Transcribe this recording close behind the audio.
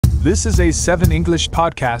This is a 7 English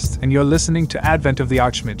podcast, and you're listening to Advent of the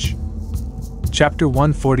Archmage. Chapter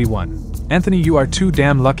 141. Anthony, you are too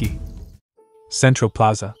damn lucky. Central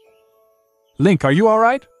Plaza. Link, are you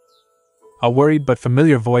alright? A worried but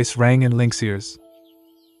familiar voice rang in Link's ears.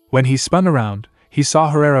 When he spun around, he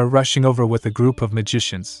saw Herrera rushing over with a group of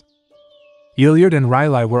magicians. Iliard and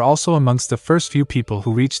Riley were also amongst the first few people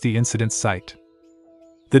who reached the incident site.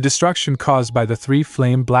 The destruction caused by the 3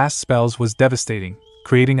 flame blast spells was devastating,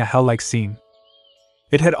 creating a hell-like scene.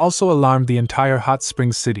 It had also alarmed the entire Hot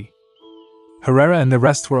Springs city. Herrera and the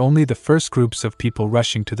rest were only the first groups of people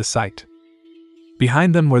rushing to the site.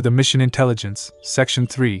 Behind them were the Mission Intelligence, Section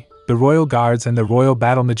 3, the Royal Guards and the Royal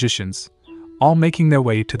Battle Magicians, all making their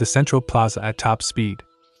way to the Central Plaza at top speed.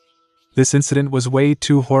 This incident was way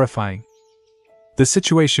too horrifying. The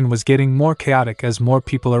situation was getting more chaotic as more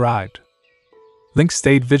people arrived. Link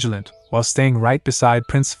stayed vigilant, while staying right beside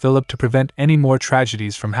Prince Philip to prevent any more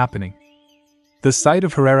tragedies from happening. The sight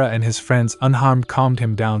of Herrera and his friends unharmed calmed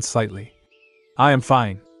him down slightly. I am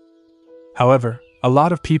fine. However, a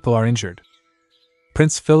lot of people are injured.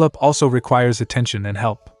 Prince Philip also requires attention and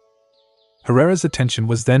help. Herrera's attention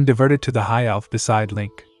was then diverted to the High Elf beside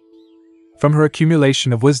Link. From her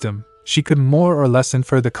accumulation of wisdom, she could more or less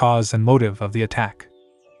infer the cause and motive of the attack.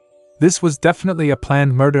 This was definitely a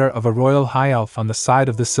planned murder of a royal high elf on the side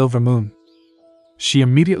of the Silver Moon. She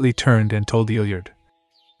immediately turned and told Iliard.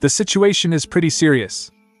 The situation is pretty serious.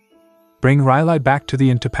 Bring Riley back to the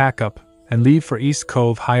inn to pack up, and leave for East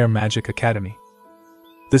Cove Higher Magic Academy.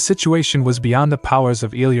 The situation was beyond the powers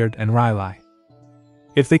of Iliard and Riley.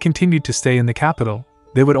 If they continued to stay in the capital,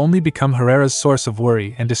 they would only become Herrera's source of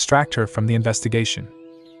worry and distract her from the investigation.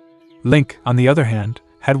 Link, on the other hand,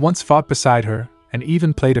 had once fought beside her, and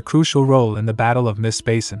even played a crucial role in the Battle of Miss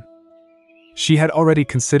Basin. She had already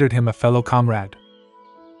considered him a fellow comrade.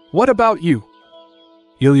 What about you?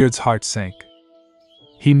 Iliard's heart sank.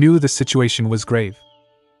 He knew the situation was grave.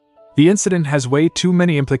 The incident has way too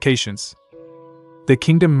many implications. The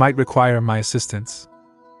kingdom might require my assistance.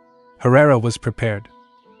 Herrera was prepared.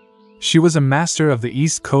 She was a master of the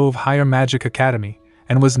East Cove Higher Magic Academy,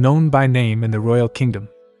 and was known by name in the royal kingdom.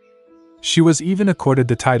 She was even accorded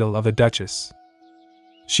the title of a duchess.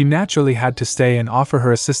 She naturally had to stay and offer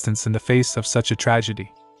her assistance in the face of such a tragedy.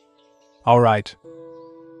 All right.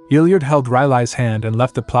 Iliard held Riley's hand and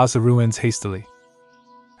left the plaza ruins hastily.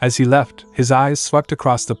 As he left, his eyes swept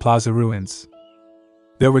across the plaza ruins.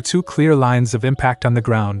 There were 2 clear lines of impact on the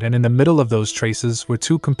ground, and in the middle of those traces were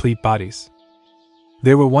 2 complete bodies.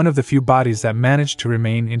 They were one of the few bodies that managed to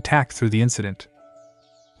remain intact through the incident.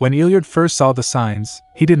 When Iliard first saw the signs,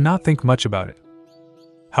 he did not think much about it.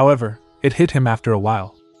 However, it hit him after a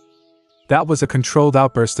while. That was a controlled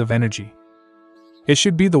outburst of energy. It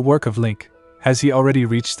should be the work of Link. Has he already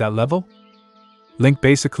reached that level? Link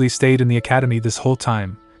basically stayed in the academy this whole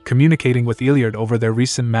time, communicating with Iliard over their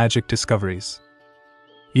recent magic discoveries.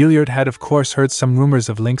 Iliard had of course heard some rumors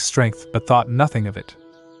of Link's strength but thought nothing of it.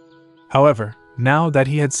 However, now that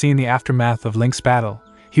he had seen the aftermath of Link's battle,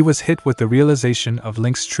 he was hit with the realization of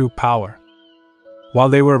Link's true power. While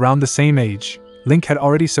they were around the same age, Link had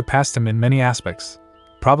already surpassed him in many aspects,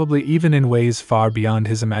 probably even in ways far beyond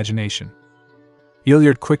his imagination.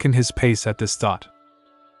 Iliard quickened his pace at this thought.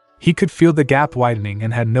 He could feel the gap widening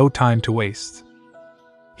and had no time to waste.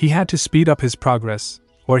 He had to speed up his progress,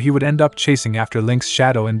 or he would end up chasing after Link's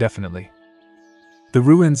shadow indefinitely. The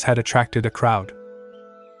ruins had attracted a crowd.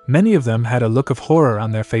 Many of them had a look of horror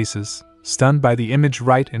on their faces, stunned by the image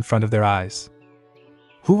right in front of their eyes.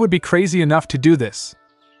 Who would be crazy enough to do this?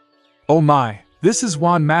 Oh my, this is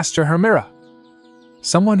Wand Master Hermira!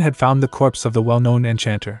 Someone had found the corpse of the well-known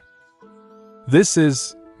enchanter. This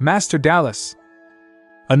is Master Dallas.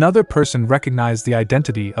 Another person recognized the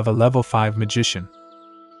identity of a level 5 magician.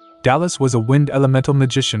 Dallas was a wind elemental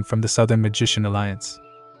magician from the Southern Magician Alliance.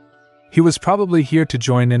 He was probably here to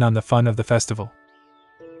join in on the fun of the festival.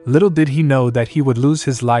 Little did he know that he would lose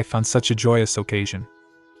his life on such a joyous occasion.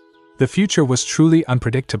 The future was truly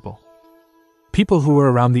unpredictable. People who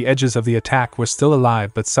were around the edges of the attack were still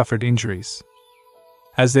alive but suffered injuries.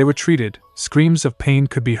 As they were treated, screams of pain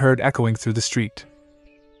could be heard echoing through the street.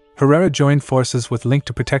 Herrera joined forces with Link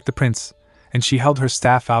to protect the prince, and she held her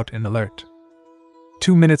staff out in alert.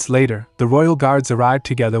 2 minutes later, the royal guards arrived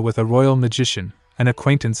together with a royal magician, an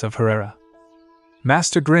acquaintance of Herrera.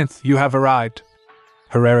 Master Grinth, you have arrived,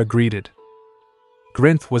 Herrera greeted.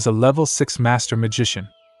 Grinth was a level 6 master magician.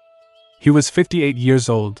 He was 58 years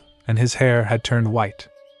old, and his hair had turned white.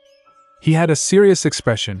 He had a serious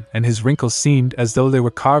expression, and his wrinkles seemed as though they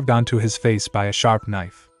were carved onto his face by a sharp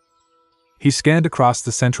knife. He scanned across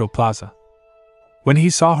the central plaza. When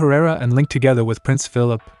he saw Herrera and Link together with Prince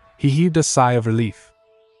Philip, he heaved a sigh of relief.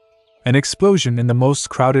 An explosion in the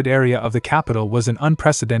most crowded area of the capital was an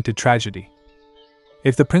unprecedented tragedy.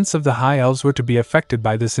 If the Prince of the High Elves were to be affected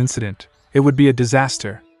by this incident, it would be a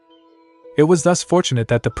disaster. It was thus fortunate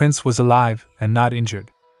that the prince was alive and not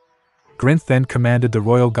injured. Grinth then commanded the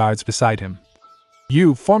royal guards beside him.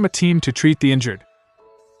 You form a team to treat the injured.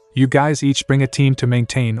 You guys each bring a team to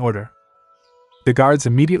maintain order. The guards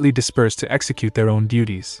immediately dispersed to execute their own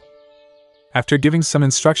duties. After giving some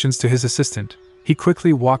instructions to his assistant, he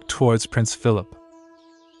quickly walked towards Prince Philip.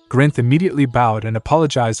 Grinth immediately bowed and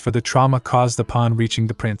apologized for the trauma caused upon reaching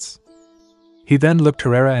the prince. He then looked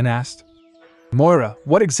Herrera and asked, Moira,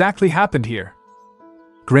 what exactly happened here?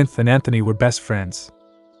 Grinth and Anthony were best friends.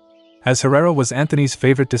 As Herrera was Anthony's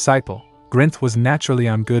favorite disciple, Grinth was naturally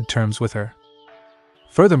on good terms with her.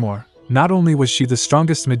 Furthermore, not only was she the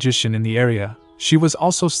strongest magician in the area, she was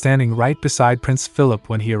also standing right beside Prince Philip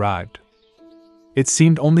when he arrived. It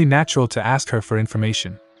seemed only natural to ask her for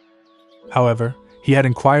information. However, he had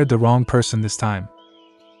inquired the wrong person this time.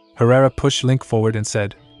 Herrera pushed Link forward and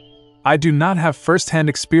said, I do not have first-hand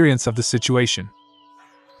experience of the situation.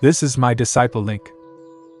 This is my disciple Link.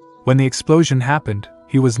 When the explosion happened,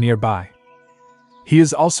 he was nearby. He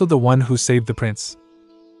is also the one who saved the prince.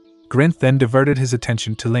 Grinth then diverted his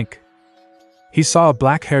attention to Link. He saw a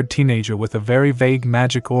black-haired teenager with a very vague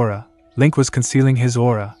magic aura. Link was concealing his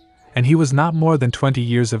aura, and he was not more than 20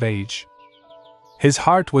 years of age. His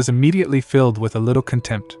heart was immediately filled with a little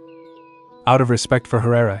contempt. Out of respect for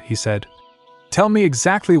Herrera, he said, Tell me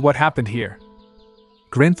exactly what happened here.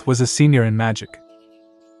 Grinth was a senior in magic.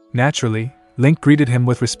 Naturally, Link greeted him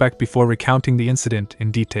with respect before recounting the incident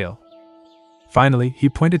in detail. Finally, he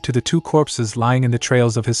pointed to the 2 corpses lying in the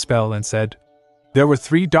trails of his spell and said, There were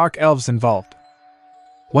 3 dark elves involved.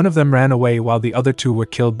 One of them ran away while the other 2 were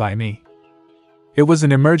killed by me. It was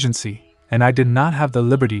an emergency, and I did not have the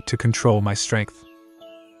liberty to control my strength.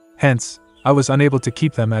 Hence, I was unable to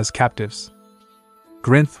keep them as captives.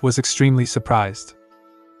 Grinth was extremely surprised.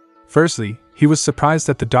 Firstly, he was surprised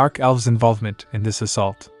at the Dark Elves' involvement in this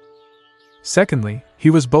assault. Secondly, he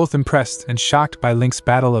was both impressed and shocked by Link's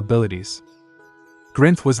battle abilities.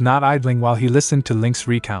 Grinth was not idling while he listened to Link's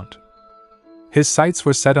recount. His sights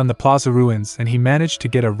were set on the plaza ruins and he managed to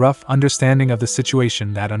get a rough understanding of the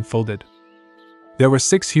situation that unfolded. There were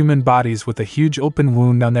 6 human bodies with a huge open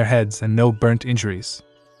wound on their heads and no burnt injuries.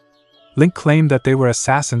 Link claimed that they were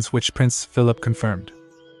assassins, which Prince Philip confirmed.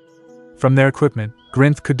 From their equipment,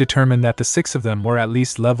 Grinth could determine that the 6 of them were at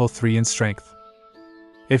least level 3 in strength.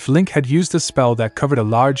 If Link had used a spell that covered a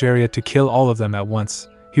large area to kill all of them at once,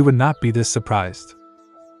 he would not be this surprised.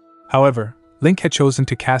 However, Link had chosen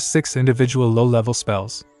to cast 6 individual low-level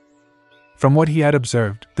spells. From what he had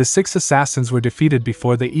observed, the 6 assassins were defeated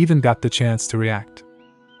before they even got the chance to react.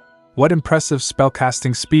 What impressive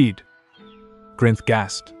spellcasting speed! Grinth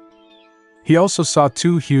gasped. He also saw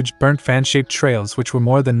 2 huge burnt fan-shaped trails which were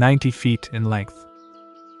more than 90 feet in length.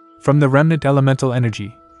 From the remnant elemental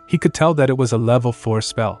energy, he could tell that it was a level 4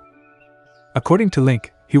 spell. According to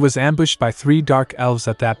Link, he was ambushed by 3 dark elves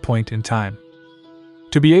at that point in time.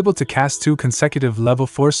 To be able to cast 2 consecutive level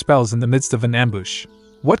 4 spells in the midst of an ambush,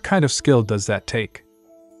 what kind of skill does that take?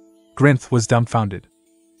 Grinth was dumbfounded.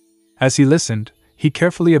 As he listened, he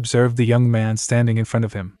carefully observed the young man standing in front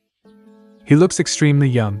of him. He looks extremely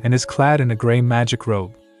young and is clad in a gray magic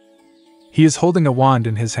robe. He is holding a wand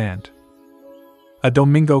in his hand. A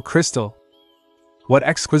Domingo crystal. What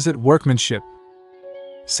exquisite workmanship!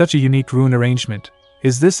 Such a unique rune arrangement.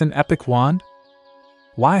 Is this an epic wand?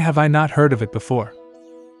 Why have I not heard of it before?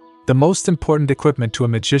 The most important equipment to a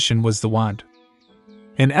magician was the wand.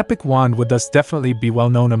 An epic wand would thus definitely be well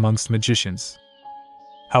known amongst magicians.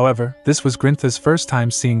 However, this was Grinth's first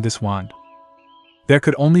time seeing this wand. There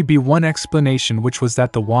could only be one explanation, which was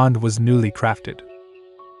that the wand was newly crafted.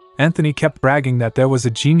 Anthony kept bragging that there was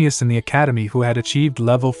a genius in the academy who had achieved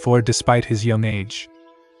level 4 despite his young age.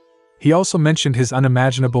 He also mentioned his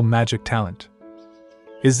unimaginable magic talent.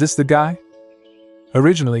 Is this the guy?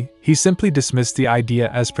 Originally, he simply dismissed the idea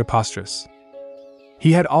as preposterous.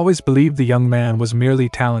 He had always believed the young man was merely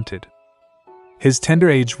talented. His tender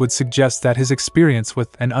age would suggest that his experience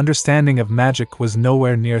with and understanding of magic was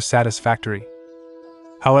nowhere near satisfactory.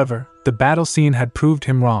 However, the battle scene had proved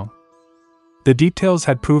him wrong. The details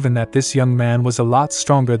had proven that this young man was a lot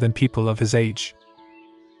stronger than people of his age.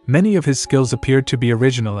 Many of his skills appeared to be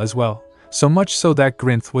original as well, so much so that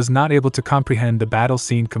Grinth was not able to comprehend the battle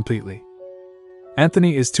scene completely.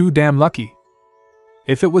 Anthony is too damn lucky.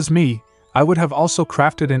 If it was me, I would have also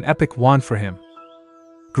crafted an epic wand for him.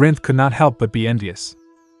 Grinth could not help but be envious.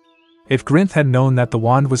 If Grinth had known that the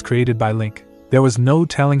wand was created by Link, there was no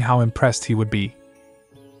telling how impressed he would be.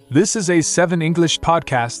 This is a 7 English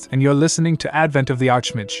podcast, and you're listening to Advent of the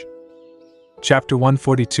Archmage. Chapter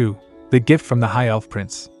 142, The Gift from the High Elf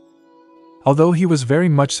Prince. Although he was very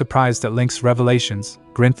much surprised at Link's revelations,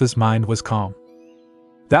 Grintha's mind was calm.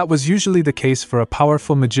 That was usually the case for a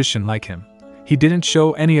powerful magician like him. He didn't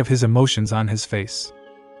show any of his emotions on his face.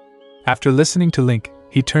 After listening to Link,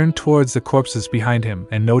 he turned towards the corpses behind him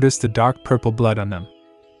and noticed the dark purple blood on them.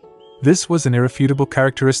 This was an irrefutable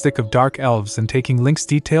characteristic of dark elves, and taking Link's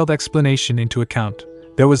detailed explanation into account,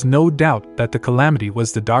 there was no doubt that the calamity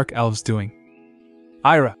was the dark elves' doing.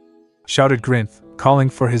 "Ira!" shouted Grinth, calling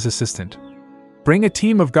for his assistant. "Bring a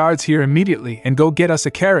team of guards here immediately and go get us a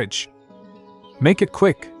carriage. Make it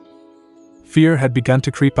quick." Fear had begun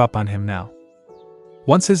to creep up on him now.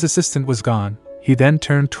 Once his assistant was gone, he then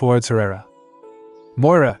turned towards Herrera.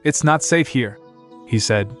 "Moira, it's not safe here," he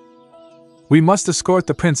said. "We must escort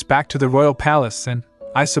the prince back to the royal palace, and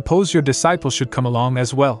I suppose your disciple should come along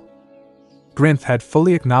as well." Grinth had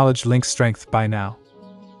fully acknowledged Link's strength by now.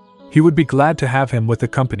 He would be glad to have him with the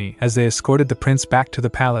company as they escorted the prince back to the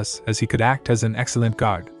palace, as he could act as an excellent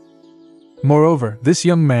guard. Moreover, this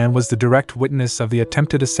young man was the direct witness of the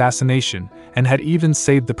attempted assassination and had even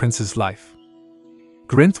saved the prince's life.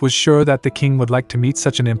 Grinth was sure that the king would like to meet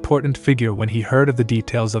such an important figure when he heard of the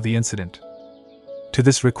details of the incident. To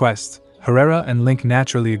this request, Herrera and Link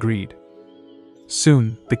naturally agreed.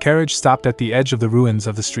 Soon, the carriage stopped at the edge of the ruins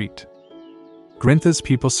of the street. Grintha's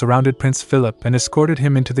people surrounded Prince Philip and escorted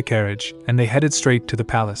him into the carriage, and they headed straight to the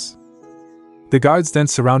palace. The guards then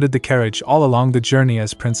surrounded the carriage all along the journey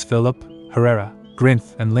as Prince Philip, Herrera,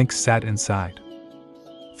 Grinth, and Link sat inside.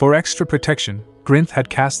 For extra protection, Grinth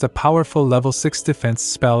had cast a powerful level 6 defense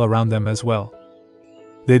spell around them as well.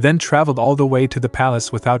 They then traveled all the way to the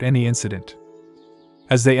palace without any incident.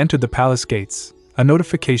 As they entered the palace gates, a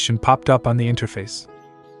notification popped up on the interface.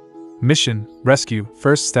 Mission, Rescue,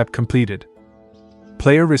 first step completed.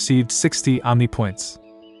 Player received 60 Omni points.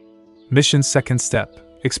 Mission second step,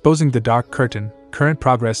 Exposing the Dark Curtain, current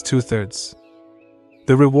progress 2/3.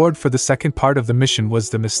 The reward for the second part of the mission was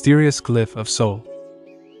the mysterious Glyph of Soul.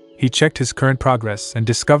 He checked his current progress and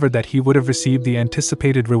discovered that he would have received the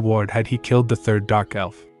anticipated reward had he killed the third Dark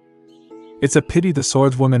Elf. It's a pity the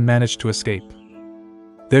swordswoman managed to escape.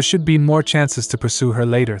 There should be more chances to pursue her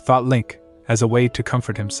later, thought Link, as a way to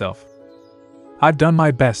comfort himself. I've done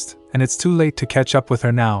my best, and it's too late to catch up with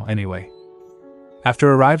her now anyway. After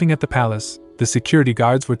arriving at the palace, the security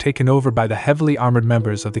guards were taken over by the heavily armored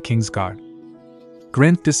members of the King's Guard.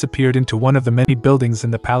 Grinth disappeared into one of the many buildings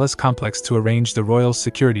in the palace complex to arrange the royal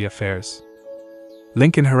security affairs.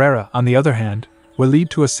 Link and Herrera, on the other hand, were led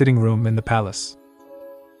to a sitting room in the palace.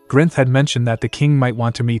 Grinth had mentioned that the king might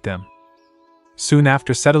want to meet them. Soon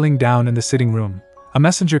after settling down in the sitting room, a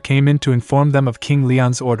messenger came in to inform them of King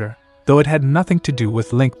Leon's order, though it had nothing to do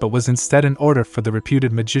with Link but was instead an order for the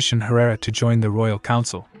reputed magician Herrera to join the royal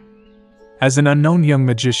council. As an unknown young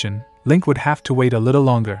magician, Link would have to wait a little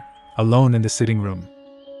longer, alone in the sitting room.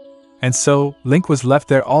 And so, Link was left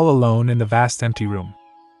there all alone in the vast empty room.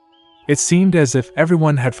 It seemed as if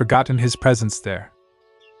everyone had forgotten his presence there.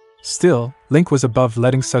 Still, Link was above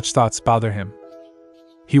letting such thoughts bother him.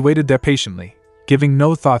 He waited there patiently, giving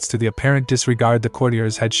no thoughts to the apparent disregard the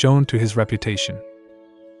courtiers had shown to his reputation.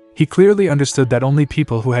 He clearly understood that only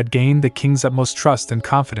people who had gained the king's utmost trust and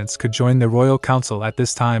confidence could join the royal council at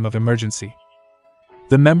this time of emergency.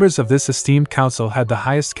 The members of this esteemed council had the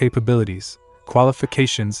highest capabilities,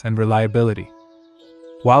 qualifications, and reliability.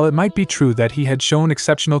 While it might be true that he had shown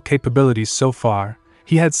exceptional capabilities so far,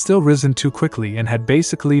 he had still risen too quickly and had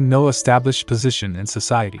basically no established position in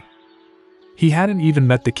society. He hadn't even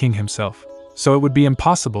met the king himself, so it would be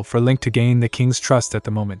impossible for Link to gain the king's trust at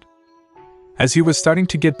the moment. As he was starting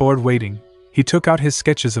to get bored waiting, he took out his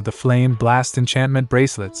sketches of the Flame Blast enchantment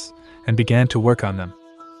bracelets and began to work on them.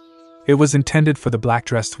 It was intended for the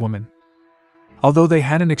black-dressed woman. Although they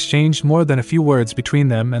hadn't exchanged more than a few words between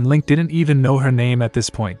them and Link didn't even know her name at this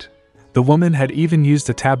point, the woman had even used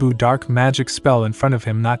a taboo dark magic spell in front of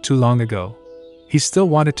him not too long ago. He still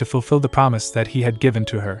wanted to fulfill the promise that he had given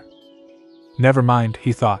to her. Never mind,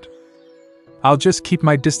 he thought. I'll just keep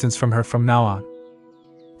my distance from her from now on.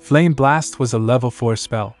 Flame Blast was a level 4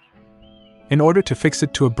 spell. In order to fix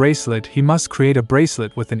it to a bracelet, he must create a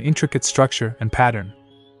bracelet with an intricate structure and pattern.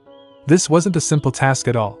 This wasn't a simple task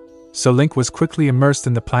at all, so Link was quickly immersed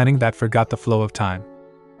in the planning that forgot the flow of time.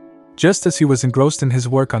 Just as he was engrossed in his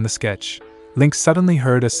work on the sketch, Link suddenly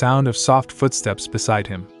heard a sound of soft footsteps beside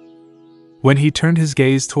him. When he turned his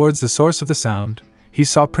gaze towards the source of the sound, he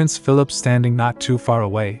saw Prince Philip standing not too far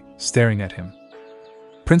away, staring at him.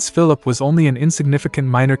 Prince Philip was only an insignificant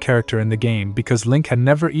minor character in the game because Link had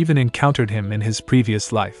never even encountered him in his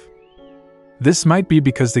previous life. This might be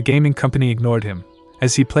because the gaming company ignored him,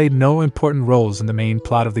 as he played no important roles in the main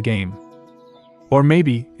plot of the game. Or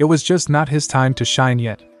maybe it was just not his time to shine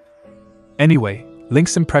yet. Anyway,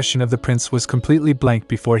 Link's impression of the prince was completely blank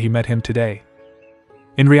before he met him today.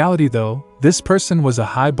 In reality though, this person was a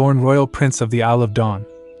high-born royal prince of the Isle of Dawn,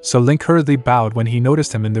 so Link hurriedly bowed when he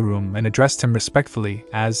noticed him in the room and addressed him respectfully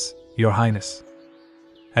as, Your Highness.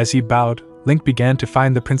 As he bowed, Link began to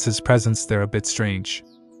find the prince's presence there a bit strange.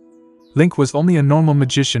 Link was only a normal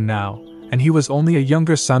magician now, and he was only a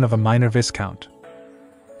younger son of a minor viscount.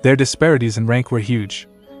 Their disparities in rank were huge,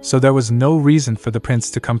 so there was no reason for the prince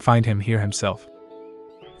to come find him here himself.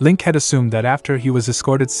 Link had assumed that after he was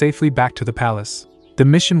escorted safely back to the palace, the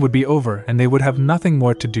mission would be over and they would have nothing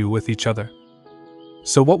more to do with each other.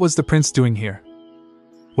 So what was the prince doing here?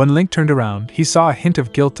 When Link turned around, he saw a hint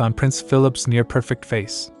of guilt on Prince Philip's near-perfect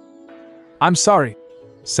face. "I'm sorry,"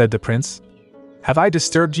 said the prince. "Have I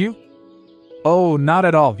disturbed you?" "Oh, not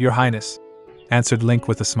at all, Your Highness," answered Link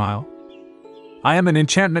with a smile. "I am an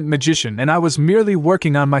enchantment magician and I was merely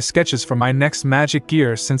working on my sketches for my next magic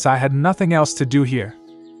gear since I had nothing else to do here."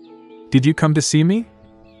 "Did you come to see me?"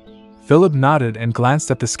 Philip nodded and glanced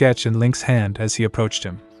at the sketch in Link's hand as he approached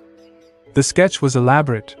him. The sketch was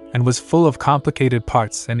elaborate and was full of complicated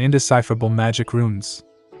parts and indecipherable magic runes.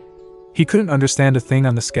 He couldn't understand a thing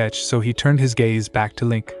on the sketch, so he turned his gaze back to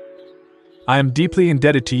Link. "I am deeply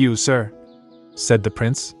indebted to you, sir," said the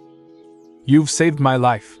prince. "You've saved my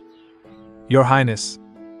life." "Your Highness,"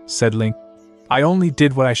 said Link, "I only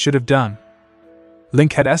did what I should have done."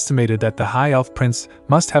 Link had estimated that the High Elf Prince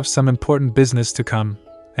must have some important business to come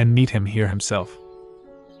and meet him here himself.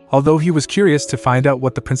 Although he was curious to find out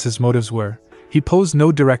what the prince's motives were, he posed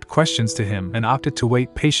no direct questions to him and opted to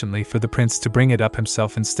wait patiently for the prince to bring it up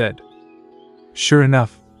himself instead. Sure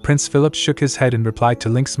enough, Prince Philip shook his head in reply to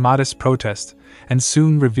Link's modest protest, and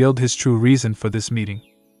soon revealed his true reason for this meeting.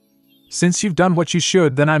 "Since you've done what you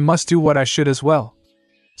should, then I must do what I should as well,"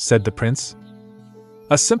 said the prince.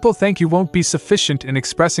 "A simple thank you won't be sufficient in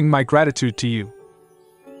expressing my gratitude to you."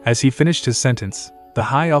 As he finished his sentence, the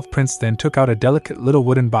High Elf Prince then took out a delicate little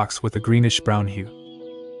wooden box with a greenish-brown hue.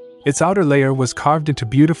 Its outer layer was carved into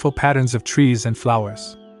beautiful patterns of trees and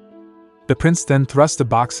flowers. The prince then thrust the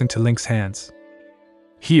box into Link's hands.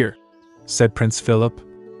 "Here," said Prince Philip.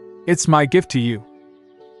 "It's my gift to you."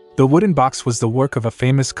 The wooden box was the work of a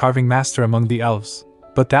famous carving master among the elves,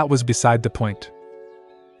 but that was beside the point.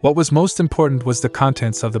 What was most important was the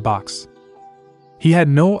contents of the box. He had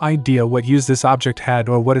no idea what use this object had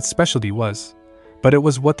or what its specialty was, but it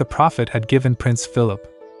was what the prophet had given Prince Philip.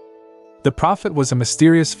 The prophet was a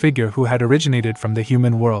mysterious figure who had originated from the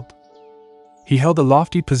human world. He held a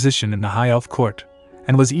lofty position in the High Elf court,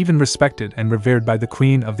 and was even respected and revered by the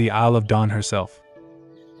Queen of the Isle of Dawn herself.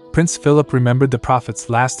 Prince Philip remembered the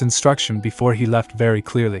prophet's last instruction before he left very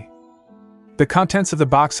clearly. "The contents of the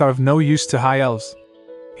box are of no use to High Elves,"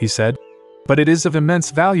 he said, "but it is of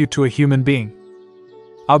immense value to a human being.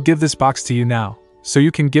 I'll give this box to you now, so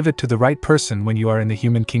you can give it to the right person when you are in the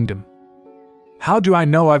human kingdom." "How do I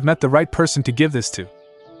know I've met the right person to give this to?"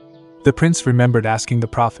 The prince remembered asking the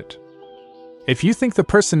prophet. "If you think the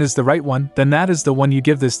person is the right one, then that is the one you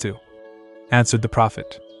give this to," answered the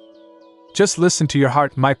prophet. "Just listen to your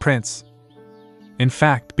heart, my prince." In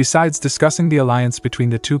fact, besides discussing the alliance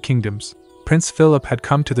between the two kingdoms, Prince Philip had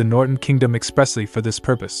come to the Northern Kingdom expressly for this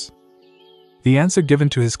purpose. The answer given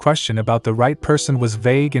to his question about the right person was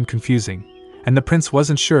vague and confusing, and the prince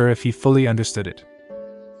wasn't sure if he fully understood it.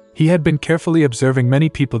 He had been carefully observing many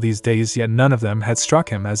people these days, yet none of them had struck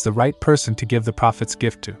him as the right person to give the prophet's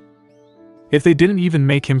gift to. If they didn't even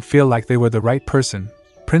make him feel like they were the right person,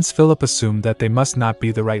 Prince Philip assumed that they must not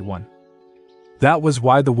be the right one. That was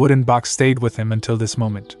why the wooden box stayed with him until this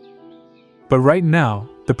moment. But right now,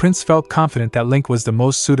 the prince felt confident that Link was the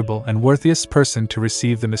most suitable and worthiest person to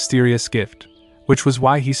receive the mysterious gift, which was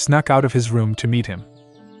why he snuck out of his room to meet him.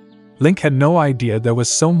 Link had no idea there was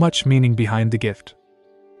so much meaning behind the gift.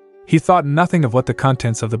 He thought nothing of what the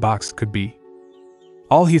contents of the box could be.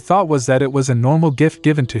 All he thought was that it was a normal gift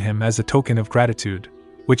given to him as a token of gratitude,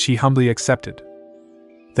 which he humbly accepted.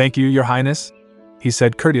 "Thank you, Your Highness," he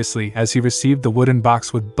said courteously as he received the wooden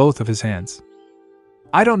box with both of his hands.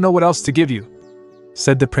 "I don't know what else to give you,"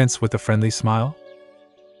 said the prince with a friendly smile.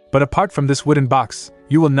 "But apart from this wooden box,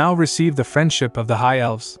 you will now receive the friendship of the High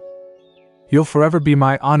Elves. You'll forever be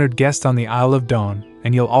my honored guest on the Isle of Dawn,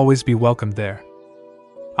 and you'll always be welcomed there."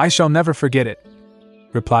 "I shall never forget it,"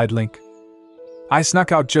 replied Link. "I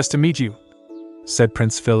snuck out just to meet you," said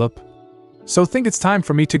Prince Philip. So think it's time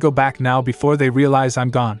for me to go back now before they realize I'm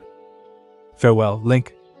gone. Farewell,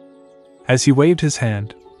 Link. As he waved his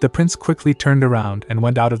hand, the prince quickly turned around and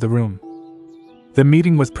went out of the room. The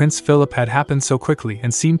meeting with Prince Philip had happened so quickly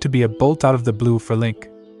and seemed to be a bolt out of the blue for Link.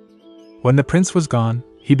 When the prince was gone,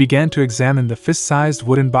 he began to examine the fist-sized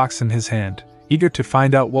wooden box in his hand, eager to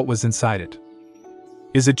find out what was inside it.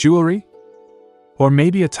 Is it jewelry? Or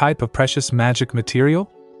maybe a type of precious magic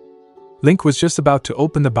material? Link was just about to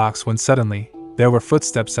open the box when suddenly, there were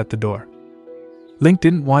footsteps at the door. Link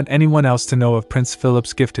didn't want anyone else to know of Prince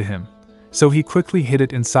Philip's gift to him, so he quickly hid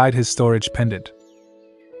it inside his storage pendant.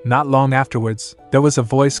 Not long afterwards, there was a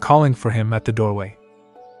voice calling for him at the doorway.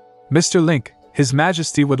 Mr. Link, His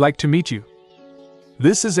Majesty would like to meet you.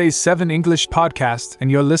 This is a 7 English podcast and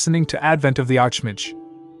you're listening to Advent of the Archmage.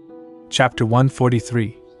 Chapter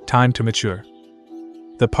 143, Time to Mature.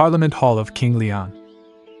 The Parliament Hall of King Leon.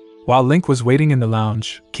 While Link was waiting in the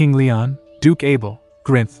lounge, King Leon, Duke Abel,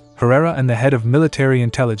 Grinth, Herrera and the head of military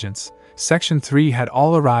intelligence, Section 3 had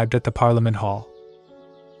all arrived at the Parliament Hall.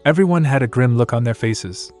 Everyone had a grim look on their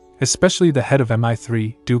faces, especially the head of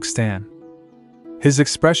MI3, Duke Stan. His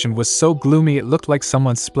expression was so gloomy it looked like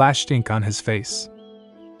someone splashed ink on his face.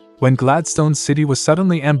 When Gladstone City was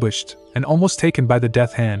suddenly ambushed and almost taken by the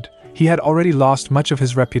Death Hand, he had already lost much of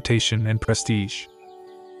his reputation and prestige.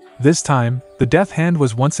 This time, the Death Hand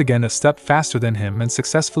was once again a step faster than him and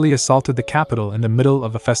successfully assaulted the capital in the middle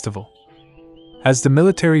of a festival. As the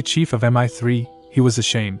military chief of MI3, he was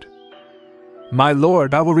ashamed. My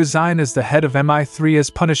lord, I will resign as the head of MI3 as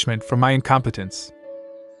punishment for my incompetence.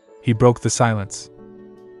 He broke the silence.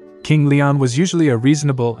 King Leon was usually a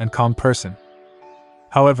reasonable and calm person.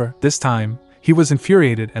 However, this time, he was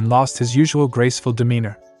infuriated and lost his usual graceful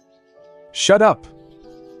demeanor. Shut up!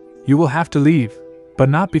 You will have to leave, but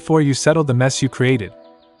not before you settle the mess you created.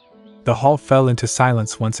 The hall fell into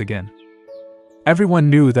silence once again. Everyone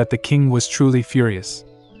knew that the king was truly furious.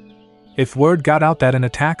 If word got out that an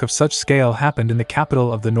attack of such scale happened in the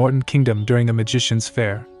capital of the Norton Kingdom during a magician's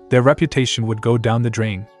fair, their reputation would go down the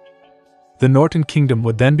drain. The Norton Kingdom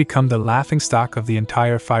would then become the laughingstock of the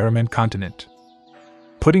entire Fireman continent.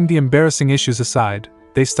 Putting the embarrassing issues aside,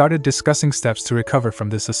 they started discussing steps to recover from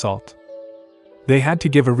this assault. They had to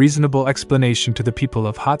give a reasonable explanation to the people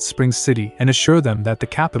of Hot Springs City and assure them that the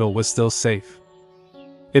capital was still safe.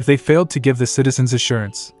 If they failed to give the citizens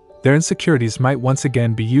assurance, their insecurities might once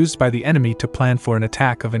again be used by the enemy to plan for an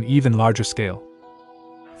attack of an even larger scale.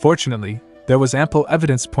 Fortunately, there was ample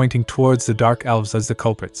evidence pointing towards the Dark Elves as the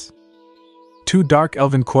culprits. 2 Dark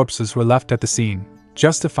Elven corpses were left at the scene,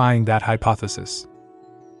 justifying that hypothesis.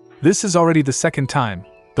 This is already the second time.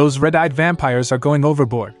 Those red-eyed vampires are going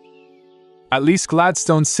overboard. At least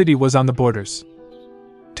Gladstone City was on the borders.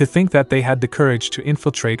 To think that they had the courage to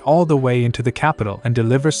infiltrate all the way into the capital and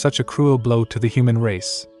deliver such a cruel blow to the human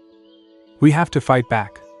race. We have to fight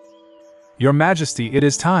back. Your Majesty, it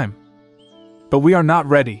is time. But we are not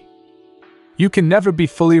ready. You can never be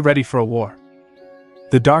fully ready for a war.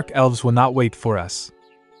 The Dark Elves will not wait for us.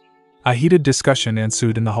 A heated discussion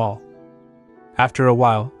ensued in the hall. After a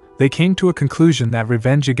while, they came to a conclusion that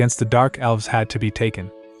revenge against the Dark Elves had to be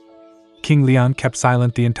taken. King Leon kept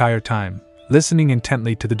silent the entire time, listening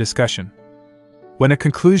intently to the discussion. When a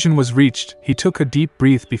conclusion was reached, he took a deep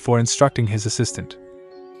breath before instructing his assistant.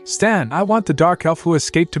 Stan, I want the Dark Elf who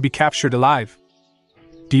escaped to be captured alive.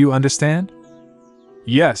 Do you understand?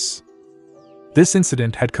 Yes. This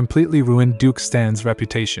incident had completely ruined Duke Stan's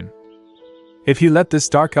reputation. If he let this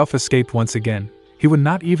Dark Elf escape once again, he would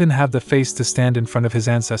not even have the face to stand in front of his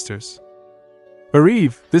ancestors.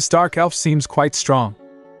 Arrive, this Dark Elf seems quite strong.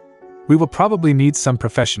 We will probably need some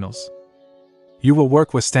professionals. You will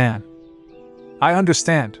work with Stan. I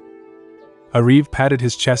understand. Arrive patted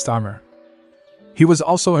his chest armor. He was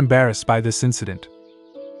also embarrassed by this incident.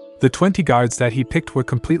 The 20 guards that he picked were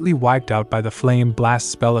completely wiped out by the Flame Blast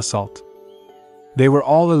spell assault. They were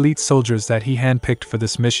all elite soldiers that he handpicked for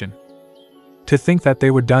this mission. To think that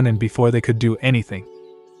they were done in before they could do anything.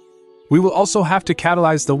 We will also have to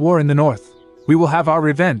catalyze the war in the north. We will have our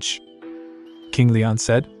revenge, King Leon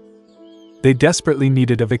said. They desperately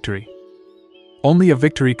needed a victory. Only a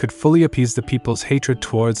victory could fully appease the people's hatred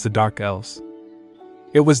towards the Dark Elves.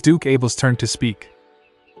 It was Duke Abel's turn to speak.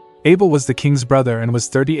 Abel was the king's brother and was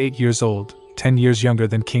 38 years old, 10 years younger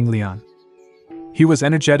than King Leon. He was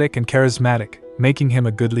energetic and charismatic, making him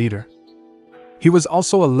a good leader. He was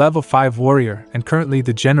also a level 5 warrior and currently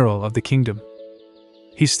the general of the kingdom.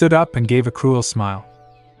 He stood up and gave a cruel smile.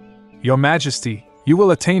 Your Majesty, you will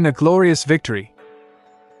attain a glorious victory.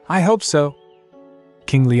 I hope so.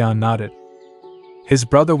 King Leon nodded. His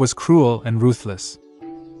brother was cruel and ruthless.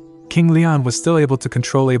 King Leon was still able to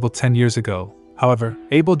control Abel 10 years ago. However,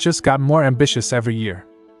 Abel just got more ambitious every year.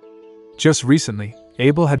 Just recently,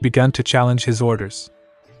 Abel had begun to challenge his orders.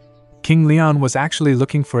 King Leon was actually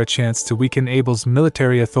looking for a chance to weaken Abel's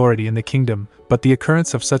military authority in the kingdom, but the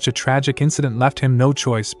occurrence of such a tragic incident left him no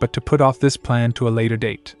choice but to put off this plan to a later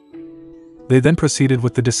date. They then proceeded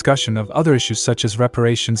with the discussion of other issues such as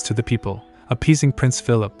reparations to the people, appeasing Prince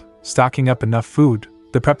Philip, stocking up enough food,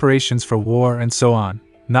 the preparations for war, and so on,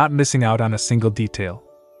 not missing out on a single detail.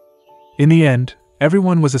 In the end,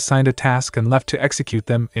 everyone was assigned a task and left to execute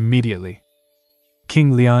them immediately.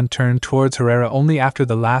 King Leon turned towards Herrera only after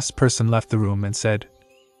the last person left the room and said,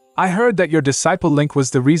 "I heard that your disciple Link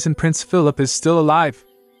was the reason Prince Philip is still alive.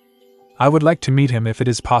 I would like to meet him if it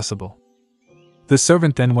is possible." The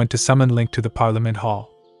servant then went to summon Link to the Parliament Hall.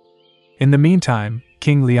 In the meantime,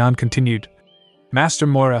 King Leon continued, "Master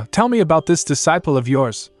Mora, tell me about this disciple of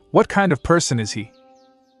yours. What kind of person is he?"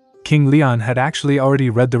 King Leon had actually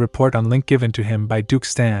already read the report on Link given to him by Duke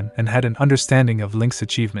Stan and had an understanding of Link's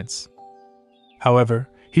achievements. However,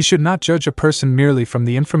 he should not judge a person merely from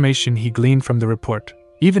the information he gleaned from the report,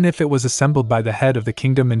 even if it was assembled by the head of the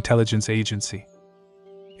Kingdom Intelligence Agency.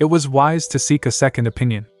 It was wise to seek a second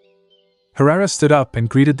opinion. Herrera stood up and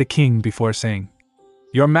greeted the king before saying,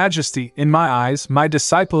 "Your Majesty, in my eyes, my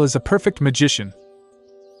disciple is a perfect magician."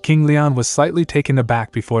 King Leon was slightly taken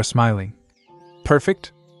aback before smiling.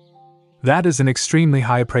 "Perfect? That is an extremely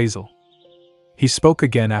high appraisal." He spoke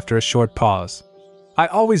again after a short pause. "I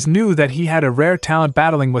always knew that he had a rare talent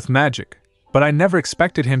battling with magic, but I never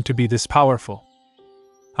expected him to be this powerful.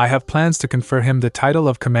 I have plans to confer him the title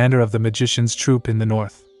of commander of the magician's troop in the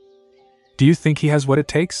north. Do you think he has what it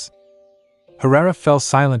takes?" Herrera fell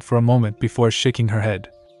silent for a moment before shaking her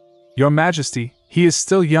head. "Your Majesty, he is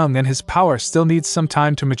still young and his power still needs some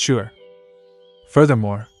time to mature.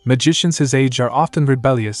 Furthermore, magicians his age are often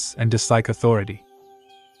rebellious and dislike authority.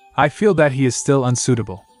 I feel that he is still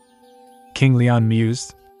unsuitable." King Leon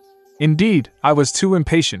mused. "Indeed, I was too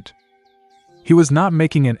impatient." He was not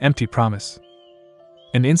making an empty promise.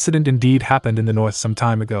 An incident indeed happened in the north some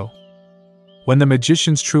time ago. When the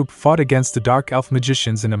magician's troop fought against the dark elf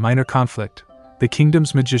magicians in a minor conflict, the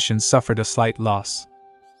kingdom's magicians suffered a slight loss.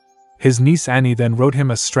 His niece Annie then wrote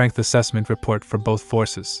him a strength assessment report for both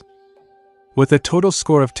forces. With a total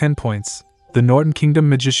score of 10 points, the Northern Kingdom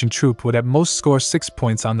magician troop would at most score 6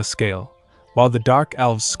 points on the scale, while the Dark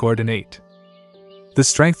Elves scored an 8. The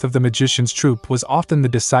strength of the magician's troop was often the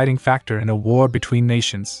deciding factor in a war between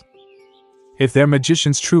nations. If their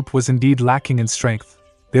magician's troop was indeed lacking in strength,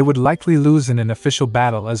 they would likely lose in an official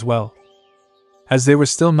battle as well. As they were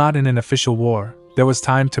still not in an official war, there was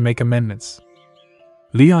time to make amendments.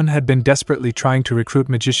 Leon had been desperately trying to recruit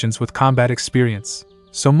magicians with combat experience,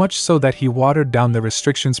 so much so that he watered down the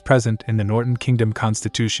restrictions present in the Northern Kingdom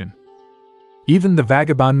Constitution. Even the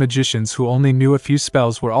vagabond magicians who only knew a few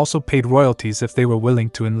spells were also paid royalties if they were willing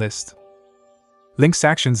to enlist. Link's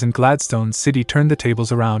actions in Gladstone City turned the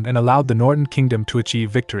tables around and allowed the Northern Kingdom to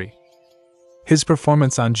achieve victory. His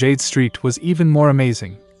performance on Jade Street was even more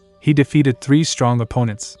amazing. He defeated 3 strong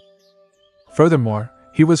opponents. Furthermore,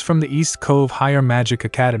 he was from the East Cove Higher Magic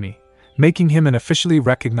Academy, making him an officially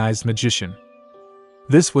recognized magician.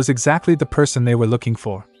 This was exactly the person they were looking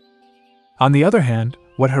for. On the other hand,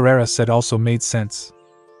 what Herrera said also made sense.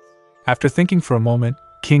 After thinking for a moment,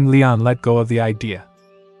 King Leon let go of the idea.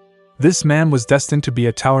 This man was destined to be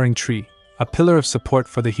a towering tree, a pillar of support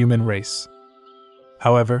for the human race.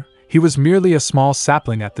 However, he was merely a small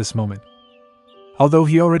sapling at this moment. Although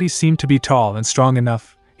he already seemed to be tall and strong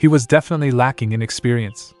enough, he was definitely lacking in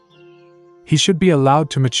experience. He should be allowed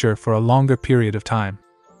to mature for a longer period of time.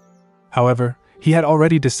 However, he had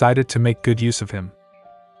already decided to make good use of him.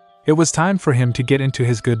 It was time for him to get into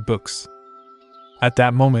his good books. At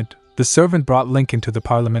that moment, the servant brought Link into the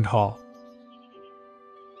Parliament Hall.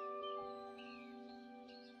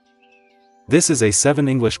 This is a 7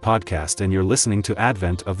 English podcast and you're listening to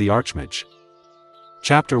Advent of the Archmage.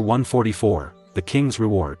 Chapter 144, The King's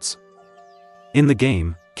Rewards. In the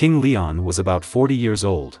game, King Leon was about 40 years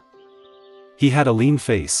old. He had a lean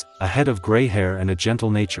face, a head of gray hair and a gentle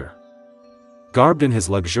nature. Garbed in his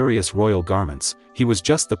luxurious royal garments, he was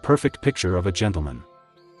just the perfect picture of a gentleman.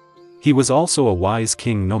 He was also a wise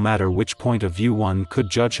king no matter which point of view one could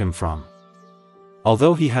judge him from.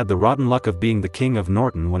 Although he had the rotten luck of being the king of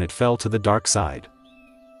Norton when it fell to the dark side.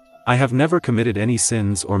 "I have never committed any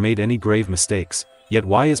sins or made any grave mistakes, yet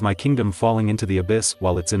why is my kingdom falling into the abyss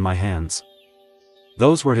while it's in my hands?"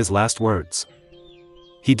 Those were his last words.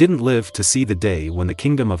 He didn't live to see the day when the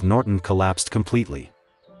kingdom of Norton collapsed completely.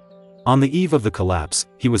 On the eve of the collapse,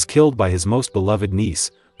 he was killed by his most beloved niece,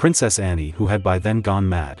 Princess Annie, who had by then gone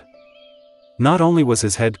mad. Not only was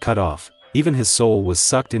his head cut off, even his soul was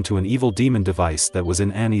sucked into an evil demon device that was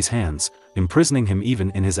in Annie's hands, imprisoning him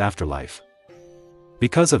even in his afterlife.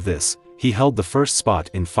 Because of this, he held the first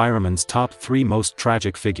spot in Fireman's top 3 most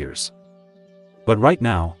tragic figures. But right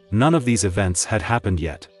now, none of these events had happened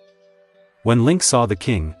yet. When Link saw the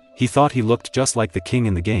king, he thought he looked just like the king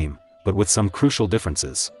in the game, but with some crucial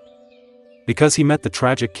differences. Because he met the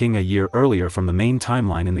tragic king a year earlier from the main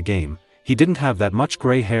timeline in the game, he didn't have that much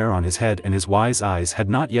gray hair on his head and his wise eyes had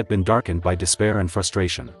not yet been darkened by despair and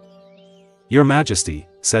frustration. "Your Majesty,"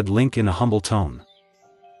 said Link in a humble tone.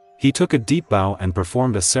 He took a deep bow and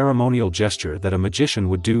performed a ceremonial gesture that a magician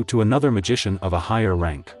would do to another magician of a higher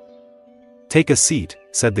rank. "Take a seat,"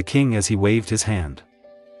 said the king as he waved his hand.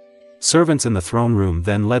 Servants in the throne room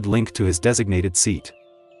then led Link to his designated seat.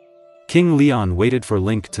 King Leon waited for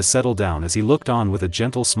Link to settle down as he looked on with a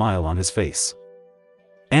gentle smile on his face.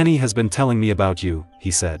 "Annie has been telling me about you," he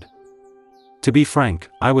said. "To be frank,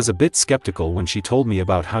 I was a bit skeptical when she told me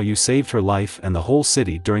about how you saved her life and the whole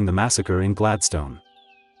city during the massacre in Gladstone.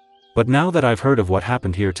 But now that I've heard of what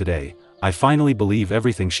happened here today, I finally believe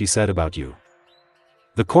everything she said about you.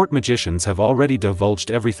 The court magicians have already divulged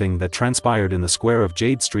everything that transpired in the square of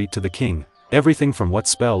Jade Street to the king, everything from what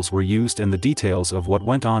spells were used and the details of what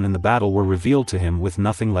went on in the battle were revealed to him with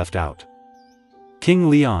nothing left out."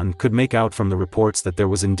 King Leon could make out from the reports that there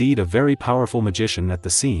was indeed a very powerful magician at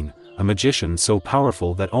the scene, a magician so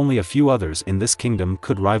powerful that only a few others in this kingdom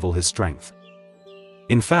could rival his strength.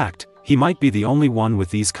 In fact, he might be the only one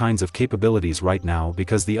with these kinds of capabilities right now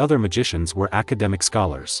because the other magicians were academic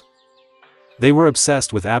scholars. They were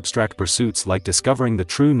obsessed with abstract pursuits like discovering the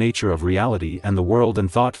true nature of reality and the world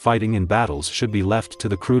and thought fighting in battles should be left to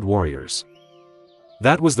the crude warriors.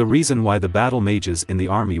 That was the reason why the battle mages in the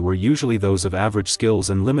army were usually those of average skills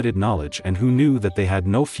and limited knowledge and who knew that they had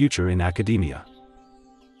no future in academia.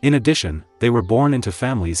 In addition, they were born into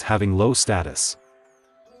families having low status.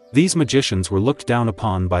 These magicians were looked down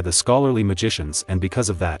upon by the scholarly magicians and because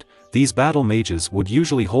of that, these battle mages would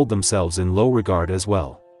usually hold themselves in low regard as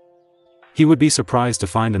well. He would be surprised to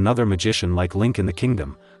find another magician like Link in the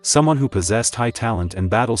kingdom, someone who possessed high talent and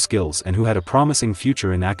battle skills and who had a promising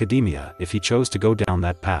future in academia if he chose to go down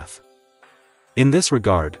that path. In this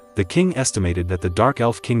regard, the king estimated that the Dark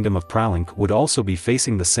Elf kingdom of Pralink would also be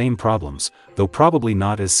facing the same problems, though probably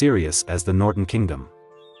not as serious as the Norton kingdom.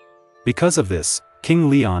 Because of this, King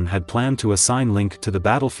Leon had planned to assign Link to the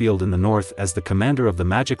battlefield in the north as the commander of the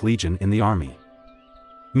Magic Legion in the army.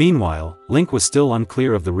 Meanwhile, Link was still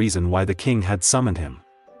unclear of the reason why the king had summoned him.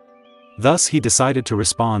 Thus he decided to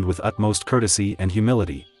respond with utmost courtesy and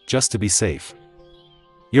humility, just to be safe.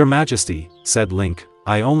 "Your Majesty," said Link,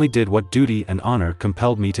 "I only did what duty and honor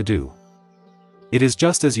compelled me to do." "It is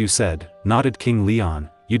just as you said," nodded King Leon,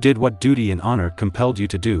 "you did what duty and honor compelled you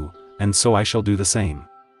to do, and so I shall do the same."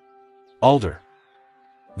 Alder.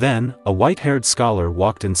 Then, a white-haired scholar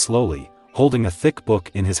walked in slowly, holding a thick book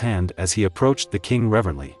in his hand as he approached the king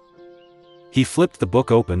reverently. He flipped the book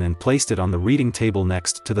open and placed it on the reading table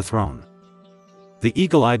next to the throne. The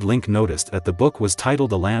eagle-eyed Link noticed that the book was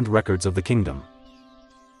titled The Land Records of the Kingdom.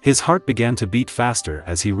 His heart began to beat faster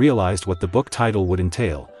as he realized what the book title would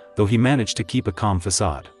entail, though he managed to keep a calm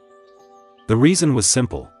facade. The reason was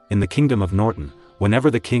simple: in the Kingdom of Norton, whenever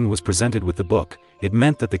the king was presented with the book, it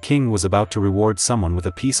meant that the king was about to reward someone with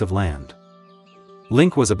a piece of land.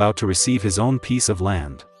 Link was about to receive his own piece of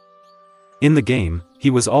land. In the game, he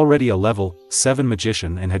was already a level 7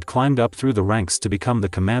 magician and had climbed up through the ranks to become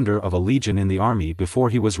the commander of a legion in the army before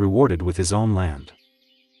he was rewarded with his own land.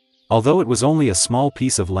 Although it was only a small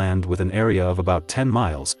piece of land with an area of about 10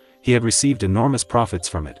 miles, he had received enormous profits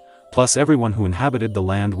from it, plus everyone who inhabited the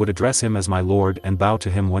land would address him as my lord and bow to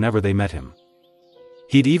him whenever they met him.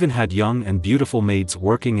 He'd even had young and beautiful maids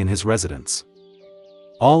working in his residence.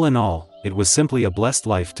 All in all, it was simply a blessed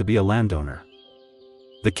life to be a landowner.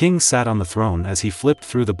 The king sat on the throne as he flipped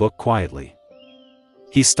through the book quietly.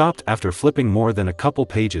 He stopped after flipping more than a couple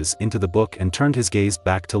pages into the book and turned his gaze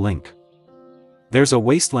back to Link. "There's a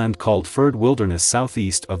wasteland called Ferd Wilderness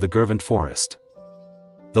southeast of the Gervant Forest.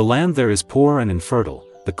 The land there is poor and infertile,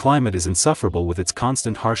 the climate is insufferable with its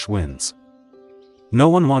constant harsh winds. No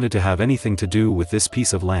one wanted to have anything to do with this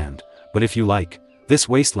piece of land, but if you like, this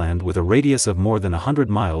wasteland with a radius of more than 100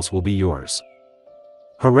 miles will be yours."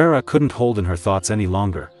 Herrera couldn't hold in her thoughts any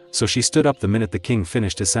longer, so she stood up the minute the king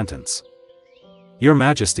finished his sentence. "Your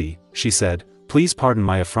Majesty," she said, "please pardon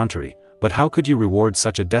my effrontery, but how could you reward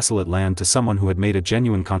such a desolate land to someone who had made a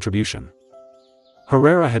genuine contribution?"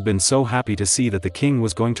 Herrera had been so happy to see that the king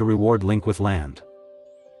was going to reward Link with land.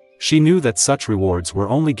 She knew that such rewards were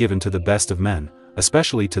only given to the best of men,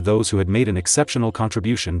 especially to those who had made an exceptional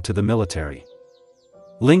contribution to the military.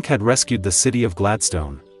 Link had rescued the city of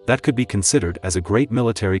Gladstone, that could be considered as a great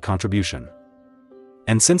military contribution.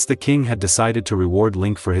 And since the king had decided to reward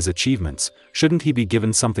Link for his achievements, shouldn't he be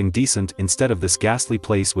given something decent instead of this ghastly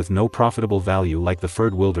place with no profitable value like the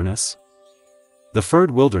Ferd Wilderness? The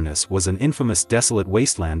Ferd Wilderness was an infamous desolate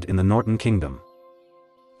wasteland in the Norton Kingdom.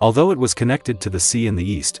 Although it was connected to the sea in the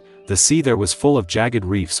east, the sea there was full of jagged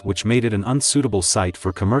reefs which made it an unsuitable site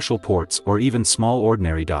for commercial ports or even small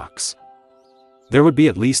ordinary docks. There would be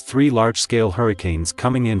at least 3 large-scale hurricanes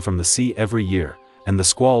coming in from the sea every year, and the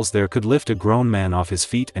squalls there could lift a grown man off his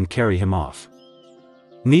feet and carry him off.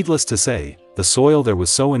 Needless to say, the soil there was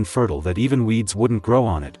so infertile that even weeds wouldn't grow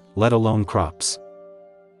on it, let alone crops.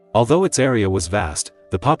 Although its area was vast,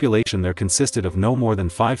 the population there consisted of no more than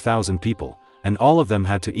 5,000 people, and all of them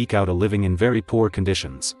had to eke out a living in very poor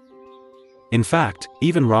conditions. In fact,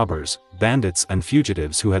 even robbers, bandits and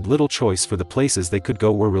fugitives who had little choice for the places they could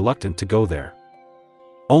go were reluctant to go there.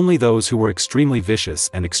 Only those who were extremely vicious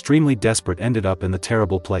and extremely desperate ended up in the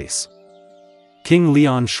terrible place. King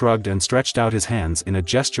Leon shrugged and stretched out his hands in a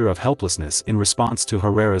gesture of helplessness in response to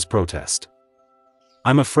Herrera's protest.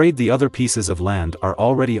 "I'm afraid the other pieces of land are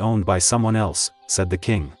already owned by someone else," said the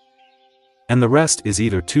king. "And the rest is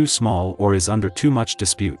either too small or is under too much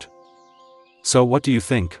dispute. So what do you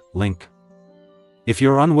think, Link? If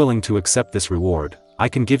you're unwilling to accept this reward, I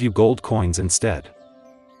can give you gold coins instead.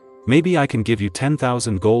 Maybe I can give you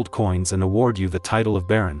 10,000 gold coins and award you the title of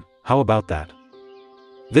Baron, how about that?"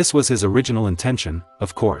 This was his original intention,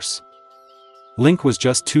 of course. Link was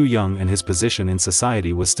just too young and his position in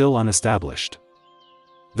society was still unestablished.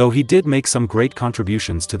 Though he did make some great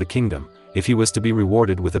contributions to the kingdom, if he was to be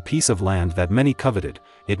rewarded with a piece of land that many coveted,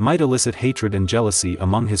 it might elicit hatred and jealousy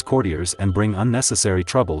among his courtiers and bring unnecessary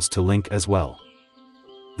troubles to Link as well.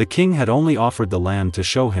 The king had only offered the land to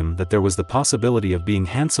show him that there was the possibility of being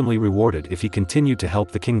handsomely rewarded if he continued to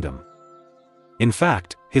help the kingdom. In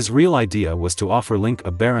fact, his real idea was to offer Link a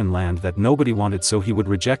barren land that nobody wanted so he would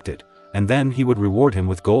reject it, and then he would reward him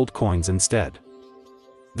with gold coins instead.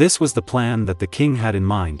 This was the plan that the king had in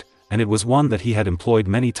mind, and it was one that he had employed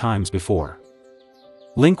many times before.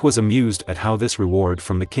 Link was amused at how this reward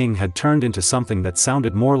from the king had turned into something that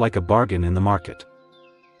sounded more like a bargain in the market.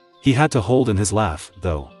 He had to hold in his laugh,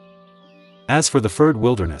 though. As for the Ferd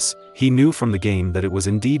Wilderness, he knew from the game that it was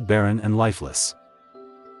indeed barren and lifeless.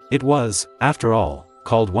 It was, after all,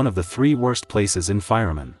 called one of the 3 worst places in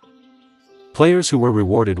Fireman. Players who were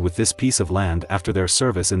rewarded with this piece of land after their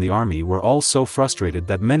service in the army were all so frustrated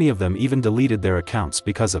that many of them even deleted their accounts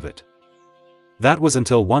because of it. That was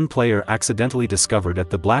until one player accidentally discovered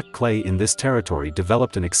that the black clay in this territory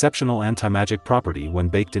developed an exceptional anti-magic property when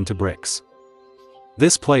baked into bricks.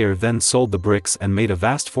 This player then sold the bricks and made a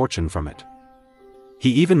vast fortune from it. He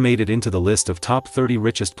even made it into the list of top 30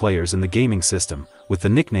 richest players in the gaming system, with the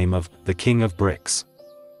nickname of the King of Bricks.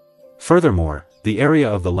 Furthermore, the area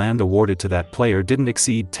of the land awarded to that player didn't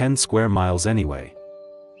exceed 10 square miles anyway.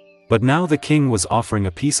 But now the king was offering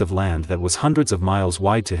a piece of land that was hundreds of miles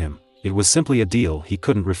wide to him. It was simply a deal he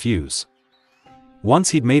couldn't refuse. Once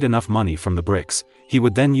he'd made enough money from the bricks, he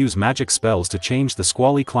would then use magic spells to change the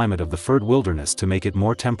squally climate of the Ferd Wilderness to make it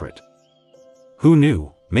more temperate. Who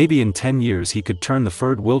knew, maybe in 10 years he could turn the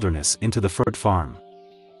Ferd Wilderness into the Ferd Farm.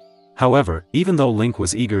 However, even though Link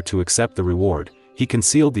was eager to accept the reward, he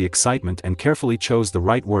concealed the excitement and carefully chose the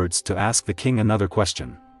right words to ask the king another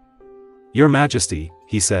question. "Your Majesty,"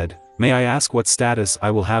 he said, "may I ask what status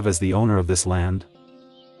I will have as the owner of this land?"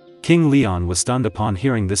 King Leon was stunned upon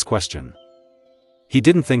hearing this question. He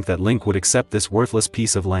didn't think that Link would accept this worthless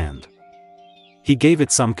piece of land. He gave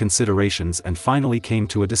it some considerations and finally came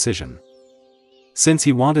to a decision. Since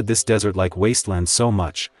he wanted this desert-like wasteland so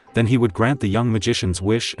much, then he would grant the young magician's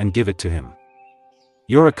wish and give it to him.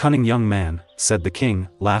 "You're a cunning young man," said the king,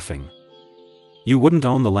 laughing. "You wouldn't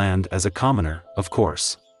own the land as a commoner, of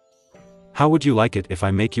course. How would you like it if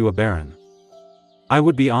I make you a baron?" "I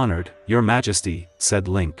would be honored, Your Majesty," said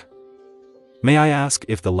Link. "May I ask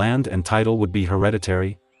if the land and title would be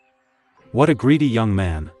hereditary?" What a greedy young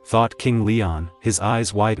man, thought King Leon, his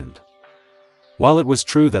eyes widened. While it was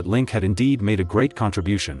true that Link had indeed made a great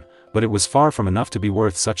contribution, but it was far from enough to be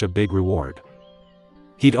worth such a big reward.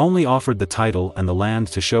 He'd only offered the title and the land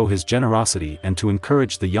to show his generosity and to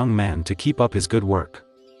encourage the young man to keep up his good work.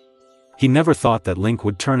 He never thought that Link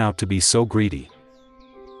would turn out to be so greedy.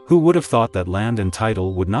 Who would have thought that land and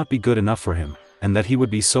title would not be good enough for him, and that he would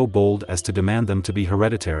be so bold as to demand them to be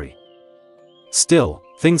hereditary? Still,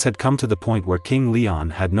 things had come to the point where King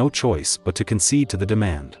Leon had no choice but to concede to the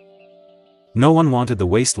demand. No one wanted the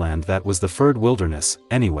wasteland that was the Ferd Wilderness,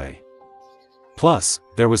 anyway. Plus,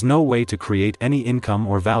 there was no way to create any income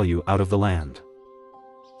or value out of the land.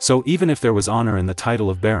 So even if there was honor in the title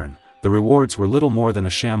of Baron, the rewards were little more than a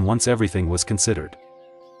sham once everything was considered.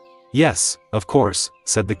 Yes, of course,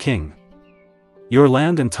 said the king. Your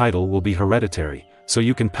land and title will be hereditary, so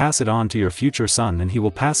you can pass it on to your future son and he will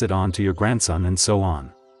pass it on to your grandson and so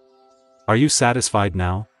on. Are you satisfied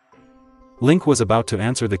now? Link was about to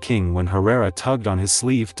answer the king when Herrera tugged on his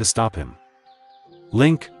sleeve to stop him.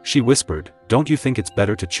 Link, she whispered, don't you think it's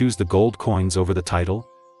better to choose the gold coins over the title?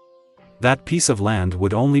 That piece of land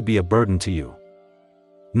would only be a burden to you.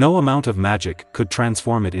 No amount of magic could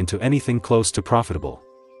transform it into anything close to profitable.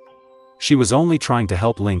 She was only trying to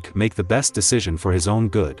help Link make the best decision for his own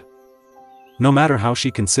good. No matter how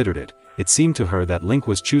she considered it, it seemed to her that Link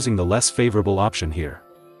was choosing the less favorable option here.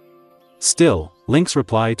 Still, Link's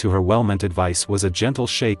reply to her well-meant advice was a gentle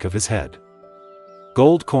shake of his head.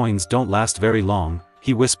 Gold coins don't last very long,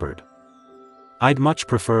 he whispered. I'd much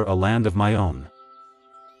prefer a land of my own.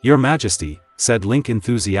 Your Majesty, said Link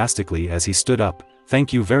enthusiastically as he stood up,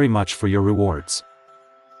 thank you very much for your rewards.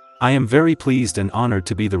 I am very pleased and honored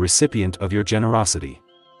to be the recipient of your generosity.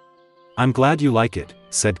 I'm glad you like it,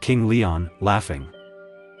 said King Leon, laughing.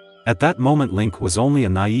 At that moment Link was only a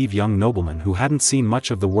naive young nobleman who hadn't seen much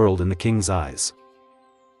of the world in the king's eyes.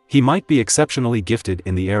 He might be exceptionally gifted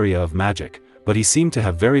in the area of magic, but he seemed to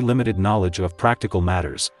have very limited knowledge of practical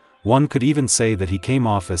matters. One could even say that he came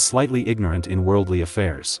off as slightly ignorant in worldly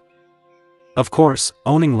affairs. Of course,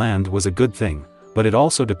 owning land was a good thing, but it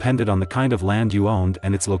also depended on the kind of land you owned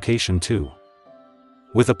and its location too.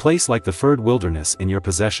 With a place like the Ferd Wilderness in your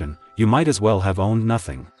possession, you might as well have owned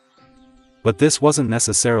nothing. But this wasn't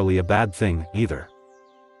necessarily a bad thing, either.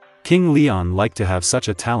 King Leon liked to have such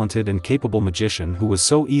a talented and capable magician who was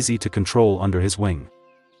so easy to control under his wing.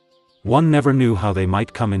 One never knew how they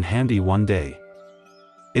might come in handy one day.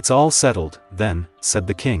 It's all settled, then, said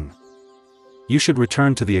the king. You should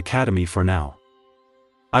return to the academy for now.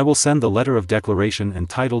 I will send the letter of declaration and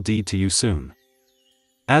title deed to you soon.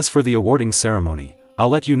 As for the awarding ceremony, I'll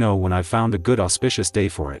let you know when I've found a good auspicious day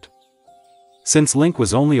for it. Since Link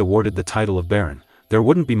was only awarded the title of Baron, there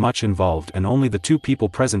wouldn't be much involved and only the two people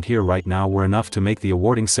present here right now were enough to make the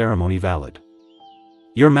awarding ceremony valid.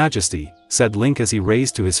 Your Majesty, said Link as he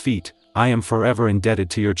raised to his feet, I am forever indebted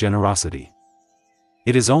to your generosity.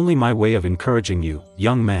 It is only my way of encouraging you,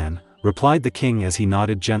 young man, replied the king as he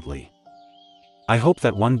nodded gently. I hope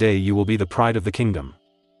that one day you will be the pride of the kingdom.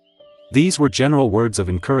 These were general words of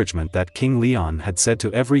encouragement that King Leon had said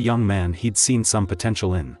to every young man he'd seen some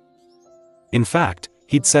potential in. In fact,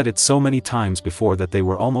 he'd said it so many times before that they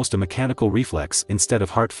were almost a mechanical reflex instead of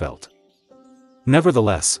heartfelt.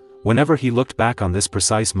 Nevertheless, whenever he looked back on this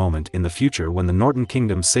precise moment in the future when the Norton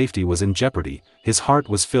Kingdom's safety was in jeopardy, his heart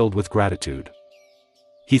was filled with gratitude.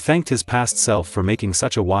 He thanked his past self for making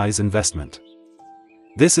such a wise investment.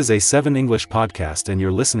 This is a 7 English podcast and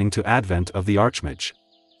you're listening to Advent of the Archmage.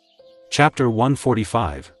 Chapter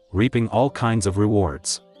 145, Reaping All Kinds of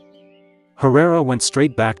Rewards. Herrera went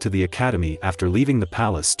straight back to the academy after leaving the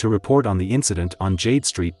palace to report on the incident on Jade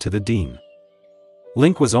Street to the dean.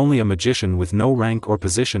 Link was only a magician with no rank or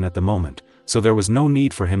position at the moment, so there was no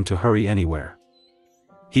need for him to hurry anywhere.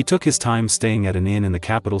 He took his time staying at an inn in the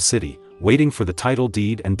capital city, waiting for the title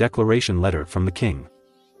deed and declaration letter from the king.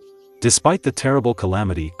 Despite the terrible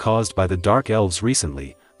calamity caused by the Dark Elves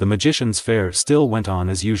recently, the magician's fair still went on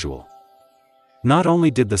as usual. Not only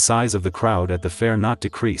did the size of the crowd at the fair not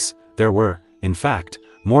decrease, there were, in fact,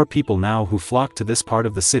 more people now who flocked to this part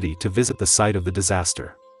of the city to visit the site of the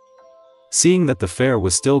disaster. Seeing that the fair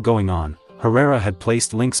was still going on, Herrera had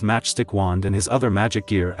placed Link's matchstick wand and his other magic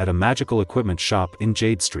gear at a magical equipment shop in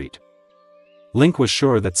Jade Street. Link was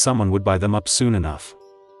sure that someone would buy them up soon enough.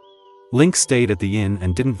 Link stayed at the inn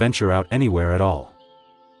and didn't venture out anywhere at all.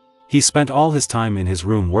 He spent all his time in his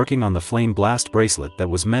room working on the flame blast bracelet that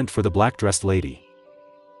was meant for the black-dressed lady.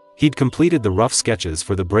 He'd completed the rough sketches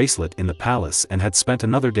for the bracelet in the palace and had spent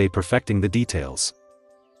another day perfecting the details.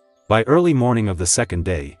 By early morning of the second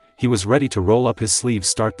day, he was ready to roll up his sleeves,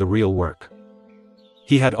 start the real work.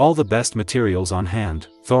 He had all the best materials on hand: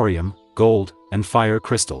 thorium, gold, and fire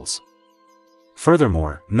crystals.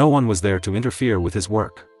 Furthermore, no one was there to interfere with his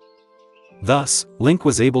work. Thus, Link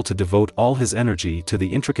was able to devote all his energy to the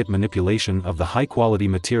intricate manipulation of the high-quality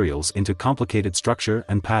materials into complicated structure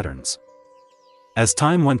and patterns. As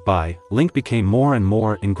time went by, Link became more and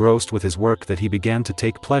more engrossed with his work that he began to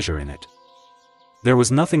take pleasure in it. There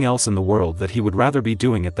was nothing else in the world that he would rather be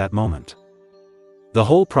doing at that moment. The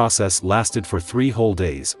whole process lasted for 3 whole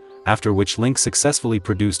days, after which Link successfully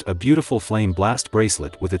produced a beautiful flame blast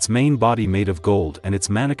bracelet with its main body made of gold and its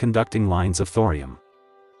mana-conducting lines of thorium.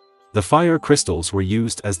 The fire crystals were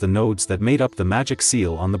used as the nodes that made up the magic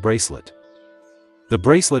seal on the bracelet. The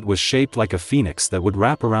bracelet was shaped like a phoenix that would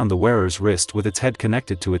wrap around the wearer's wrist with its head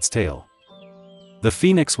connected to its tail. The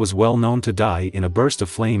phoenix was well known to die in a burst of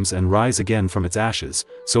flames and rise again from its ashes,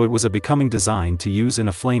 so it was a becoming design to use in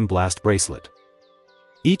a flame blast bracelet.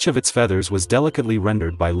 Each of its feathers was delicately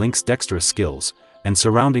rendered by Link's dexterous skills, and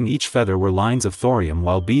surrounding each feather were lines of thorium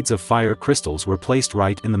while beads of fire crystals were placed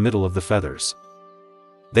right in the middle of the feathers.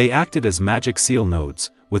 They acted as magic seal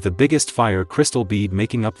nodes, with the biggest fire crystal bead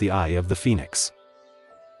making up the eye of the phoenix.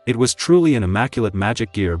 It was truly an immaculate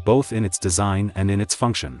magic gear both in its design and in its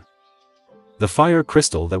function. The fire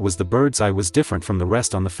crystal that was the bird's eye was different from the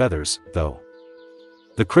rest on the feathers, though.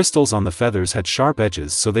 The crystals on the feathers had sharp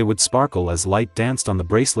edges so they would sparkle as light danced on the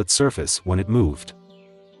bracelet's surface when it moved.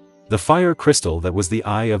 The fire crystal that was the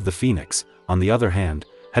eye of the phoenix, on the other hand,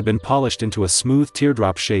 had been polished into a smooth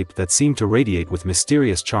teardrop shape that seemed to radiate with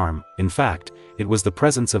mysterious charm. In fact, it was the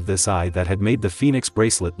presence of this eye that had made the phoenix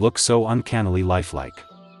bracelet look so uncannily lifelike.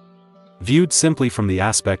 Viewed simply from the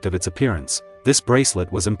aspect of its appearance, this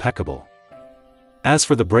bracelet was impeccable. As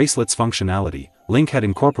for the bracelet's functionality, Link had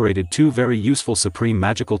incorporated two very useful supreme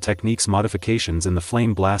magical techniques modifications in the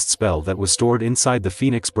flame blast spell that was stored inside the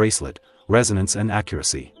phoenix bracelet: resonance and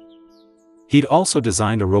accuracy. He'd also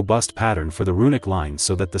designed a robust pattern for the runic line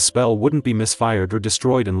so that the spell wouldn't be misfired or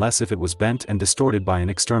destroyed unless if it was bent and distorted by an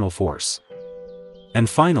external force. And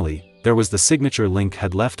finally, there was the signature Link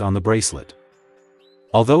had left on the bracelet.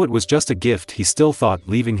 Although it was just a gift, he still thought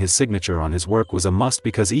leaving his signature on his work was a must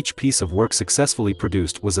because each piece of work successfully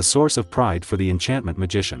produced was a source of pride for the enchantment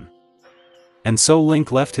magician. And so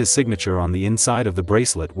Link left his signature on the inside of the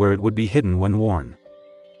bracelet where it would be hidden when worn.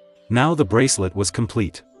 Now the bracelet was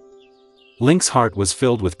complete. Link's heart was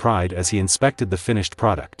filled with pride as he inspected the finished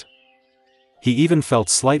product. He even felt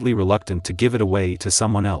slightly reluctant to give it away to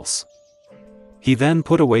someone else. He then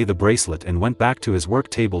put away the bracelet and went back to his work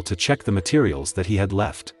table to check the materials that he had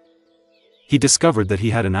left. He discovered that he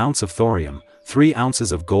had an ounce of thorium, 3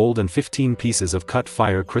 ounces of gold and 15 pieces of cut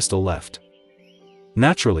fire crystal left.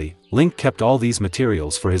 Naturally, Link kept all these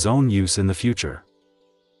materials for his own use in the future.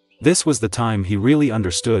 This was the time he really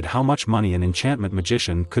understood how much money an enchantment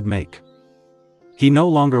magician could make. He no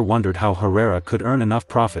longer wondered how Harera could earn enough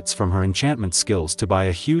profits from her enchantment skills to buy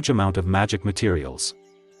a huge amount of magic materials.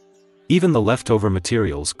 Even the leftover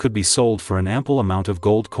materials could be sold for an ample amount of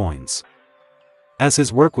gold coins. As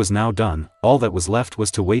his work was now done, all that was left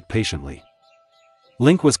was to wait patiently.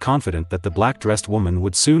 Link was confident that the black-dressed woman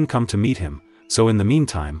would soon come to meet him, so in the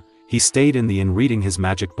meantime, he stayed in the inn reading his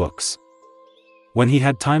magic books. When he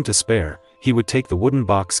had time to spare, he would take the wooden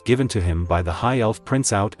box given to him by the High Elf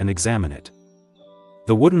Prince out and examine it.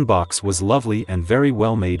 The wooden box was lovely and very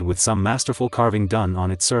well made with some masterful carving done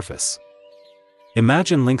on its surface.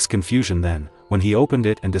 Imagine Link's confusion then, when he opened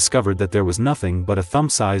it and discovered that there was nothing but a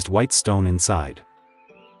thumb-sized white stone inside.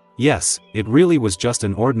 Yes, it really was just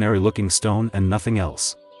an ordinary-looking stone and nothing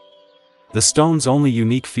else. The stone's only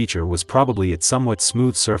unique feature was probably its somewhat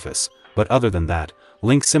smooth surface, but other than that,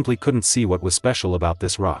 Link simply couldn't see what was special about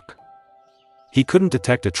this rock. He couldn't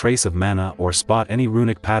detect a trace of mana or spot any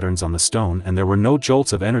runic patterns on the stone, and there were no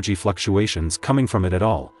jolts of energy fluctuations coming from it at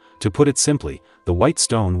all. To put it simply, the white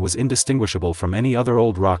stone was indistinguishable from any other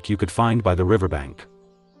old rock you could find by the riverbank.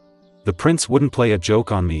 The prince wouldn't play a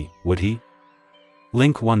joke on me, would he?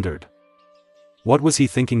 Link wondered. What was he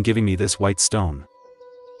thinking giving me this white stone?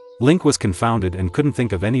 Link was confounded and couldn't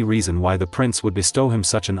think of any reason why the prince would bestow him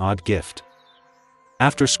such an odd gift.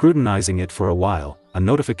 After scrutinizing it for a while, a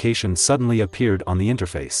notification suddenly appeared on the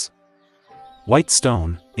interface. White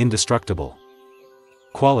stone, indestructible.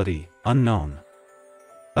 Quality, unknown.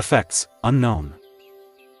 Effects, unknown.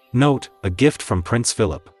 Note, a gift from Prince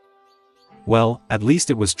Philip. Well, at least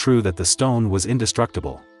it was true that the stone was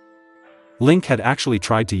indestructible. Link had actually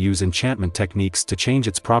tried to use enchantment techniques to change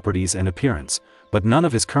its properties and appearance, but none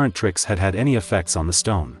of his current tricks had had any effects on the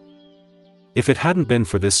stone. If it hadn't been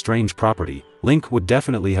for this strange property, Link would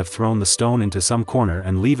definitely have thrown the stone into some corner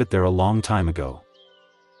and leave it there a long time ago.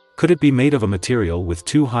 Could it be made of a material with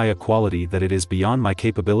too high a quality that it is beyond my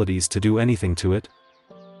capabilities to do anything to it?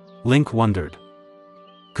 Link wondered.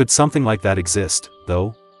 Could something like that exist,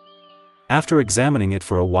 though? After examining it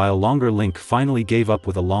for a while longer, Link finally gave up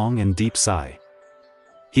with a long and deep sigh.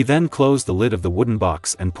 He then closed the lid of the wooden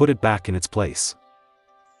box and put it back in its place.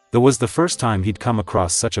 That was the first time he'd come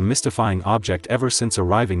across such a mystifying object ever since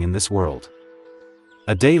arriving in this world.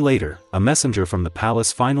 A day later, a messenger from the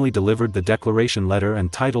palace finally delivered the declaration letter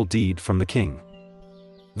and title deed from the king.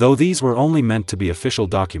 Though these were only meant to be official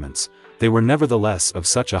documents, they were nevertheless of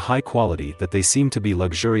such a high quality that they seemed to be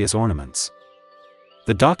luxurious ornaments. The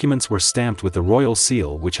The documents were stamped with the royal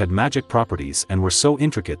seal, which had magic properties and were so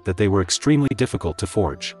intricate that they were extremely difficult to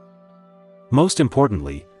forge. Most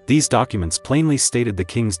importantly, these documents plainly stated the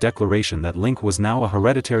king's declaration that Link was now a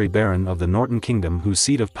hereditary baron of the Norton Kingdom whose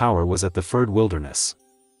seat of power was at the Ferd Wilderness.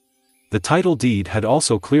 The title deed had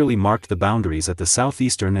also clearly marked the boundaries at the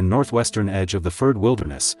southeastern and northwestern edge of the Ferd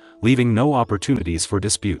Wilderness, leaving no opportunities for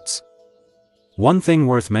disputes. One thing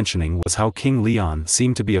worth mentioning was how King Leon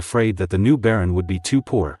seemed to be afraid that the new baron would be too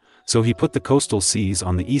poor, so he put the coastal seas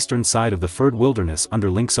on the eastern side of the Ferd Wilderness under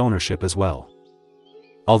Link's ownership as well.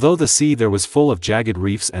 Although the sea there was full of jagged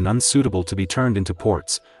reefs and unsuitable to be turned into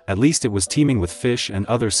ports, at least it was teeming with fish and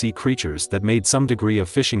other sea creatures that made some degree of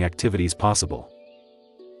fishing activities possible.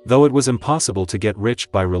 Though it was impossible to get rich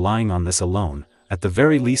by relying on this alone, at the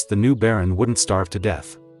very least the new baron wouldn't starve to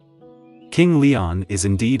death. King Leon is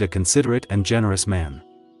indeed a considerate and generous man.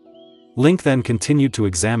 Link then continued to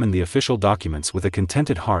examine the official documents with a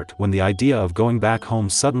contented heart when the idea of going back home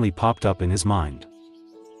suddenly popped up in his mind.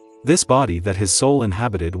 This body that his soul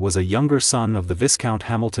inhabited was a younger son of the Viscount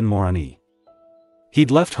Hamilton Morani. He'd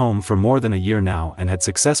left home for more than a year now and had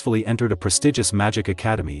successfully entered a prestigious magic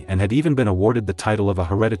academy and had even been awarded the title of a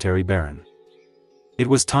hereditary baron. It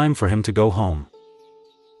was time for him to go home.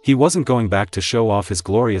 He wasn't going back to show off his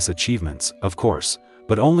glorious achievements, of course,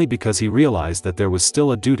 but only because he realized that there was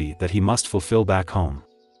still a duty that he must fulfill back home.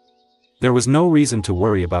 There was no reason to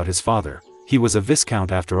worry about his father, he was a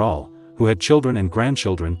viscount after all, who had children and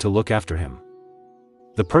grandchildren to look after him.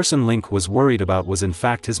 The person Link was worried about was in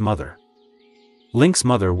fact his mother. Link's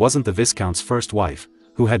mother wasn't the Viscount's first wife,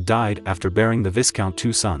 who had died after bearing the Viscount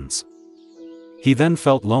 2 sons. He then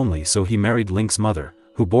felt lonely, so he married Link's mother,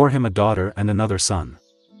 who bore him a daughter and another son.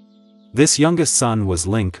 This youngest son was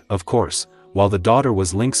Link, of course, while the daughter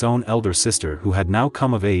was Link's own elder sister who had now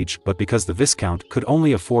come of age, but because the Viscount could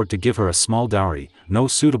only afford to give her a small dowry, no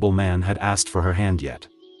suitable man had asked for her hand yet.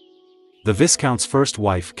 The Viscount's first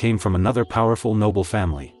wife came from another powerful noble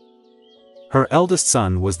family. Her eldest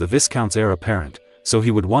son was the Viscount's heir apparent, so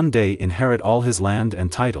he would one day inherit all his land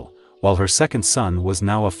and title, while her second son was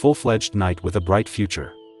now a full-fledged knight with a bright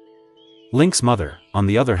future. Link's mother, on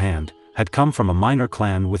the other hand, had come from a minor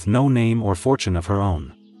clan with no name or fortune of her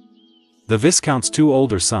own. The Viscount's 2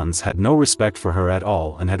 older sons had no respect for her at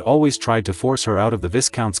all and had always tried to force her out of the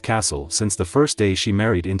Viscount's castle since the first day she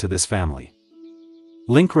married into this family.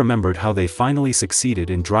 Link remembered how they finally succeeded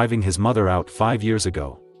in driving his mother out 5 years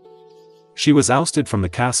ago. She was ousted from the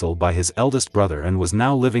castle by his eldest brother and was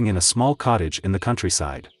now living in a small cottage in the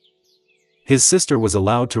countryside. His sister was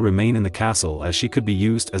allowed to remain in the castle as she could be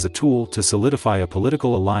used as a tool to solidify a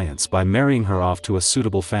political alliance by marrying her off to a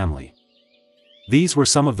suitable family. These were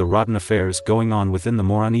some of the rotten affairs going on within the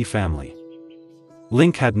Morani family.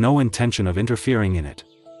 Link had no intention of interfering in it.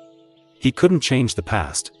 He couldn't change the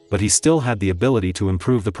past, but he still had the ability to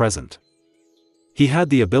improve the present. He had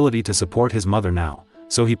the ability to support his mother now,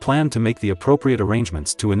 so he planned to make the appropriate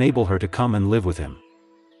arrangements to enable her to come and live with him.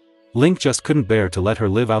 Link just couldn't bear to let her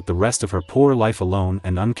live out the rest of her poor life alone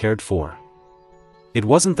and uncared for. It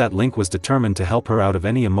wasn't that Link was determined to help her out of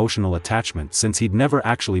any emotional attachment since he'd never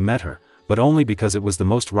actually met her, but only because it was the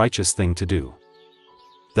most righteous thing to do.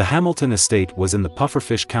 The Hamilton estate was in the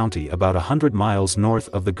Pufferfish County about 100 miles north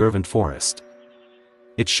of the Gervant Forest.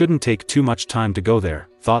 It shouldn't take too much time to go there,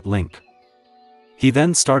 thought Link. He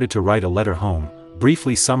then started to write a letter home,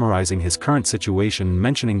 briefly summarizing his current situation and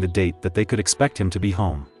mentioning the date that they could expect him to be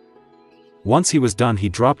home. Once he was done, he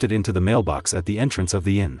dropped it into the mailbox at the entrance of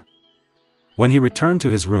the inn. When he returned to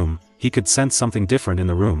his room, he could sense something different in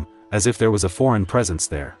the room, as if there was a foreign presence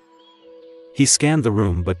there. He scanned the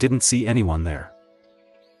room but didn't see anyone there.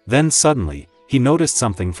 Then suddenly, he noticed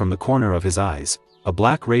something from the corner of his eyes, a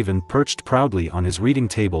black raven perched proudly on his reading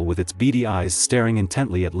table with its beady eyes staring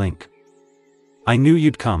intently at Link. "I knew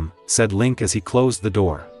you'd come," said Link as he closed the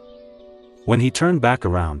door. When he turned back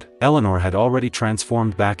around, Eleanor had already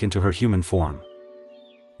transformed back into her human form.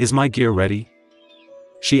 "Is my gear ready?"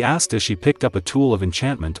 she asked as she picked up a tool of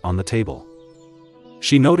enchantment on the table.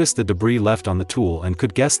 She noticed the debris left on the tool and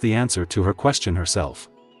could guess the answer to her question herself.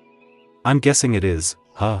 "I'm guessing it is,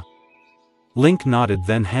 huh?" Link nodded,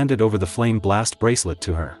 then handed over the flame blast bracelet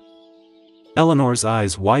to her. Eleanor's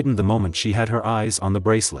eyes widened the moment she had her eyes on the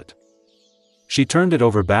bracelet. She turned it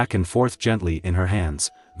over back and forth gently in her hands,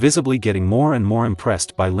 visibly getting more and more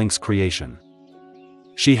impressed by Link's creation.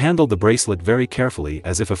 She handled the bracelet very carefully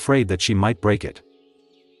as if afraid that she might break it.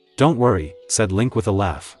 "Don't worry," said Link with a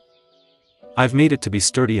laugh. "I've made it to be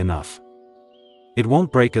sturdy enough. It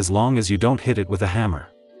won't break as long as you don't hit it with a hammer."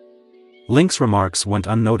 Link's remarks went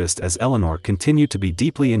unnoticed as Eleanor continued to be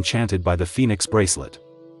deeply enchanted by the Phoenix bracelet.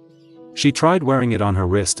 She tried wearing it on her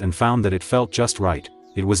wrist and found that it felt just right.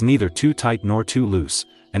 It was neither too tight nor too loose,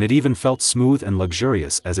 and it even felt smooth and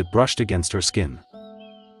luxurious as it brushed against her skin.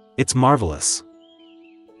 "It's marvelous!"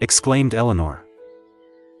 exclaimed Eleanor.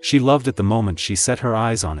 She loved it the moment she set her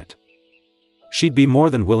eyes on it. She'd be more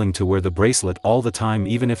than willing to wear the bracelet all the time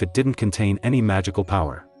even if it didn't contain any magical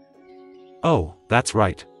power. "Oh, that's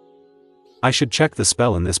right. I should check the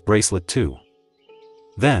spell in this bracelet too."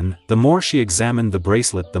 Then, the more she examined the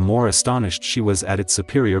bracelet, the more astonished she was at its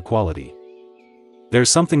superior quality. "There's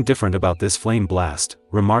something different about this flame blast,"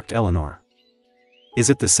 remarked Eleanor. "Is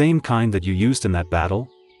it the same kind that you used in that battle?"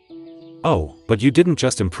 "Oh, but you didn't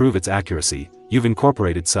just improve its accuracy, you've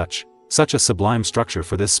incorporated such a sublime structure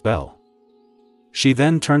for this spell." She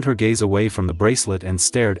then turned her gaze away from the bracelet and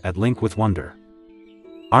stared at Link with wonder.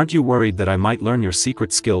 "Aren't you worried that I might learn your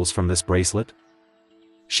secret skills from this bracelet?"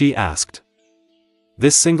 she asked.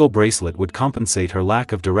 This single bracelet would compensate her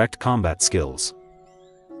lack of direct combat skills.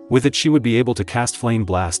 With it she would be able to cast Flame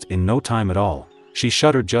Blast in no time at all. She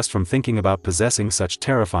shuddered just from thinking about possessing such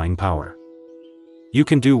terrifying power. "You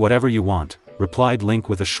can do whatever you want," replied Link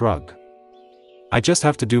with a shrug. "I just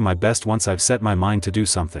have to do my best once I've set my mind to do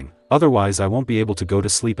something, otherwise I won't be able to go to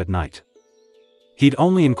sleep at night." He'd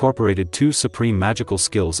only incorporated 2 supreme magical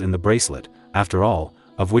skills in the bracelet, after all,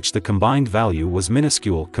 of which the combined value was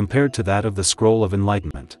minuscule compared to that of the Scroll of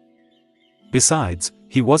Enlightenment. Besides,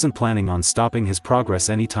 he wasn't planning on stopping his progress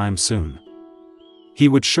anytime soon. He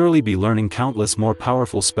would surely be learning countless more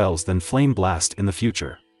powerful spells than Flame Blast in the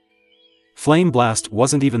future. Flame Blast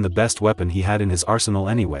wasn't even the best weapon he had in his arsenal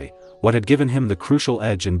anyway. What had given him the crucial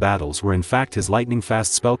edge in battles were in fact his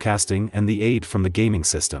lightning-fast spellcasting and the aid from the gaming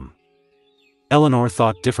system. Eleanor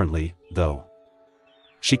thought differently, though.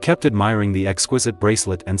 She kept admiring the exquisite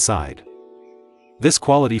bracelet and sighed. "This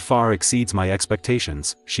quality far exceeds my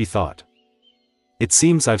expectations," she thought. "It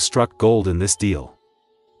seems I've struck gold in this deal."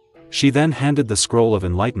 She then handed the Scroll of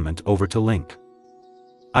Enlightenment over to Link.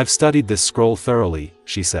 "I've studied this scroll thoroughly,"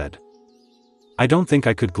 she said. "I don't think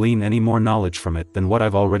I could glean any more knowledge from it than what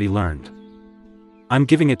I've already learned. I'm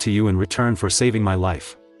giving it to you in return for saving my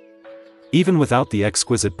life." Even without the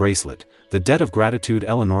exquisite bracelet, the debt of gratitude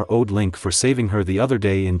Eleanor owed Link for saving her the other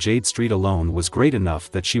day in Jade Street alone was great enough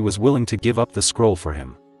that she was willing to give up the scroll for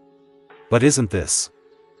him. But isn't this?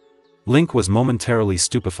 Link was momentarily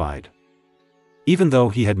stupefied. Even though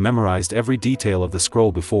he had memorized every detail of the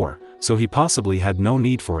scroll before, so he possibly had no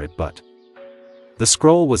need for it, but the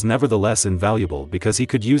scroll was nevertheless invaluable because he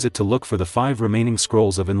could use it to look for the 5 remaining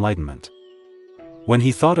scrolls of enlightenment. When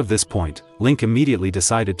he thought of this point, Link immediately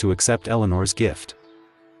decided to accept Eleanor's gift.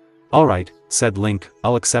 "All right," said Link,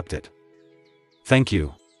 "I'll accept it." "Thank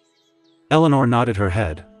you." Eleanor nodded her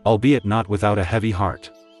head, albeit not without a heavy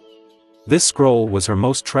heart. This scroll was her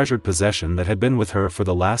most treasured possession that had been with her for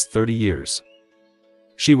the last 30 years.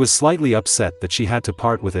 She was slightly upset that she had to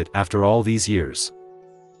part with it after all these years.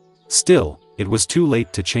 Still, it was too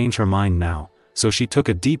late to change her mind now, so she took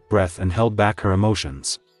a deep breath and held back her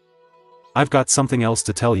emotions. "I've got something else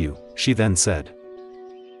to tell you," she then said.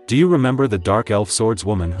 "Do you remember the dark elf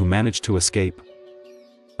swordswoman who managed to escape?"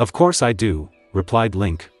 "Of course I do," replied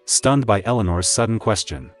Link, stunned by Eleanor's sudden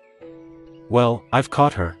question. "Well, I've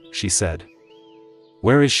caught her," she said.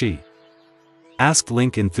 "Where is she?" asked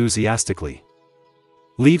Link enthusiastically.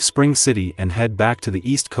 "Leave Spring City and head back to the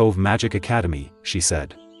East Cove Magic Academy," she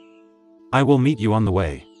said. "I will meet you on the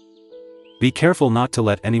way. Be careful not to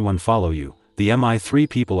let anyone follow you. The MI3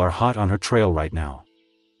 people are hot on her trail right now."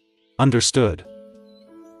 "Understood."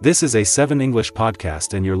 This is a 7 English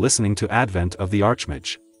podcast and you're listening to Advent of the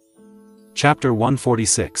Archmage. Chapter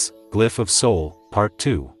 146, Glyph of Soul, Part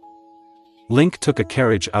 2. Link took a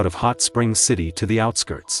carriage out of Hot Springs City to the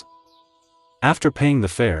outskirts. After paying the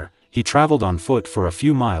fare, he traveled on foot for a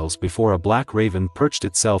few miles before a black raven perched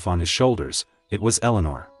itself on his shoulders. It was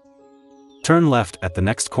Eleanor. "Turn left at the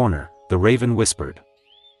next corner," the raven whispered.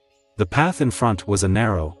 The path in front was a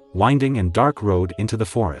narrow, winding and dark road into the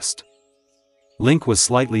forest. Link was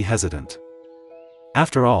slightly hesitant.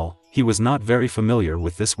 After all, he was not very familiar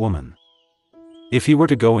with this woman. If he were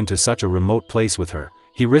to go into such a remote place with her,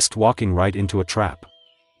 he risked walking right into a trap.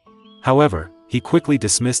 However, he quickly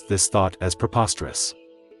dismissed this thought as preposterous.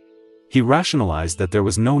 He rationalized that there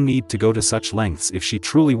was no need to go to such lengths if she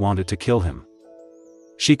truly wanted to kill him.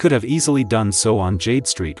 She could have easily done so on Jade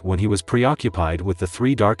Street when he was preoccupied with the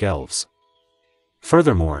 3 dark elves.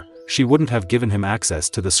 Furthermore, she wouldn't have given him access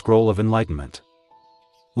to the Scroll of Enlightenment.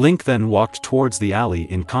 Link then walked towards the alley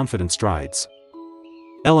in confident strides.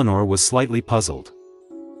 Eleanor was slightly puzzled.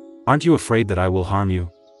 "Aren't you afraid that I will harm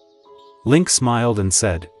you?" Link smiled and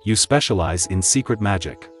said, "You specialize in secret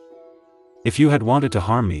magic." If you had wanted to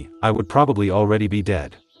harm me, I would probably already be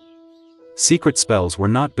dead. Secret spells were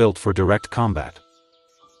not built for direct combat.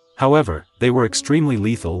 However, they were extremely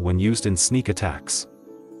lethal when used in sneak attacks.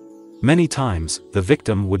 Many times, the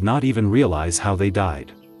victim would not even realize how they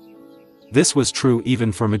died. This was true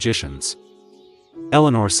even for magicians.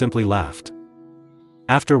 Eleanor simply laughed.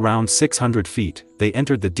 After round 600 feet, they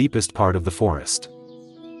entered the deepest part of the forest.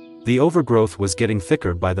 The overgrowth was getting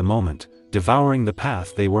thicker by the moment, devouring the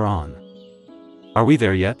path they were on. "Are we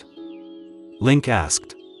there yet?" Link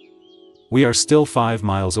asked. "We are still 5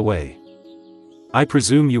 miles away. I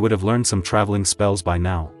presume you would have learned some traveling spells by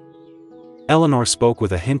now." Eleanor spoke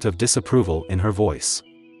with a hint of disapproval in her voice.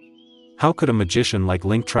 How could a magician like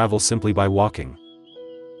Link travel simply by walking?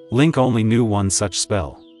 Link only knew one such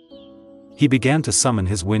spell. He began to summon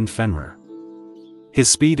his wind Fenrir. His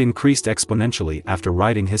speed increased exponentially after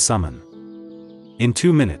riding his summon. In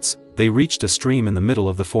 2 minutes, they reached a stream in the middle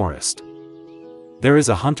of the forest. "There is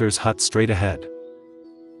a hunter's hut straight ahead."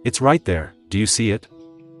 "It's right there, do you see it?"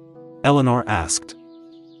 Eleanor asked.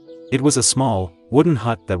 It was a small, wooden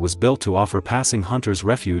hut that was built to offer passing hunters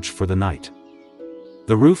refuge for the night.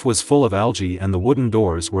 The roof was full of algae and the wooden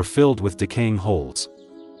doors were filled with decaying holes.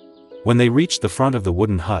 When they reached the front of the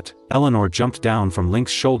wooden hut, Eleanor jumped down from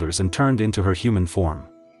Link's shoulders and turned into her human form.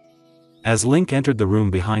 As Link entered the room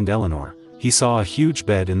behind Eleanor, he saw a huge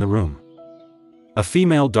bed in the room. A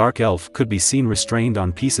female dark elf could be seen restrained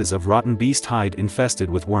on pieces of rotten beast hide infested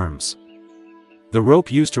with worms. The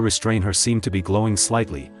rope used to restrain her seemed to be glowing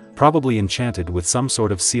slightly, probably enchanted with some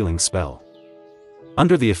sort of sealing spell.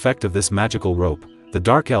 Under the effect of this magical rope, the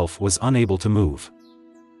dark elf was unable to move.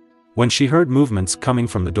 When she heard movements coming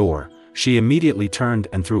from the door, she immediately turned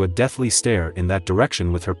and threw a deathly stare in that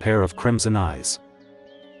direction with her pair of crimson eyes.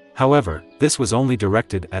 However, this was only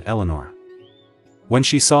directed at Eleanor. When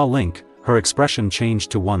she saw Link, her expression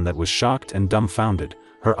changed to one that was shocked and dumbfounded,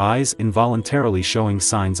 her eyes involuntarily showing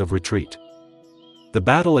signs of retreat. The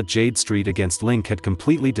battle at Jade Street against Link had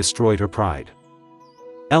completely destroyed her pride.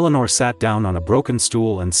 Eleanor sat down on a broken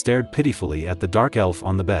stool and stared pitifully at the dark elf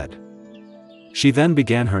on the bed. She then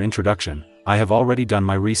began her introduction. "I have already done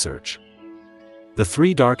my research. The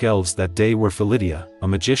 3 dark elves that day were Philidia, a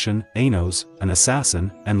magician, Anos, an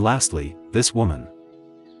assassin, and lastly, this woman.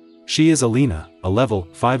 She is Alina, a level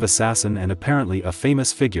 5 assassin and apparently a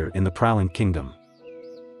famous figure in the Prowling Kingdom.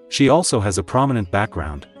 She also has a prominent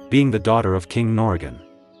background, being the daughter of King Norrigan.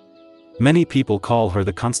 Many people call her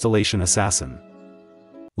the Constellation Assassin."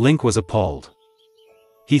 Link was appalled.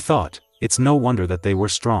 He thought, it's no wonder that they were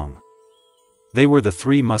strong. They were the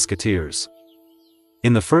 3 musketeers.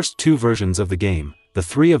 In the first 2 versions of the game, the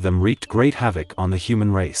 3 of them wreaked great havoc on the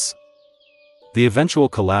human race. The eventual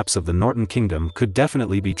collapse of the Norton Kingdom could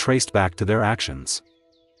definitely be traced back to their actions.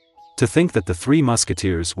 To think that the 3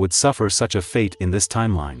 musketeers would suffer such a fate in this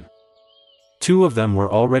timeline. 2 of them were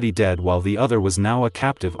already dead while the other was now a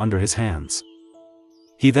captive under his hands.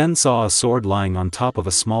 He then saw a sword lying on top of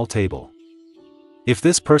a small table. If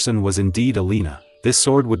this person was indeed Alina, this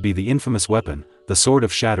sword would be the infamous weapon, the Sword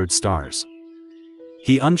of Shattered Stars.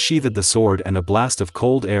 He unsheathed the sword and a blast of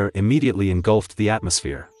cold air immediately engulfed the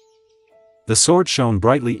atmosphere. The sword shone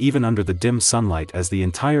brightly even under the dim sunlight as the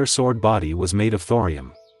entire sword body was made of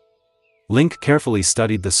thorium. Link carefully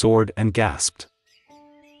studied the sword and gasped.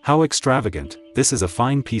 "How extravagant, this is a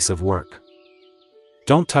fine piece of work.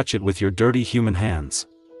 Don't touch it with your dirty human hands."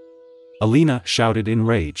 Alina shouted in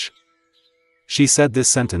rage. She said this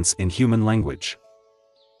sentence in human language.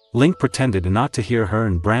 Link pretended not to hear her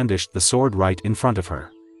and brandished the sword right in front of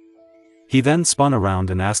her. He then spun around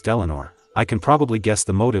and asked Eleanor, "I can probably guess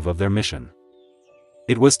the motive of their mission.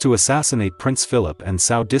 It was to assassinate Prince Philip and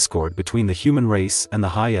sow discord between the human race and the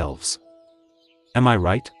High Elves. Am I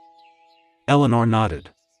right?" Eleanor nodded.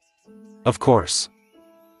 Of course.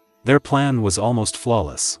 Their plan was almost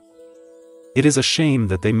flawless. It is a shame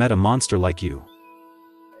that they met a monster like you.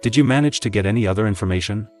 Did you manage to get any other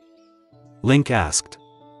information? Link asked.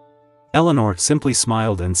 Eleanor simply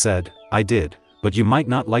smiled and said, "I did, but you might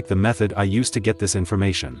not like the method I used to get this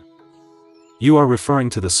information." "You are referring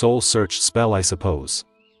to the soul search spell, I suppose."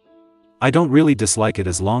 "I don't really dislike it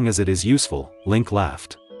as long as it is useful," Link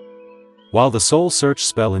laughed. While the soul search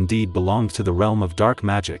spell indeed belonged to the realm of dark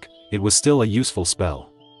magic, it was still a useful spell.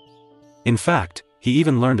 In fact, he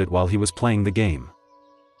even learned it while he was playing the game.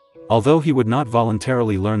 Although he would not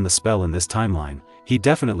voluntarily learn the spell in this timeline, he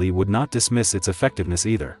definitely would not dismiss its effectiveness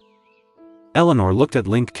either. Eleanor looked at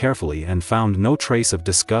Link carefully and found no trace of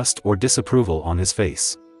disgust or disapproval on his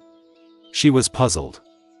face. She was puzzled.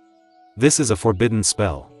 "This is a forbidden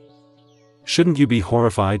spell. Shouldn't you be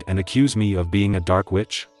horrified and accuse me of being a dark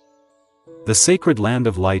witch?" The sacred land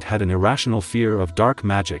of light had an irrational fear of dark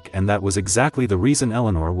magic, and that was exactly the reason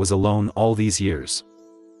Eleanor was alone all these years.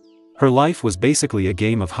 Her life was basically a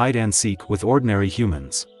game of hide-and-seek with ordinary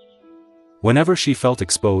humans. Whenever she felt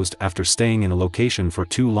exposed after staying in a location for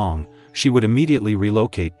too long, she would immediately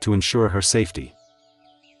relocate to ensure her safety.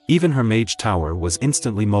 Even her mage tower was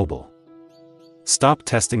instantly mobile. Stop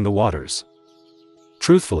testing the waters.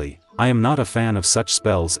 Truthfully, I am not a fan of such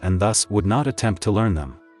spells and thus would not attempt to learn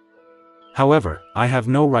them. However, I have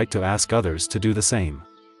no right to ask others to do the same.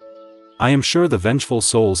 I am sure the vengeful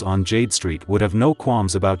souls on Jade Street would have no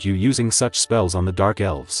qualms about you using such spells on the Dark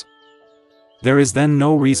Elves. There is then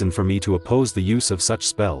no reason for me to oppose the use of such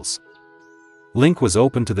spells. Link was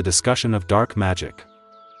open to the discussion of dark magic.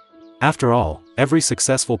 After all, every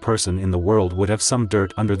successful person in the world would have some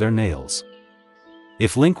dirt under their nails.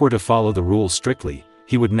 If Link were to follow the rules strictly,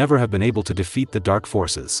 he would never have been able to defeat the dark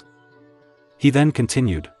forces. He then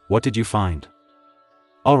continued, "What did you find?"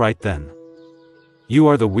 "Alright then. You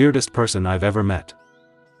are the weirdest person I've ever met.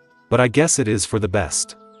 But I guess it is for the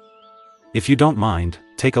best. If you don't mind,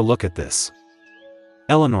 take a look at this."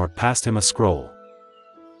 Eleanor passed him a scroll.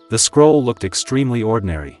 The scroll looked extremely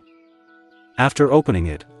ordinary. After opening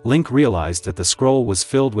it, Link realized that the scroll was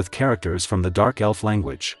filled with characters from the Dark Elf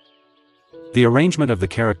language. The arrangement of the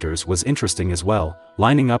characters was interesting as well,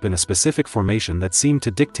 lining up in a specific formation that seemed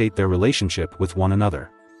to dictate their relationship with one another.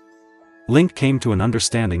 Link came to an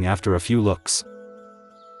understanding after a few looks.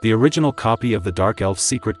 The original copy of the Dark Elf's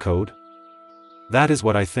secret code? That is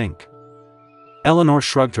what I think. Eleanor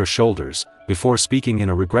shrugged her shoulders, before speaking in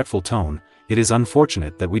a regretful tone, "It is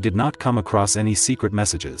unfortunate that we did not come across any secret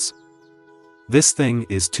messages. This thing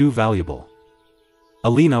is too valuable."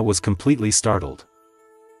 Alina was completely startled.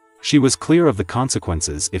 She was clear of the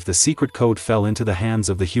consequences if the secret code fell into the hands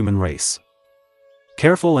of the human race.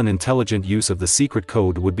 Careful and intelligent use of the secret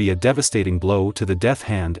code would be a devastating blow to the Death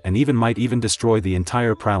Hand and might even destroy the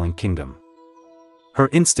entire Prowling Kingdom. Her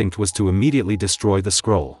instinct was to immediately destroy the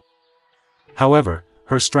scroll. However,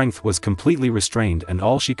 her strength was completely restrained and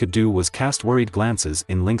all she could do was cast worried glances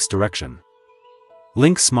in Link's direction.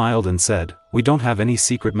 Link smiled and said, "We don't have any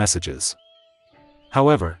secret messages.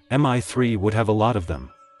 However, MI3 would have a lot of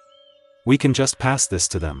them. We can just pass this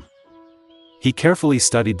to them." He carefully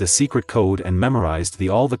studied the secret code and memorized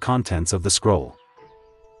all the contents of the scroll.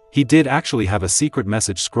 He did actually have a secret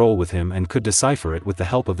message scroll with him and could decipher it with the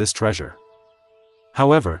help of this treasure.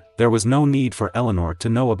 However, there was no need for Eleanor to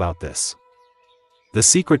know about this. The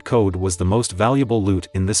secret code was the most valuable loot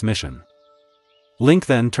in this mission. Link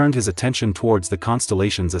then turned his attention towards the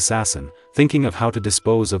Constellation's assassin, thinking of how to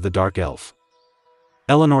dispose of the Dark Elf.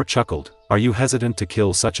 Eleanor chuckled, "Are you hesitant to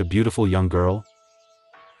kill such a beautiful young girl?"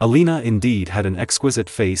 Alina indeed had an exquisite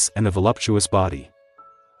face and a voluptuous body.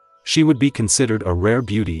 She would be considered a rare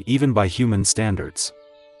beauty even by human standards.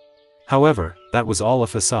 However, that was all a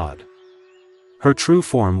facade. Her true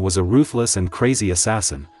form was a ruthless and crazy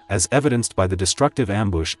assassin, as evidenced by the destructive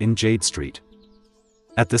ambush in Jade Street.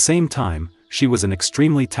 At the same time, she was an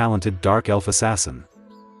extremely talented Dark Elf assassin.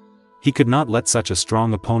 He could not let such a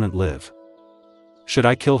strong opponent live. Should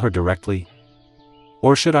I kill her directly?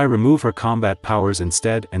 Or should I remove her combat powers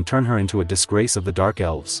instead and turn her into a disgrace of the Dark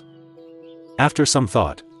Elves? After some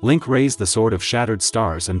thought, Link raised the Sword of Shattered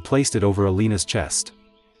Stars and placed it over Alina's chest.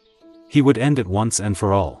 He would end it once and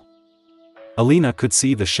for all. Alina could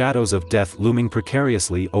see the shadows of death looming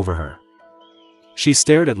precariously over her. She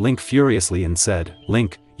stared at Link furiously and said,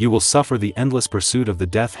 "Link, you will suffer the endless pursuit of the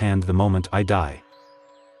Death Hand the moment I die.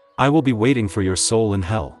 I will be waiting for your soul in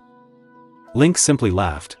hell." Link simply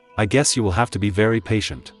laughed, "I guess you will have to be very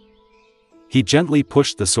patient." He gently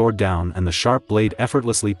pushed the sword down and the sharp blade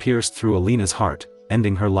effortlessly pierced through Alina's heart,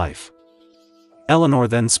 ending her life. Eleanor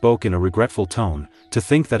then spoke in a regretful tone, "To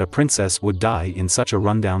think that a princess would die in such a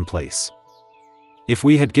rundown place. If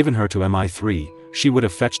we had given her to MI3, she would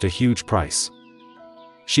have fetched a huge price.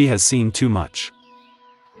 She has seen too much.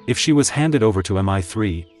 If she was handed over to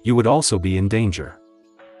MI3, you would also be in danger."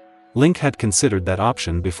 Link had considered that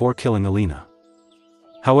option before killing Alina.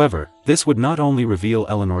 However, this would not only reveal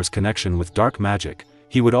Eleanor's connection with dark magic,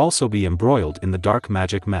 he would also be embroiled in the dark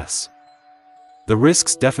magic mess. The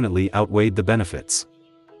risks definitely outweighed the benefits.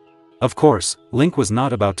 Of course, Link was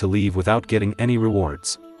not about to leave without getting any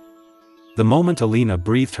rewards. The moment Alina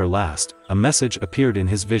breathed her last, a message appeared in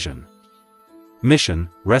his vision. Mission,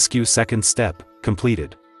 Rescue Second Step,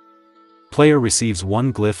 completed. Player receives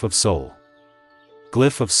 1 Glyph of Soul.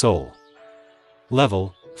 Glyph of Soul.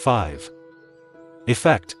 Level, 5.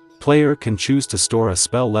 Effect, player can choose to store a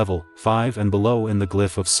spell level 5 and below in the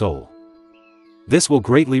Glyph of Soul. This will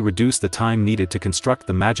greatly reduce the time needed to construct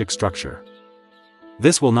the magic structure.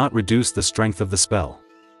 This will not reduce the strength of the spell.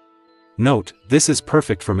 Note, this is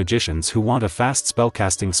perfect for magicians who want a fast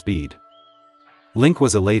spellcasting speed. Link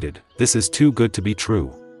was elated, this is too good to be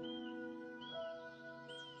true.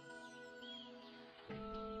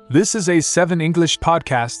 This is a 7 English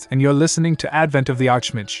podcast and you're listening to Advent of the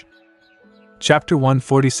Archmage. Chapter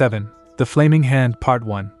 147, The Flaming Hand Part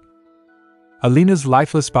 1. Alina's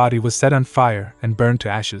lifeless body was set on fire and burned to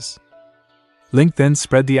ashes. Link then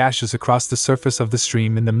spread the ashes across the surface of the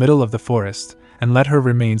stream in the middle of the forest and let her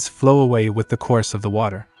remains flow away with the course of the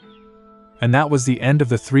water. And that was the end of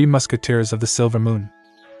the 3 musketeers of the Silver Moon.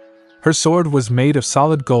 Her sword was made of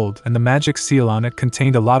solid gold and the magic seal on it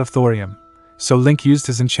contained a lot of thorium. So Link used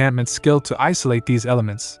his enchantment skill to isolate these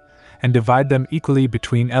elements, and divide them equally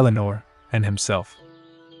between Eleanor and himself.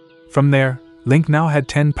 From there, Link now had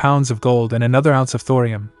 10 pounds of gold and another ounce of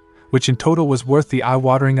thorium, which in total was worth the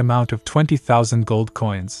eye-watering amount of 20,000 gold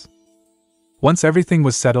coins. Once everything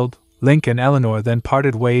was settled, Link and Eleanor then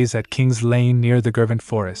parted ways at King's Lane near the Gervant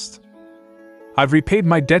Forest. "I've repaid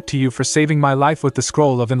my debt to you for saving my life with the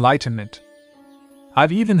Scroll of Enlightenment.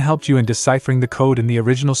 I've even helped you in deciphering the code in the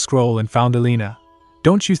original scroll and found Alina.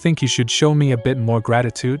 Don't you think you should show me a bit more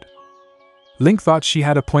gratitude?" Link thought she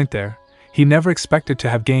had a point there. He never expected to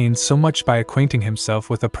have gained so much by acquainting himself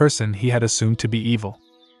with a person he had assumed to be evil.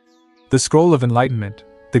 The Scroll of Enlightenment,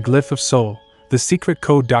 the Glyph of Soul, the secret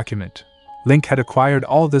code document. Link had acquired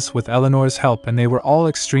all this with Eleanor's help and they were all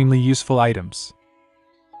extremely useful items.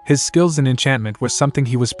 His skills in enchantment were something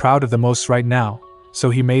he was proud of the most right now, so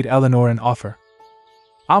he made Eleanor an offer.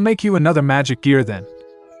 "I'll make you another magic gear then,"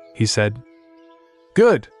 he said.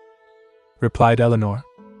 "Good," replied Eleanor.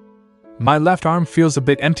 "My left arm feels a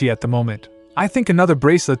bit empty at the moment. I think another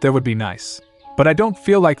bracelet there would be nice, but I don't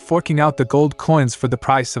feel like forking out the gold coins for the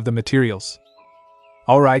price of the materials."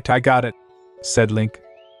 "Alright, I got it," said Link.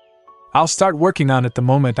 "I'll start working on it the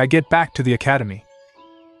moment I get back to the academy.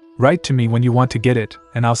 Write to me when you want to get it,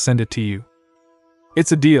 and I'll send it to you."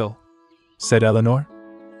 "It's a deal," said Eleanor.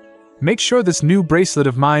 "Make sure this new bracelet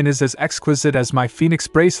of mine is as exquisite as my Phoenix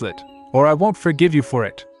bracelet, or I won't forgive you for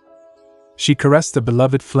it." She caressed the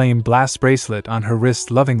beloved flame blast bracelet on her wrist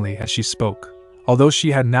lovingly as she spoke, although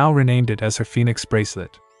she had now renamed it as her Phoenix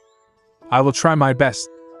bracelet. "I will try my best,"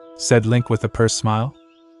 said Link with a pursed smile.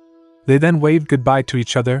 They then waved goodbye to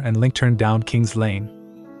each other and Link turned down King's Lane.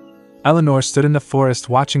 Eleanor stood in the forest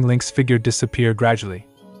watching Link's figure disappear gradually.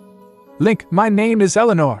 "Link, my name is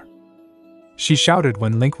Eleanor!" she shouted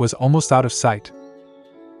when Link was almost out of sight.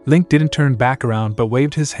 Link didn't turn back around but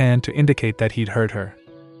waved his hand to indicate that he'd heard her.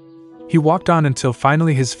 He walked on until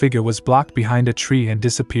finally his figure was blocked behind a tree and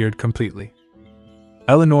disappeared completely.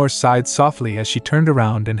 Eleanor sighed softly as she turned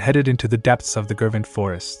around and headed into the depths of the Gervant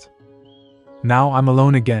Forest. "Now I'm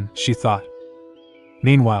alone again," she thought.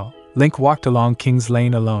 Meanwhile, Link walked along King's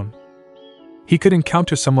Lane alone. He could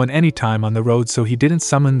encounter someone any time on the road, so he didn't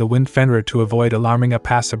summon the Wind Fenrir to avoid alarming a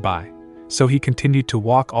passerby, so he continued to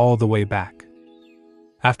walk all the way back.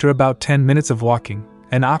 After about 10 minutes of walking,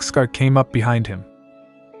 an ox cart came up behind him.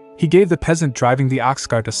 He gave the peasant driving the ox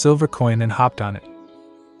cart a silver coin and hopped on it.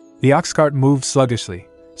 The ox cart moved sluggishly,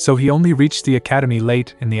 so he only reached the academy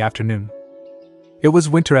late in the afternoon. It was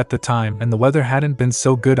winter at the time and the weather hadn't been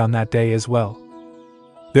so good on that day as well.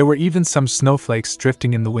 There were even some snowflakes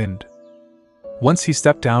drifting in the wind. Once he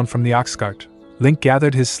stepped down from the ox cart, Link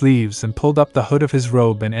gathered his sleeves and pulled up the hood of his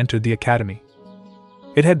robe and entered the academy.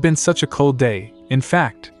 It had been such a cold day, in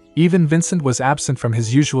fact, even Vincent was absent from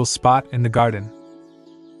his usual spot in the garden.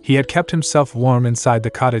 He had kept himself warm inside the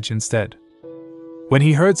cottage instead. When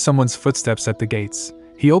he heard someone's footsteps at the gates,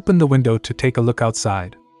 he opened the window to take a look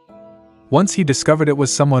outside. Once he discovered it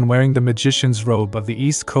was someone wearing the magician's robe of the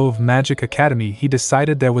East Cove Magic Academy, he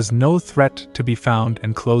decided there was no threat to be found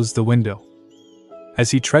and closed the window. As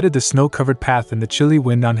he treaded the snow-covered path in the chilly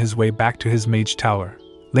wind on his way back to his mage tower,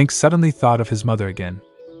 Link suddenly thought of his mother again.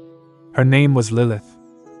 Her name was Lilith.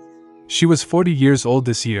 She was 40 years old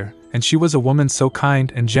this year, and she was a woman so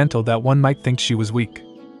kind and gentle that one might think she was weak.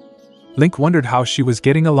 Link wondered how she was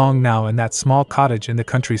getting along now in that small cottage in the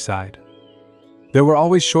countryside. There were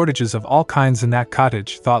always shortages of all kinds in that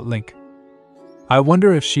cottage, thought Link. I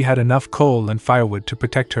wonder if she had enough coal and firewood to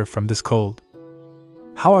protect her from this cold.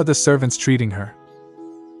 How are the servants treating her?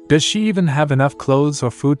 Does she even have enough clothes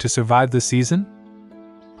or food to survive the season?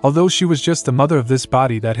 Although she was just the mother of this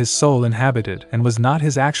body that his soul inhabited and was not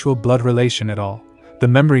his actual blood relation at all, the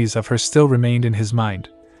memories of her still remained in his mind,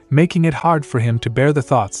 making it hard for him to bear the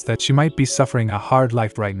thoughts that she might be suffering a hard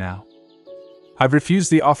life right now. I've refused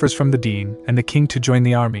the offers from the dean and the king to join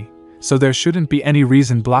the army, so there shouldn't be any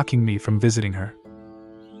reason blocking me from visiting her.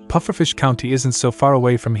 Pufferfish County isn't so far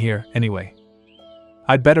away from here, anyway.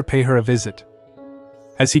 I'd better pay her a visit.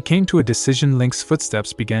 As he came to a decision, Link's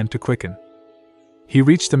footsteps began to quicken. He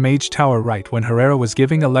reached the Mage Tower right when Herrera was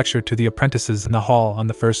giving a lecture to the apprentices in the hall on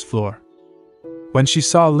the first floor. When she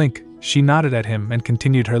saw Link, she nodded at him and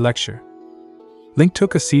continued her lecture. Link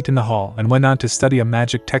took a seat in the hall and went on to study a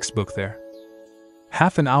magic textbook there.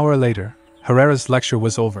 Half an hour later, Herrera's lecture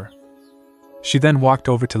was over. She then walked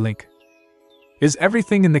over to Link. "Is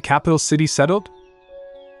everything in the capital city settled?"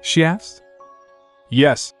 she asked.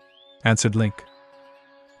 "Yes," answered Link.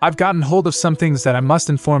 "I've gotten hold of some things that I must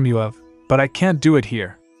inform you of, but I can't do it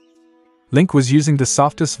here." Link was using the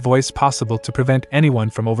softest voice possible to prevent anyone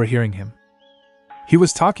from overhearing him. He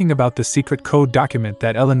was talking about the secret code document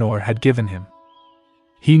that Eleanor had given him.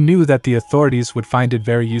 He knew that the authorities would find it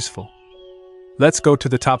very useful. "Let's go to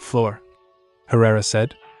the top floor," Herrera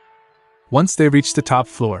said. Once they reached the top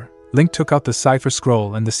floor, Link took out the cipher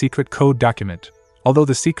scroll and the secret code document, although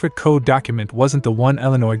the secret code document wasn't the one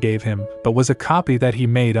Eleanor gave him, but was a copy that he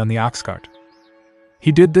made on the ox cart.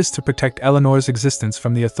 He did this to protect Eleanor's existence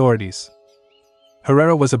from the authorities.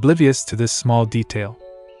 Herrera was oblivious to this small detail.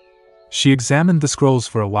 She examined the scrolls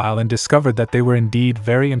for a while and discovered that they were indeed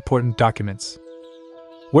very important documents.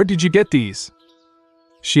 "Where did you get these?"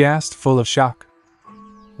 she asked, full of shock.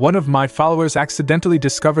 "One of my followers accidentally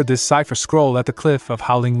discovered this cipher scroll at the Cliff of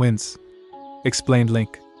Howling Winds," explained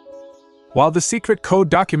Link. "While the secret code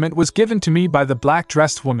document was given to me by the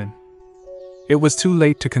black-dressed woman." It was too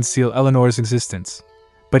late to conceal Eleanor's existence,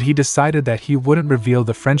 but he decided that he wouldn't reveal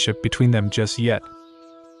the friendship between them just yet.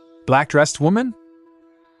 "Black-dressed woman?"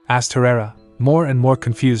 asked Herrera, more and more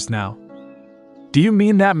confused now. "Do you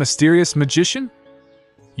mean that mysterious magician?"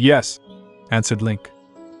 "Yes," answered Link.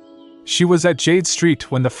 "She was at Jade Street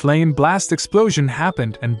when the flame blast explosion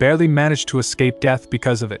happened and barely managed to escape death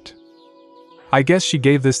because of it. I guess she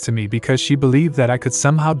gave this to me because she believed that I could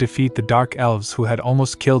somehow defeat the Dark Elves who had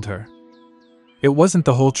almost killed her." It wasn't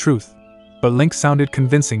the whole truth, but Link sounded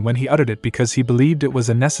convincing when he uttered it because he believed it was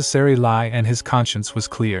a necessary lie and his conscience was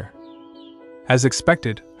clear. As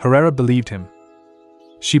expected, Herrera believed him.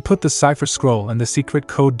 She put the cipher scroll and the secret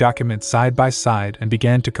code document side by side and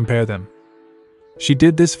began to compare them. She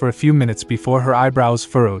did this for a few minutes before her eyebrows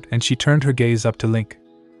furrowed and she turned her gaze up to Link.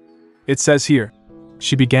 "It says here,"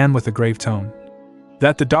 she began with a grave tone,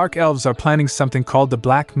 "that the Dark Elves are planning something called the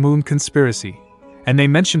Black Moon Conspiracy, and they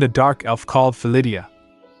mentioned a Dark Elf called Philidia.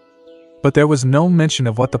 But there was no mention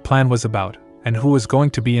of what the plan was about and who was going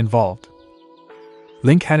to be involved."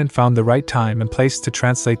 Link hadn't found the right time and place to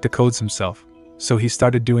translate the codes himself, so he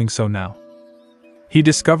started doing so now. He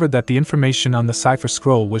discovered that the information on the cipher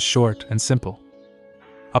scroll was short and simple.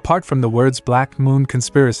 Apart from the words Black Moon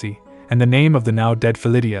Conspiracy and the name of the now dead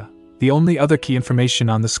Philidia, the only other key information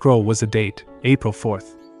on the scroll was a date, April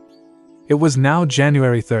 4th. It was now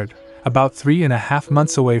January 3rd, about 3.5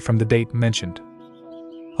 months away from the date mentioned.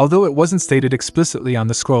 Although it wasn't stated explicitly on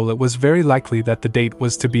the scroll, it was very likely that the date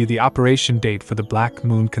was to be the operation date for the Black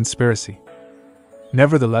Moon Conspiracy.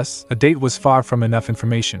 Nevertheless, a date was far from enough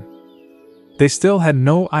information. They still had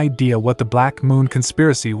no idea what the Black Moon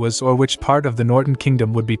Conspiracy was or which part of the Northern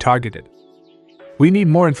Kingdom would be targeted. "We need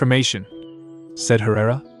more information," said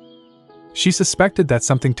Herrera. She suspected that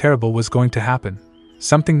something terrible was going to happen,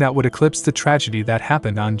 something that would eclipse the tragedy that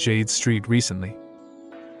happened on Jade Street recently.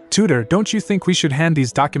 "Tutor, don't you think we should hand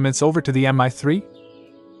these documents over to the MI3?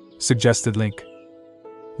 Suggested Link.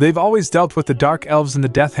 "They've always dealt with the Dark Elves in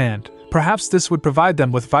the Death Hand. Perhaps this would provide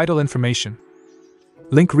them with vital information."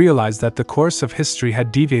 Link realized that the course of history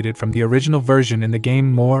had deviated from the original version in the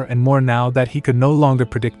game more and more now that he could no longer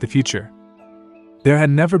predict the future. There had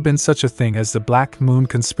never been such a thing as the Black Moon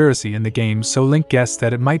Conspiracy in the game, so Link guessed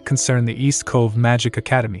that it might concern the East Cove Magic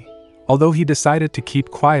Academy, although he decided to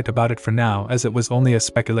keep quiet about it for now as it was only a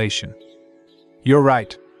speculation. "You're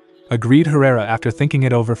right," agreed Herrera after thinking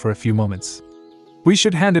it over for a few moments. "We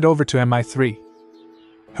should hand it over to MI3.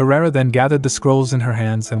 Herrera then gathered the scrolls in her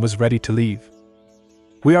hands and was ready to leave.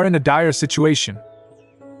 "We are in a dire situation.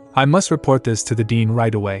 I must report this to the Dean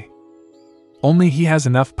right away. Only he has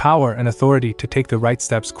enough power and authority to take the right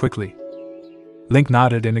steps quickly." Link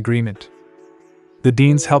nodded in agreement. The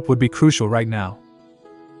Dean's help would be crucial right now.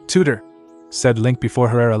 "Tutor," said Link before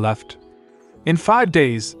Herrera left, "in 5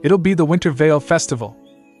 days, it'll be the Winter Veil Festival.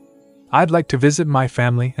 I'd like to visit my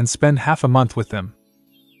family and spend half a month with them.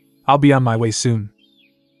 I'll be on my way soon."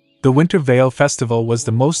 The Winter Veil Festival was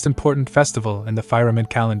the most important festival in the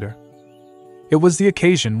Firemint calendar. It was the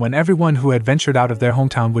occasion when everyone who had ventured out of their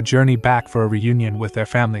hometown would journey back for a reunion with their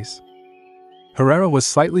families. Herrera was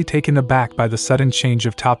slightly taken aback by the sudden change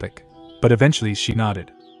of topic, but eventually she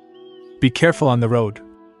nodded. "Be careful on the road,"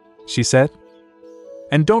 she said.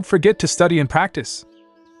 "And don't forget to study and practice."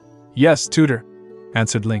 Yes, tutor,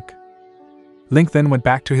 answered Link. Link then went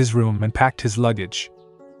back to his room and packed his luggage.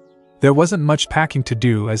 There wasn't much packing to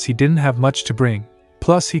do as he didn't have much to bring,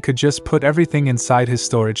 plus he could just put everything inside his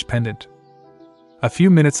storage pendant. A few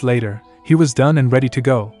minutes later, he was done and ready to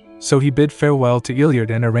go, so he bid farewell to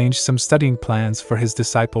Iliard and arranged some studying plans for his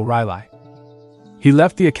disciple Riley. He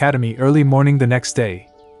left the academy early morning the next day,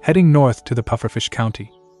 heading north to the Pufferfish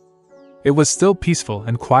County. It was still peaceful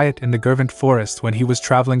and quiet in the Gervant Forest when he was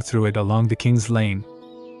traveling through it along the King's Lane.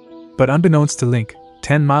 But unbeknownst to Link,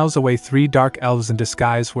 10 miles away 3 dark elves in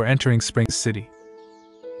disguise were entering Spring City.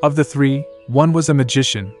 Of the 3, one was a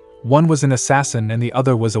magician, one was an assassin and the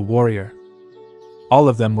other was a warrior. All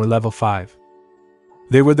of them were level 5.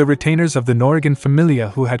 They were the retainers of the Norrigan Familia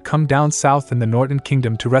who had come down south in the Norton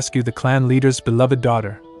Kingdom to rescue the clan leader's beloved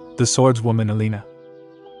daughter, the swordswoman Alina.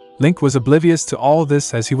 Link was oblivious to all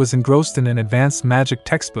this as he was engrossed in an advanced magic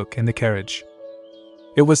textbook in the carriage.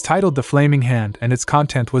 It was titled The Flaming Hand and its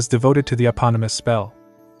content was devoted to the eponymous spell.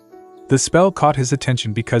 The spell caught his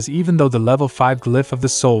attention because even though the level 5 glyph of the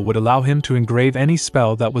soul would allow him to engrave any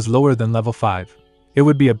spell that was lower than level 5, it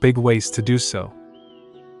would be a big waste to do so.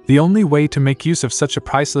 The only way to make use of such a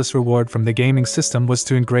priceless reward from the gaming system was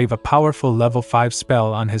to engrave a powerful level 5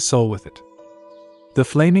 spell on his soul with it. The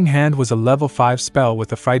Flaming Hand was a level 5 spell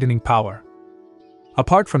with a frightening power.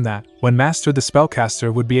 Apart from that, when mastered, the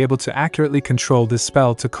spellcaster would be able to accurately control this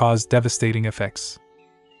spell to cause devastating effects.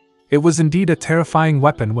 It was indeed a terrifying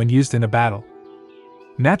weapon when used in a battle.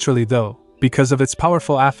 Naturally though, because of its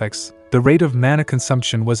powerful affects, the rate of mana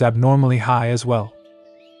consumption was abnormally high as well.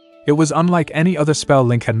 It was unlike any other spell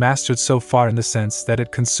Link had mastered so far in the sense that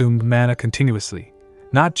it consumed mana continuously,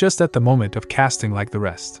 not just at the moment of casting like the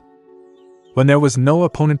rest. When there was no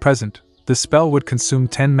opponent present, the spell would consume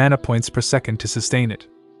 10 mana points per second to sustain it.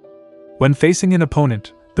 When facing an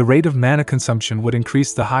opponent, the rate of mana consumption would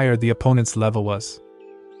increase the higher the opponent's level was.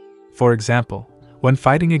 For example, when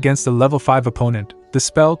fighting against a level 5 opponent, the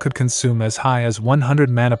spell could consume as high as 100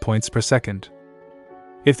 mana points per second.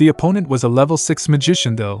 If the opponent was a level 6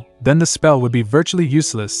 magician though, then the spell would be virtually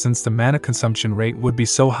useless since the mana consumption rate would be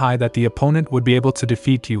so high that the opponent would be able to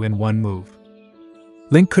defeat you in one move.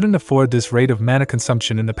 Link couldn't afford this rate of mana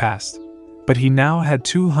consumption in the past, but he now had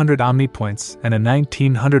 200 Omni points and a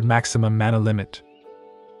 1900 maximum mana limit.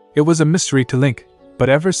 It was a mystery to Link, but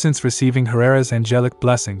ever since receiving Herrera's angelic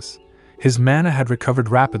blessings, his mana had recovered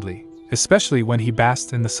rapidly, especially when he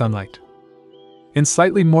basked in the sunlight. In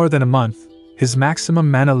slightly more than a month, his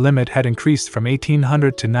maximum mana limit had increased from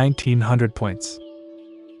 1800 to 1900 points.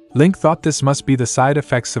 Link thought this must be the side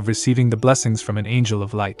effects of receiving the blessings from an angel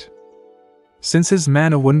of light. Since his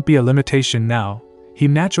mana wouldn't be a limitation now, he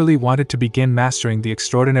naturally wanted to begin mastering the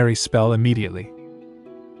extraordinary spell immediately.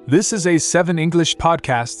 This is a 7 English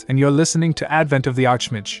podcast and you're listening to Advent of the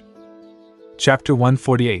Archmage. Chapter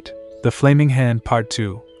 148, The Flaming Hand Part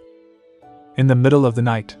 2. In the middle of the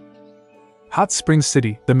night. Hot Springs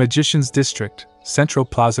City, the Magician's District, Central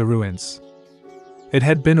Plaza ruins. It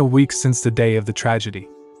had been a week since the day of the tragedy.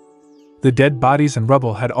 The dead bodies and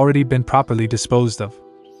rubble had already been properly disposed of.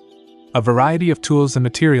 A variety of tools and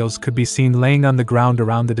materials could be seen laying on the ground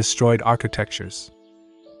around the destroyed architectures.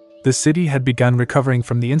 The city had begun recovering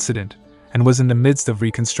from the incident and was in the midst of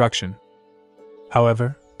reconstruction.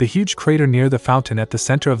 However, the huge crater near the fountain at the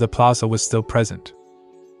center of the plaza was still present.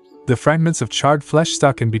 The fragments of charred flesh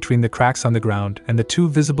stuck in between the cracks on the ground and the 2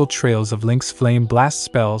 visible trails of Link's flame blast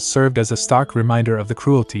spell served as a stark reminder of the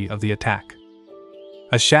cruelty of the attack.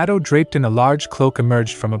 A shadow draped in a large cloak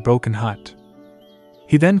emerged from a broken hut.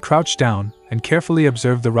 He then crouched down and carefully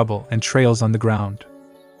observed the rubble and trails on the ground.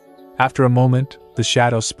 After a moment, the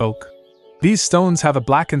shadow spoke. "These stones have a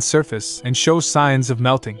blackened surface and show signs of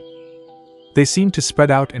melting. They seem to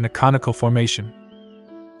spread out in a conical formation."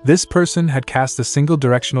 This person had cast a single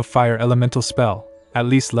directional fire elemental spell, at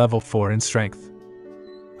least level 4 in strength.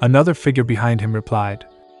 Another figure behind him replied,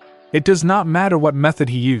 "It does not matter what method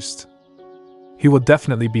he used. He will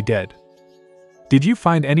definitely be dead. Did you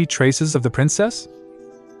find any traces of the princess?"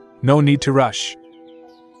 "No need to rush,"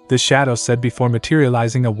 the shadow said before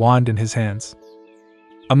materializing a wand in his hands.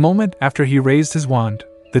 A moment after he raised his wand,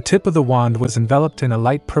 the tip of the wand was enveloped in a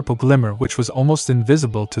light purple glimmer which was almost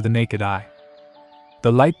invisible to the naked eye.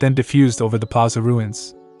 The light then diffused over the plaza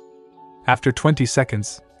ruins. After 20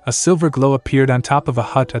 seconds, a silver glow appeared on top of a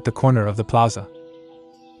hut at the corner of the plaza.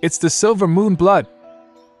 "It's the silver moon blood!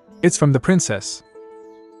 It's from the princess,"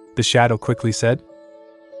 the shadow quickly said.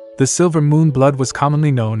 The silver moon blood was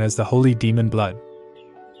commonly known as the holy demon blood.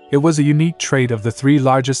 It was a unique trait of the 3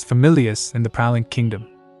 largest familias in the Prowling Kingdom.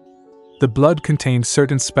 The blood contained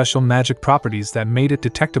certain special magic properties that made it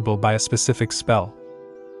detectable by a specific spell.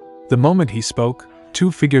 The moment he spoke,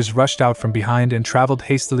 two figures rushed out from behind and traveled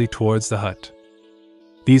hastily towards the hut.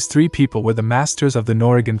 These three people were the masters of the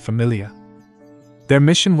Norrigan Familia. Their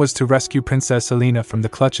mission was to rescue Princess Alina from the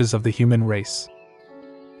clutches of the human race.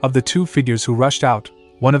 Of the two figures who rushed out,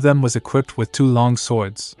 one of them was equipped with two long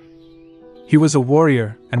swords. He was a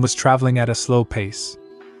warrior and was traveling at a slow pace.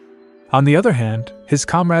 On the other hand, his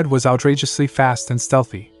comrade was outrageously fast and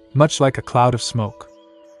stealthy, much like a cloud of smoke.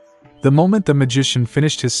 The moment the magician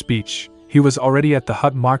finished his speech, he was already at the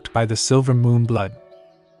hut marked by the silver moon blood.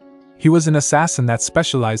 He was an assassin that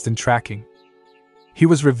specialized in tracking. He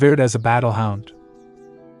was revered as a battle hound.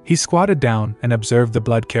 He squatted down and observed the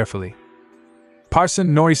blood carefully.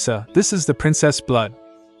 "Parson Norisa, this is the princess blood."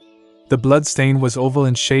 The blood stain was oval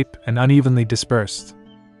in shape and unevenly dispersed.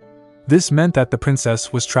 This meant that the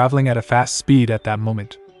princess was traveling at a fast speed at that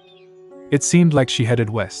moment. It seemed like she headed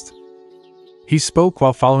west. He spoke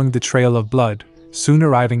while following the trail of blood, soon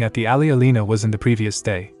arriving at the alley Alina was in the previous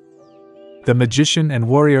day. The magician and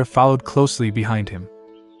warrior followed closely behind him.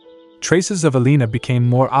 Traces of Alina became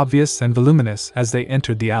more obvious and voluminous as they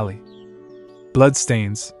entered the alley.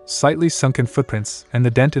 Bloodstains, slightly sunken footprints, and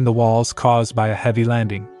the dent in the walls caused by a heavy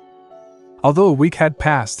landing. Although a week had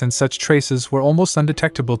passed and such traces were almost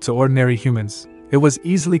undetectable to ordinary humans, it was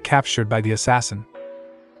easily captured by the assassin.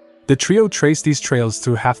 The trio traced these trails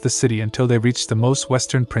through half the city until they reached the most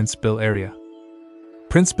western Prince Bill area.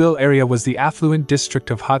 Prince Bill area was the affluent district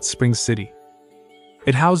of Hot Springs City.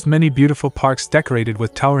 It housed many beautiful parks decorated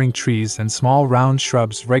with towering trees and small round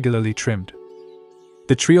shrubs regularly trimmed.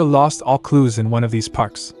 The trio lost all clues in one of these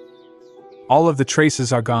parks. All of the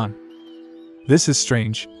traces are gone. This is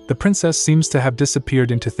strange, the princess seems to have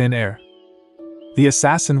disappeared into thin air. The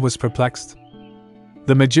assassin was perplexed.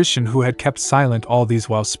 The magician who had kept silent all these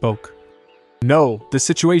while spoke. "No, the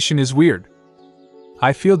situation is weird.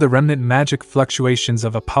 I feel the remnant magic fluctuations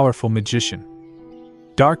of a powerful magician.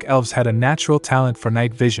 Dark elves had a natural talent for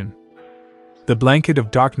night vision. The blanket of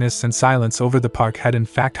darkness and silence over the park had in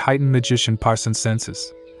fact heightened magician Parsons'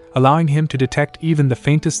 senses, allowing him to detect even the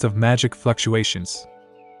faintest of magic fluctuations.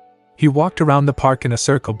 He walked around the park in a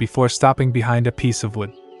circle before stopping behind a piece of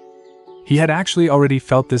wood. He had actually already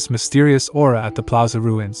felt this mysterious aura at the plaza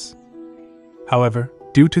ruins. However,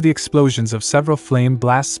 due to the explosions of several flame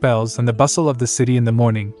blast spells and the bustle of the city in the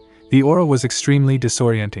morning, the aura was extremely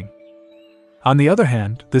disorienting. On the other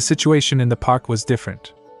hand, the situation in the park was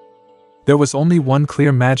different. There was only one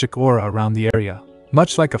clear magic aura around the area,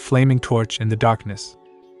 much like a flaming torch in the darkness.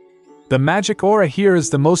 "The magic aura here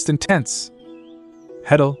is the most intense.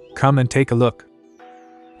 Hedel, come and take a look."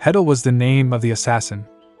 Hedel was the name of the assassin.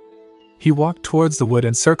 He walked towards the wood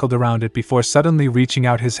and circled around it before suddenly reaching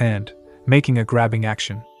out his hand, making a grabbing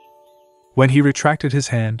action. When he retracted his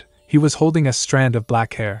hand, he was holding a strand of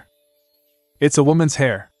black hair. "It's a woman's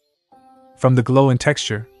hair. From the glow and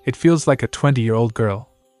texture, it feels like a 20-year-old girl."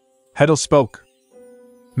 Hedel spoke.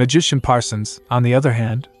 Magician Parsons, on the other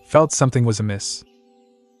hand, felt something was amiss.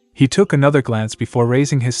 He took another glance before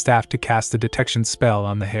raising his staff to cast a detection spell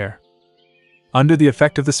on the hair. Under the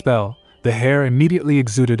effect of the spell, the hair immediately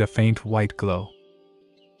exuded a faint white glow.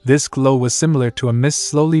 This glow was similar to a mist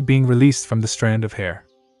slowly being released from the strand of hair.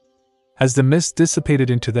 As the mist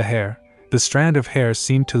dissipated into the hair, the strand of hair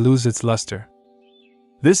seemed to lose its luster.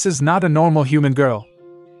 "This is not a normal human girl.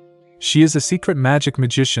 She is a secret magic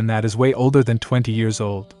magician that is way older than 20 years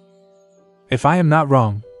old. If I am not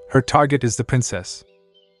wrong, her target is the princess."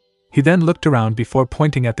 He then looked around before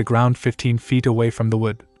pointing at the ground 15 feet away from the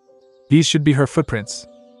wood. "These should be her footprints.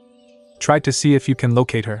 Try to see if you can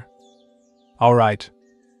locate her." "All right."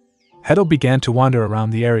 Hedel began to wander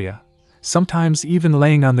around the area, sometimes even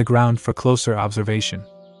laying on the ground for closer observation.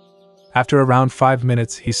 After around 5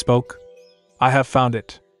 minutes, he spoke. "I have found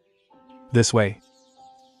it. This way."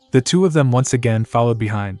 The two of them once again followed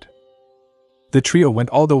behind. The trio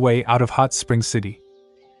went all the way out of Hot Springs City.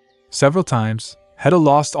 Several times, Hedel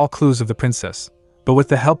lost all clues of the princess, but with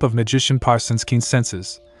the help of Magician Parsons' keen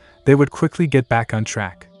senses, they would quickly get back on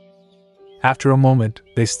track. After a moment,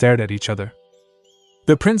 they stared at each other.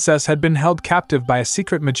 "The princess had been held captive by a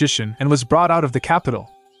secret magician and was brought out of the capital.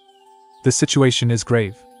 The situation is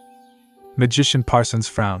grave." Magician Parsons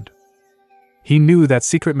frowned. He knew that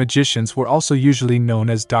secret magicians were also usually known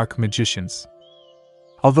as dark magicians.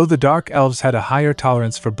 Although the dark elves had a higher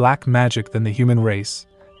tolerance for black magic than the human race,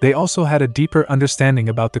 they also had a deeper understanding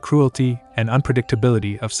about the cruelty and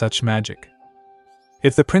unpredictability of such magic.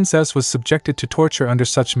 If the princess was subjected to torture under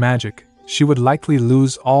such magic, she would likely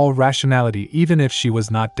lose all rationality even if she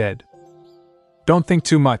was not dead. "Don't think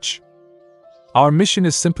too much. Our mission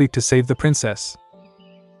is simply to save the princess.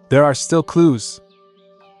 There are still clues."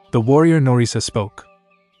 The warrior Norisa spoke.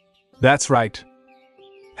 That's right.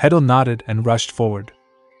 Hedel nodded and rushed forward.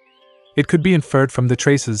 It could be inferred from the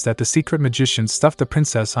traces that the secret magician stuffed the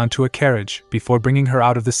princess onto a carriage before bringing her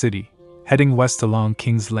out of the city, heading west along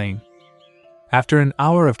King's Lane. After an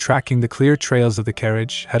hour of tracking the clear trails of the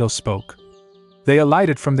carriage, Hedel spoke. They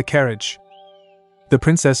alighted from the carriage. The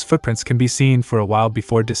princess' footprints can be seen for a while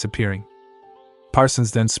before disappearing.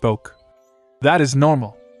 Parsons then spoke. That is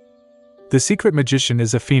normal. The secret magician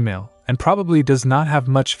is a female, and probably does not have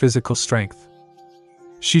much physical strength.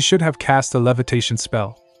 She should have cast a levitation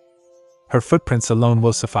spell. Her footprints alone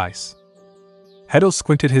will suffice. Hedel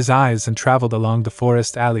squinted his eyes and traveled along the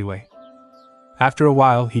forest alleyway. After a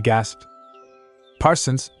while, he gasped.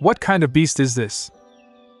 Parsons, what kind of beast is this?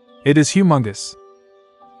 It is humongous.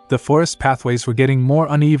 The forest pathways were getting more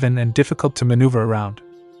uneven and difficult to maneuver around.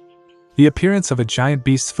 The appearance of a giant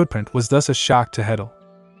beast's footprint was thus a shock to Hedel.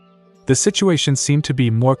 The situation seemed to be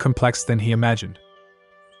more complex than he imagined.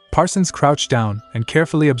 Parsons crouched down and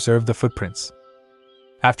carefully observed the footprints.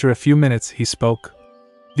 After a few minutes, he spoke.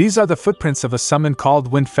 These are the footprints of a summon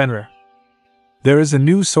called Wind Fenrir. There is a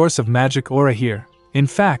new source of magic aura here. In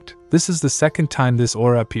fact, this is the second time this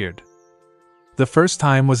aura appeared. The first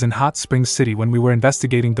time was in Hot Springs City when we were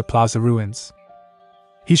investigating the plaza ruins.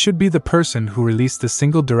 He should be the person who released the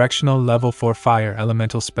single directional level 4 fire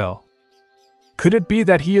elemental spell. Could it be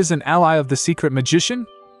that he is an ally of the secret magician?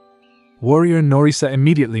 Warrior Norisa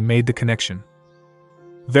immediately made the connection.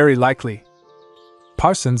 Very likely.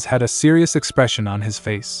 Parsons had a serious expression on his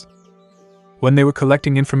face. When they were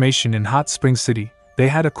collecting information in Hot Springs City, they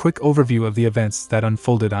had a quick overview of the events that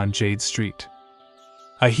unfolded on Jade Street.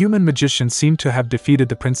 A human magician seemed to have defeated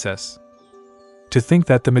the princess. To think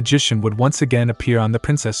that the magician would once again appear on the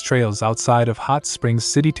princess trails outside of Hot Springs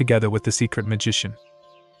City together with the secret magician.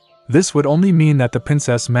 This would only mean that the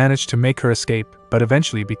princess managed to make her escape, but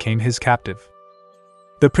eventually became his captive.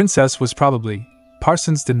 The princess was probably...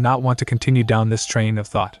 Parsons did not want to continue down this train of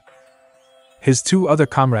thought. His two other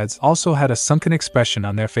comrades also had a sunken expression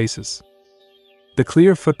on their faces. The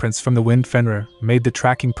clear footprints from the Wind Fenrir made the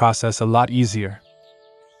tracking process a lot easier.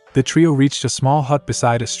 The trio reached a small hut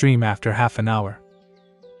beside a stream after half an hour.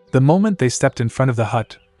 The moment they stepped in front of the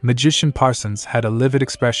hut, Magician Parsons had a livid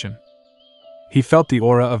expression. He felt the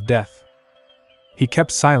aura of death. He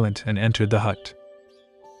kept silent and entered the hut.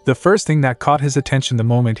 The first thing that caught his attention the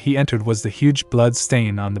moment he entered was the huge blood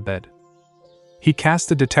stain on the bed. He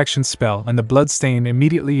cast a detection spell and the blood stain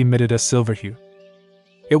immediately emitted a silver hue.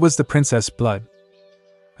 It was the princess' blood.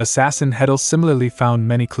 Assassin Hedel similarly found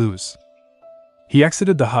many clues. He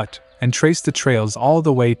exited the hut and traced the trails all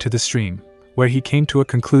the way to the stream, where he came to a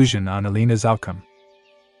conclusion on Alina's outcome.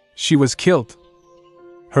 She was killed.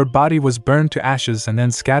 Her body was burned to ashes and then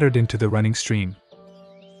scattered into the running stream.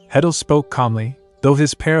 Hedel spoke calmly, though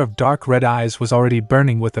his pair of dark red eyes was already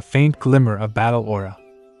burning with a faint glimmer of battle aura.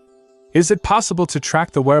 Is it possible to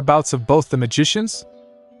track the whereabouts of both the magicians?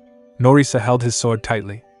 Norisa held his sword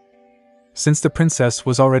tightly. Since the princess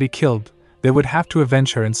was already killed, they would have to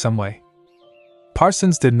avenge her in some way.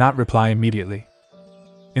 Parsons did not reply immediately.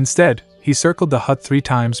 Instead, he circled the hut 3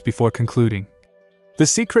 times before concluding. The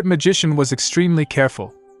secret magician was extremely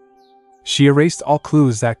careful. She erased all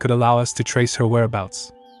clues that could allow us to trace her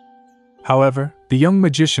whereabouts. However, the young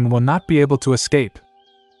magician will not be able to escape.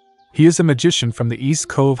 He is a magician from the East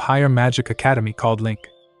Cove Higher Magic Academy called Link.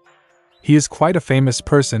 He is quite a famous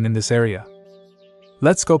person in this area.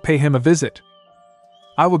 Let's go pay him a visit.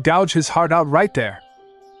 I will gouge his heart out right there.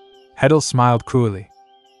 Hedel smiled cruelly.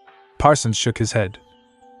 Parsons shook his head.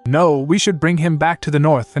 No, we should bring him back to the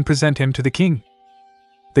north and present him to the king.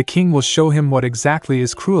 The king will show him what exactly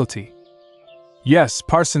is cruelty. Yes,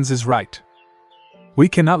 Parsons is right. We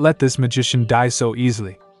cannot let this magician die so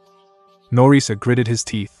easily. Norisa gritted his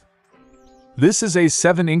teeth. This is a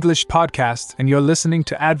 7 English podcast and you're listening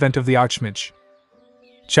to Advent of the Archmage.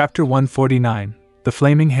 Chapter 149, The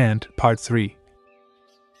Flaming Hand, Part 3.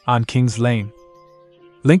 On King's Lane.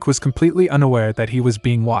 Link was completely unaware that he was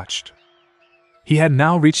being watched. He had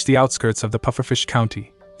now reached the outskirts of the Pufferfish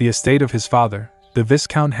County, the estate of his father, the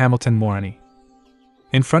Viscount Hamilton Morany.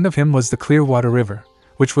 In front of him was the Clearwater River,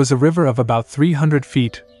 which was a river of about 300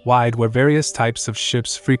 feet wide where various types of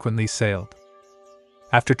ships frequently sailed.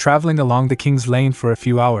 After traveling along the King's Lane for a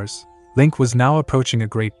few hours, Link was now approaching a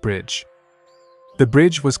great bridge. The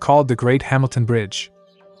bridge was called the Great Hamilton Bridge.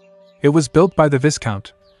 It was built by the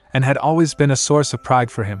Viscount, and had always been a source of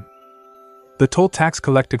pride for him. The toll tax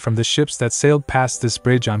collected from the ships that sailed past this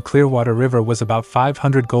bridge on Clearwater River was about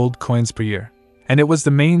 500 gold coins per year, and it was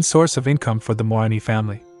the main source of income for the Morany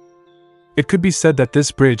family. It could be said that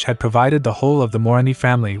this bridge had provided the whole of the Morany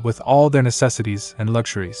family with all their necessities and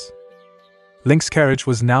luxuries. Link's carriage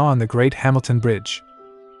was now on the Great Hamilton Bridge.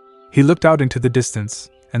 He looked out into the distance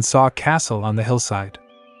and saw a castle on the hillside.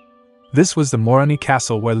 This was the Moroni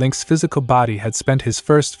Castle where Link's physical body had spent his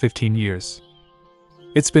first 15 years.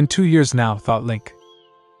 It's been 2 years now, thought Link.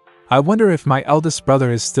 I wonder if my eldest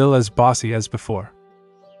brother is still as bossy as before.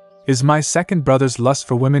 Is my second brother's lust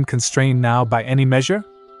for women constrained now by any measure?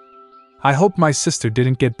 I hope my sister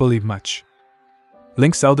didn't get bullied much.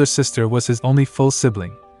 Link's elder sister was his only full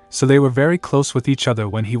sibling, so they were very close with each other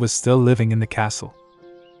when he was still living in the castle.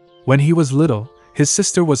 When he was little, his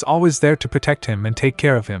sister was always there to protect him and take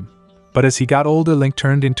care of him, but as he got older, Link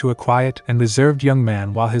turned into a quiet and reserved young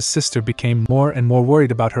man while his sister became more and more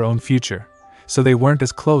worried about her own future, so they weren't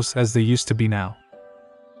as close as they used to be now.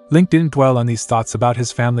 Link didn't dwell on these thoughts about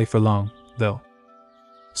his family for long, though.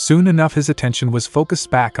 Soon enough his attention was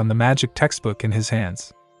focused back on the magic textbook in his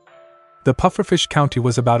hands. The Pufferfish County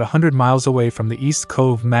was about 100 miles away from the East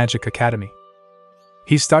Cove Magic Academy.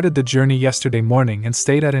 He started the journey yesterday morning and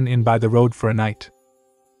stayed at an inn by the road for a night.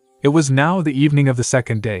 It was now the evening of the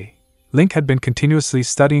second day. Link had been continuously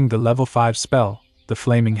studying the level 5 spell, the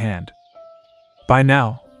Flaming Hand. By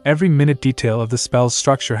now, every minute detail of the spell's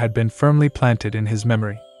structure had been firmly planted in his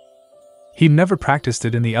memory. He never practiced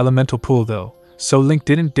it in the elemental pool though, so Link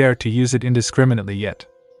didn't dare to use it indiscriminately yet.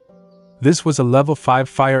 This was a level 5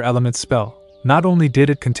 fire element spell. Not only did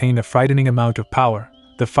it contain a frightening amount of power,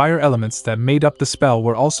 the fire elements that made up the spell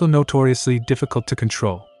were also notoriously difficult to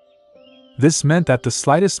control. This meant that the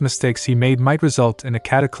slightest mistakes he made might result in a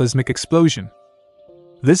cataclysmic explosion.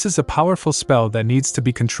 This is a powerful spell that needs to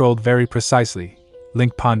be controlled very precisely,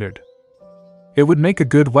 Link pondered. It would make a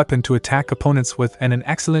good weapon to attack opponents with and an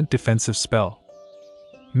excellent defensive spell.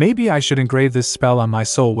 Maybe I should engrave this spell on my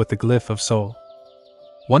soul with the glyph of soul.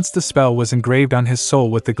 Once the spell was engraved on his soul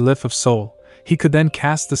with the glyph of soul, he could then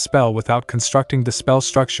cast the spell without constructing the spell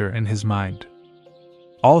structure in his mind.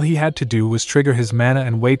 All he had to do was trigger his mana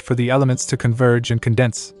and wait for the elements to converge and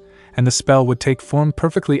condense, and the spell would take form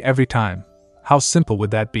perfectly every time. How simple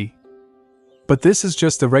would that be? But this is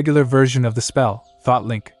just a regular version of the spell, thought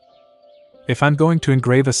Link. If I'm going to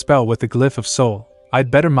engrave a spell with the glyph of soul,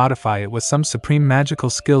 I'd better modify it with some supreme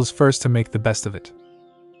magical skills first to make the best of it.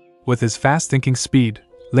 With his fast thinking speed,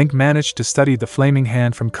 Link managed to study the Flaming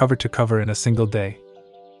Hand from cover to cover in a single day.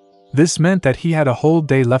 This meant that he had a whole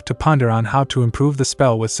day left to ponder on how to improve the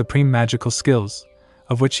spell with supreme magical skills,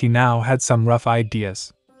 of which he now had some rough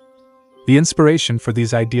ideas. The inspiration for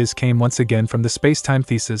these ideas came once again from the space-time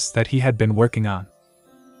thesis that he had been working on.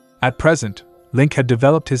 At present, Link had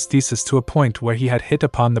developed his thesis to a point where he had hit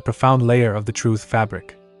upon the profound layer of the truth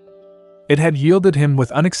fabric. It had yielded him with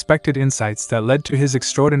unexpected insights that led to his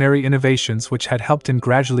extraordinary innovations, which had helped in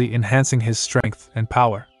gradually enhancing his strength and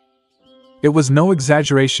power. It was no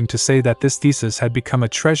exaggeration to say that this thesis had become a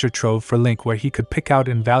treasure trove for Link, where he could pick out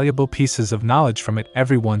invaluable pieces of knowledge from it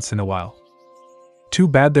every once in a while. Too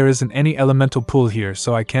bad there isn't any elemental pool here,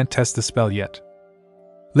 so I can't test the spell yet.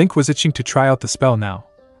 Link was itching to try out the spell now,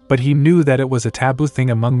 but he knew that it was a taboo thing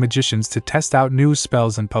among magicians to test out new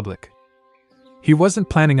spells in public. He wasn't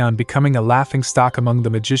planning on becoming a laughingstock among the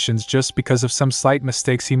magicians just because of some slight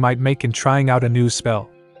mistakes he might make in trying out a new spell.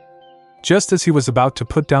 Just as he was about to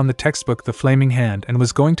put down the textbook The Flaming Hand and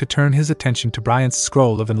was going to turn his attention to Bryant's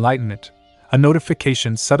Scroll of Enlightenment, a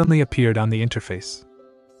notification suddenly appeared on the interface.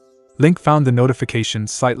 Link found the notification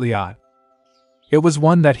slightly odd. It was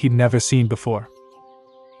one that he'd never seen before.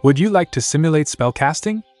 Would you like to simulate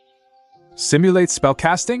spellcasting? Simulate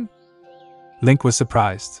spellcasting? Link was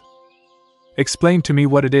surprised. Explain to me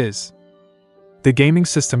what it is. The gaming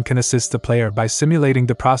system can assist the player by simulating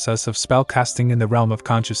the process of spellcasting in the realm of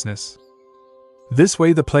consciousness. This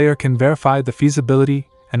way the player can verify the feasibility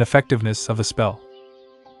and effectiveness of a spell.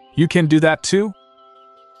 You can do that too?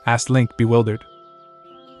 Asked Link, bewildered.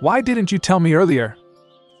 Why didn't you tell me earlier?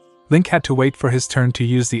 Link had to wait for his turn to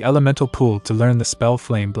use the elemental pool to learn the spell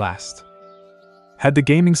Flame Blast. Had the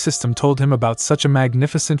gaming system told him about such a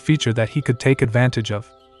magnificent feature that he could take advantage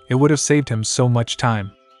of, it would have saved him so much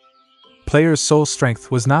time. Player's soul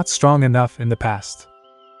strength was not strong enough in the past.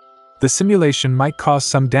 The simulation might cause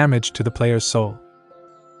some damage to the player's soul.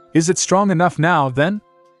 Is it strong enough now, then?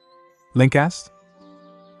 Link asked.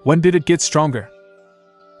 When did it get stronger?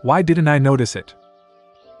 Why didn't I notice it?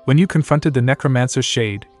 When you confronted the Necromancer's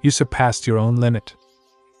Shade, you surpassed your own limit.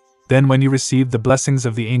 Then when you received the blessings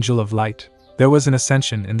of the Angel of Light, there was an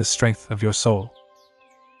ascension in the strength of your soul.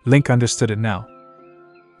 Link understood it now.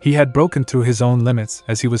 He had broken through his own limits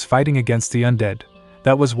as he was fighting against the undead.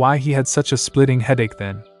 That was why he had such a splitting headache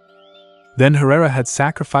then. Then Herrera had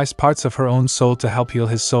sacrificed parts of her own soul to help heal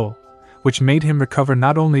his soul, which made him recover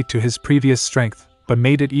not only to his previous strength, but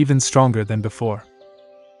made it even stronger than before.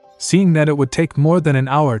 Seeing that it would take more than an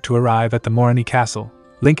hour to arrive at the Morani castle,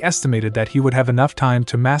 Link estimated that he would have enough time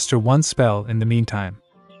to master one spell in the meantime.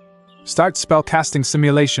 "Start spellcasting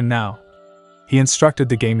simulation now," he instructed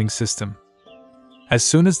the gaming system. As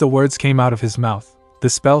soon as the words came out of his mouth, the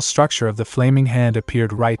spell structure of the flaming hand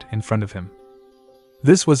appeared right in front of him.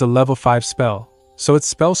 This was a level 5 spell, so its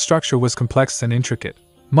spell structure was complex and intricate,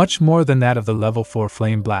 much more than that of the level 4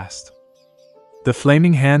 Flame Blast. The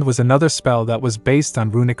Flaming Hand was another spell that was based on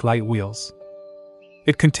runic light wheels.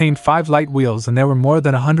 It contained 5 light wheels and there were more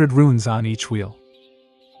than 100 runes on each wheel.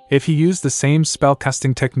 If he used the same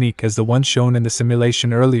spellcasting technique as the one shown in the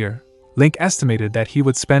simulation earlier, Link estimated that he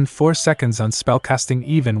would spend 4 seconds on spellcasting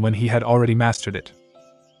even when he had already mastered it.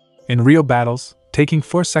 In real battles, taking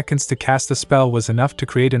 4 seconds to cast a spell was enough to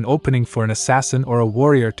create an opening for an assassin or a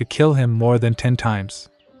warrior to kill him more than 10 times.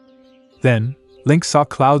 Then, Link saw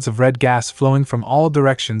clouds of red gas flowing from all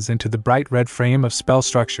directions into the bright red frame of spell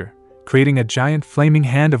structure, creating a giant flaming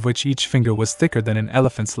hand of which each finger was thicker than an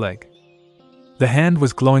elephant's leg. The hand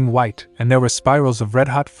was glowing white, and there were spirals of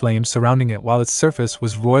red-hot flame surrounding it while its surface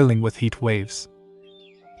was roiling with heat waves.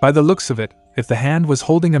 By the looks of it, if the hand was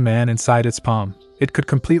holding a man inside its palm, it could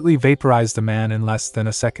completely vaporize the man in less than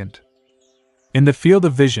a second. In the field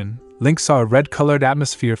of vision, Link saw a red-colored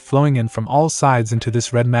atmosphere flowing in from all sides into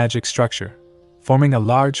this red magic structure, forming a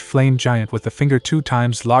large flame giant with a finger 2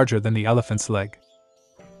 times larger than the elephant's leg.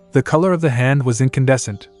 The color of the hand was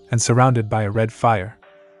incandescent and surrounded by a red fire.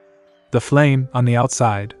 The flame, on the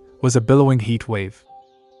outside, was a billowing heat wave.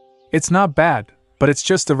 "It's not bad, but it's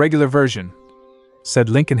just a regular version," said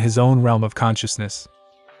Link in his own realm of consciousness.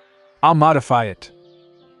 "I'll modify it."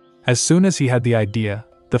 As soon as he had the idea,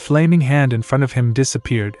 the flaming hand in front of him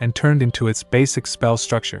disappeared and turned into its basic spell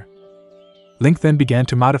structure. Link then began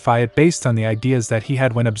to modify it based on the ideas that he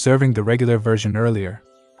had when observing the regular version earlier.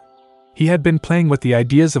 He had been playing with the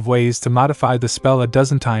ideas of ways to modify the spell a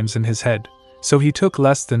dozen times in his head, so he took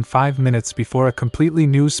less than 5 minutes before a completely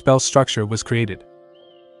new spell structure was created.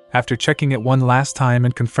 After checking it one last time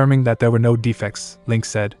and confirming that there were no defects, Link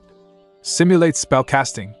said, "Simulate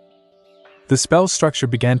spellcasting." The spell structure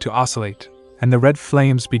began to oscillate, and the red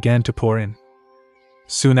flames began to pour in.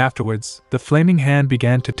 Soon afterwards, the flaming hand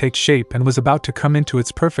began to take shape and was about to come into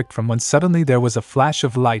its perfect form when suddenly there was a flash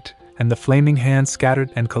of light, and the flaming hand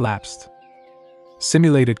scattered and collapsed.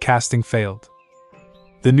 Simulated casting failed.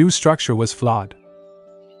 The new structure was flawed.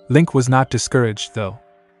 Link was not discouraged, though.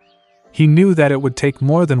 He knew that it would take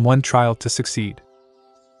more than one trial to succeed.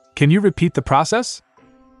 "Can you repeat the process?"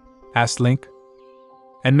 asked Link.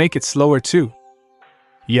 "And make it slower too?"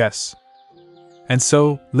 "Yes." And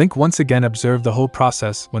so, Link once again observed the whole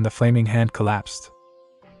process when the flaming hand collapsed.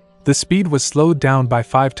 The speed was slowed down by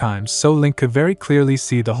 5 times so Link could very clearly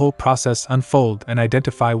see the whole process unfold and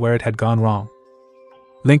identify where it had gone wrong.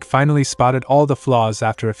 Link finally spotted all the flaws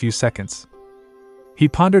after a few seconds. He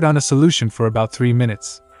pondered on a solution for about 3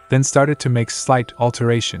 minutes, then started to make slight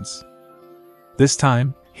alterations. This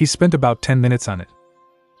time, he spent about 10 minutes on it.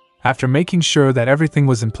 After making sure that everything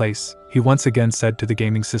was in place, he once again said to the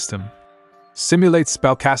gaming system, "Simulate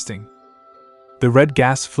spellcasting." The red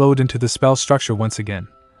gas flowed into the spell structure once again,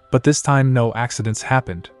 but this time no accidents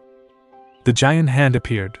happened. The giant hand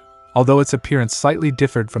appeared, although its appearance slightly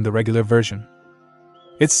differed from the regular version.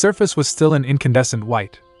 Its surface was still an incandescent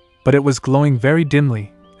white, but it was glowing very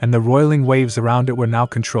dimly, and the roiling waves around it were now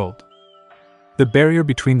controlled. The barrier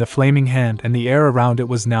between the flaming hand and the air around it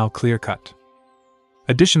was now clear-cut.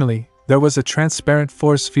 Additionally, there was a transparent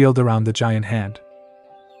force field around the giant hand.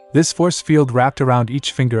 This force field wrapped around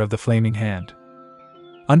each finger of the flaming hand.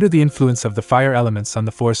 Under the influence of the fire elements on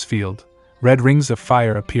the force field, red rings of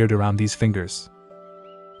fire appeared around these fingers.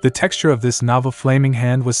 The texture of this novel flaming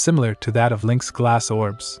hand was similar to that of Link's glass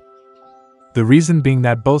orbs. The reason being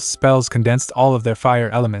that both spells condensed all of their fire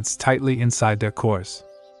elements tightly inside their cores.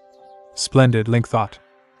 Splendid, Link thought.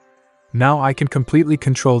 Now I can completely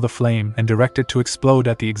control the flame and direct it to explode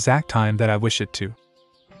at the exact time that I wish it to.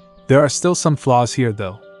 There are still some flaws here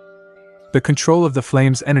though. The control of the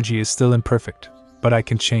flame's energy is still imperfect, but I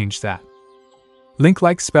can change that. Link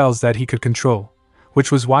liked spells that he could control,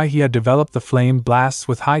 which was why he had developed the flame blasts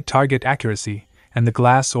with high target accuracy, and the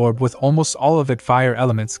glass orb with almost all of its fire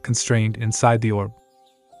elements constrained inside the orb.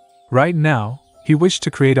 Right now, he wished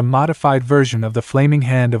to create a modified version of the flaming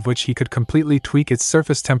hand of which he could completely tweak its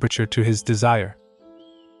surface temperature to his desire.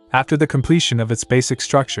 After the completion of its basic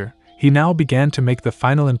structure, he now began to make the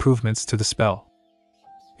final improvements to the spell.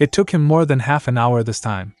 It took him more than half an hour this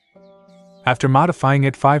time. After modifying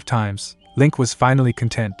it 5 times, Link was finally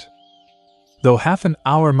content. Though half an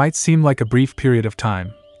hour might seem like a brief period of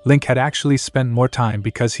time, Link had actually spent more time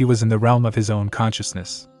because he was in the realm of his own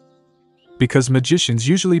consciousness. Because magicians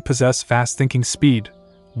usually possess fast thinking speed,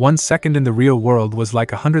 1 second in the real world was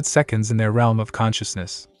like 100 seconds in their realm of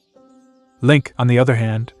consciousness. Link, on the other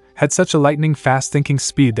hand, had such a lightning fast thinking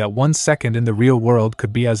speed that 1 second in the real world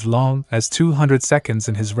could be as long as 200 seconds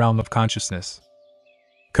in his realm of consciousness.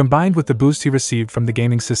 Combined with the boost he received from the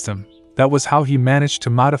gaming system, that was how he managed to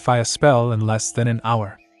modify a spell in less than an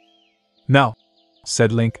hour. "Now,"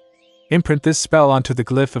 said Link, "imprint this spell onto the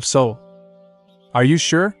glyph of soul." "Are you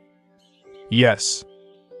sure?" "Yes."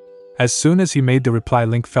 As soon as he made the reply,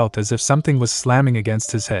 Link felt as if something was slamming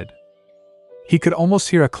against his head. He could almost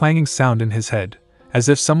hear a clanging sound in his head, as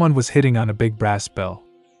if someone was hitting on a big brass bell.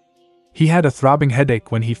 He had a throbbing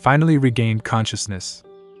headache when he finally regained consciousness.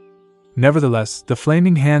 Nevertheless, the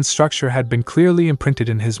flaming hand structure had been clearly imprinted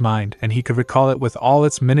in his mind, and he could recall it with all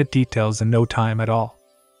its minute details in no time at all.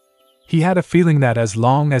 He had a feeling that as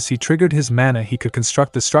long as he triggered his mana, he could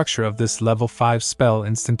construct the structure of this level 5 spell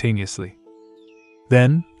instantaneously.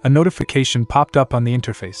 Then, a notification popped up on the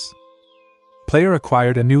interface. Player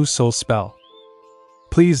acquired a new soul spell.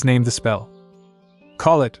 Please name the spell.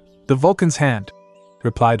 Call it the Vulcan's Hand,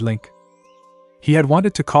 replied Link. He had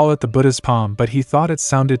wanted to call it the Buddha's Palm, but he thought it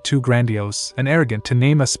sounded too grandiose and arrogant to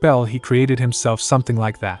name a spell he created himself something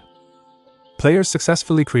like that. Player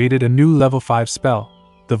successfully created a new level 5 spell,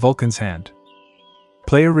 the Vulcan's Hand.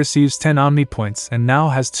 Player receives 10 Omni points and now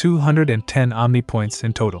has 210 Omni points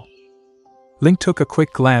in total. Link took a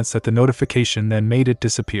quick glance at the notification, then made it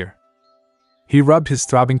disappear. He rubbed his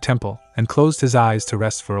throbbing temple and closed his eyes to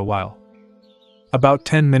rest for a while. About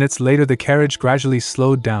 10 minutes later, the carriage gradually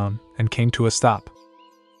slowed down and came to a stop.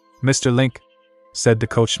 "Mr. Link," said the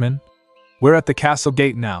coachman, "we're at the castle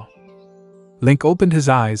gate now." Link opened his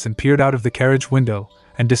eyes and peered out of the carriage window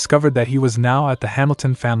and discovered that he was now at the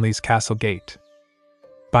Hamilton family's castle gate.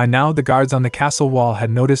 By now, the guards on the castle wall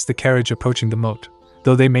had noticed the carriage approaching the moat,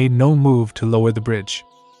 though they made no move to lower the bridge.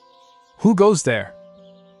 "Who goes there?"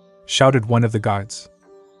 shouted one of the guards.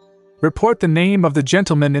 "Report the name of the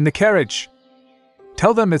gentleman in the carriage.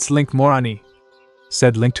 Tell them it's Link Morani,"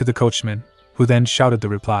 said Link to the coachman, who then shouted the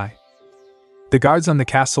reply. The guards on the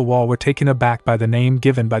castle wall were taken aback by the name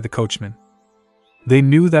given by the coachman. They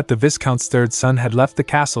knew that the Viscount's third son had left the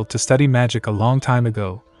castle to study magic a long time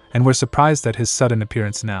ago, and were surprised at his sudden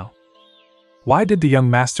appearance now. Why did the young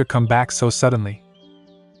master come back so suddenly?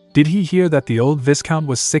 Did he hear that the old Viscount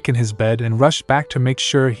was sick in his bed and rushed back to make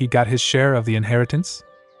sure he got his share of the inheritance?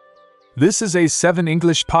 This is a 7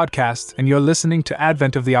 English podcast, and you're listening to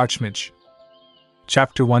Advent of the Archmage.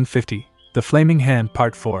 Chapter 150, The Flaming Hand,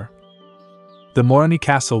 Part 4. The Morani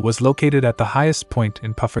Castle was located at the highest point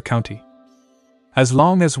in Puffer County. As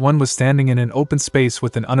long as one was standing in an open space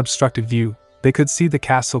with an unobstructed view, they could see the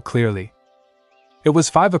castle clearly. It was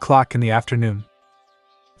 5 o'clock in the afternoon.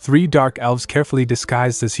 3 dark elves carefully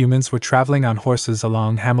disguised as humans were traveling on horses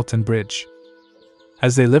along Hamilton Bridge.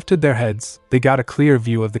 As they lifted their heads, they got a clear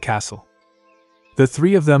view of the castle. The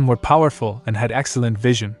 3 of them were powerful and had excellent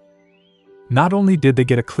vision. Not only did they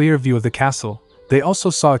get a clear view of the castle, they also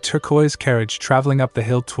saw a turquoise carriage traveling up the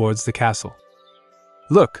hill towards the castle.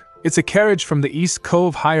 "Look, it's a carriage from the East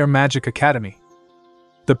Cove Higher Magic Academy.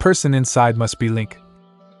 The person inside must be Link."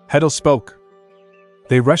 Heddle spoke.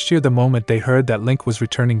 They rushed here the moment they heard that Link was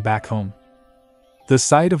returning back home. The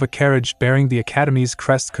sight of a carriage bearing the Academy's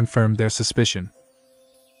crest confirmed their suspicion.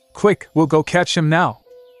 "Quick, we'll go catch him now."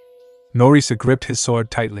 Norisa gripped his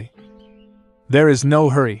sword tightly. "There is no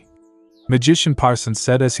hurry," Magician Parsons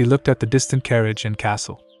said as he looked at the distant carriage and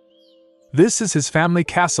castle. "This is his family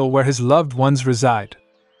castle where his loved ones reside.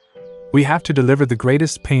 We have to deliver the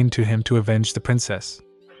greatest pain to him to avenge the princess.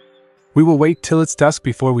 We will wait till it's dusk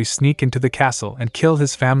before we sneak into the castle and kill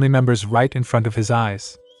his family members right in front of his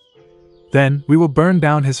eyes. Then, we will burn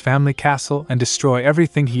down his family castle and destroy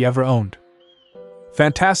everything he ever owned."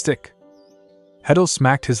 "Fantastic!" Heddle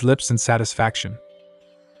smacked his lips in satisfaction.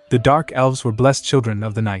 The dark elves were blessed children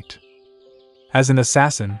of the night. As an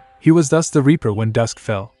assassin, he was thus the Reaper when dusk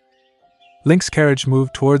fell. Link's carriage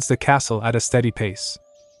moved towards the castle at a steady pace.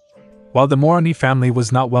 While the Morani family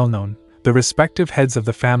was not well known, the respective heads of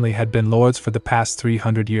the family had been lords for the past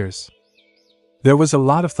 300 years. There was a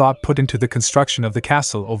lot of thought put into the construction of the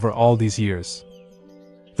castle over all these years.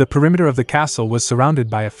 The perimeter of the castle was surrounded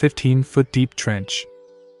by a 15-foot deep trench.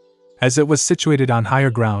 As it was situated on higher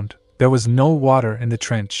ground, there was no water in the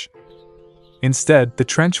trench. Instead, the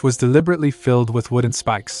trench was deliberately filled with wooden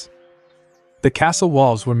spikes. The castle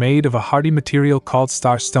walls were made of a hardy material called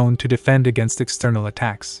star stone to defend against external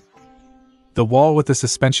attacks. The wall with the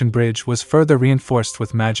suspension bridge was further reinforced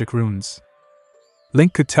with magic runes.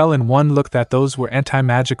 Link could tell in one look that those were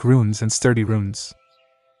anti-magic runes and sturdy runes.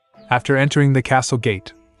 After entering the castle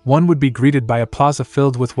gate, one would be greeted by a plaza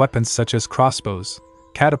filled with weapons such as crossbows,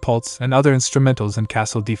 catapults, and other instrumentals in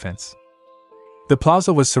castle defense. The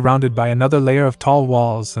plaza was surrounded by another layer of tall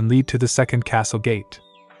walls and lead to the second castle gate.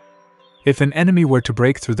 If an enemy were to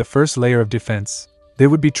break through the first layer of defense, they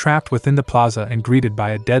would be trapped within the plaza and greeted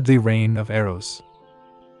by a deadly rain of arrows.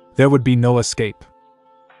 There would be no escape.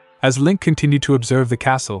 As Link continued to observe the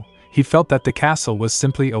castle, he felt that the castle was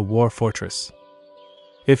simply a war fortress.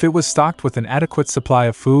 If it was stocked with an adequate supply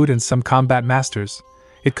of food and some combat masters,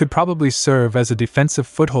 it could probably serve as a defensive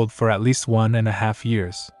foothold for at least 1.5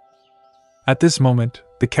 years. At this moment,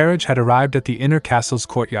 the carriage had arrived at the inner castle's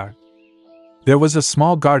courtyard. There was a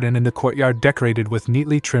small garden in the courtyard decorated with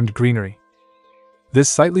neatly trimmed greenery. This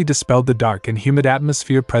slightly dispelled the dark and humid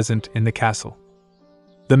atmosphere present in the castle.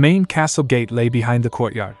 The main castle gate lay behind the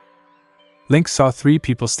courtyard. Link saw 3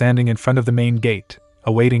 people standing in front of the main gate,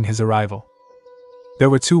 awaiting his arrival. There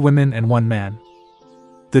were 2 women and 1 man.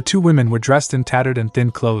 The 2 women were dressed in tattered and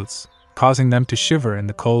thin clothes, causing them to shiver in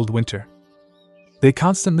the cold winter. They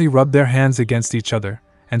constantly rubbed their hands against each other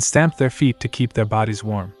and stamped their feet to keep their bodies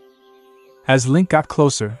warm. As Link got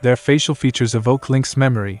closer, their facial features evoked Link's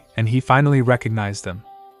memory, and he finally recognized them.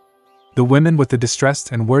 The women with the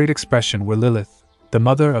distressed and worried expression were Lilith, the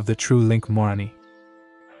mother of the true Link Morani.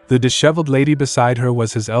 The disheveled lady beside her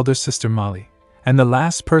was his elder sister Molly, and the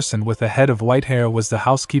last person with a head of white hair was the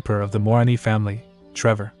housekeeper of the Morani family,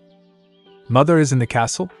 Trevor. Mother is in the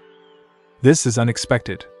castle? This is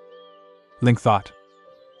unexpected, Link thought.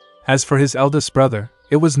 As for his eldest brother,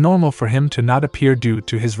 it was normal for him to not appear due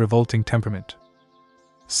to his revolting temperament.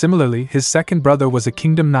 Similarly, his second brother was a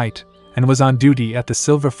kingdom knight and was on duty at the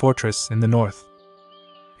Silver Fortress in the north.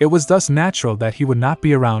 It was thus natural that he would not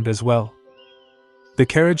be around as well. The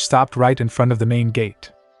carriage stopped right in front of the main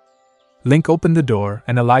gate. Link opened the door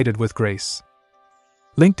and alighted with grace.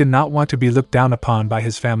 Link did not want to be looked down upon by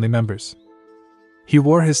his family members. He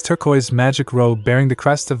wore his turquoise magic robe bearing the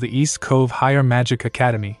crest of the East Cove Higher Magic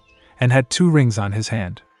Academy, and had 2 rings on his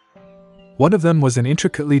hand. One of them was an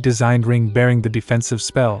intricately designed ring bearing the defensive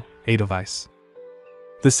spell, Edelweiss.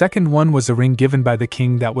 The second one was a ring given by the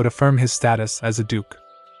king that would affirm his status as a duke.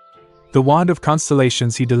 The wand of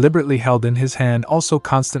constellations he deliberately held in his hand also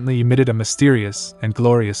constantly emitted a mysterious and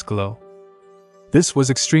glorious glow. This was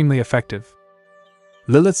extremely effective.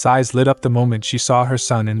 Lilith's eyes lit up the moment she saw her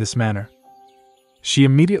son in this manner. She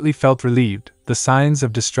immediately felt relieved, the signs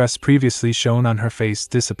of distress previously shown on her face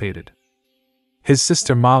dissipated. His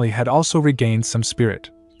sister Molly had also regained some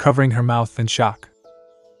spirit, covering her mouth in shock.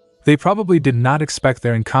 They probably did not expect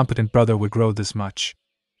their incompetent brother would grow this much.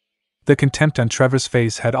 The contempt on Trevor's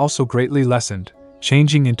face had also greatly lessened,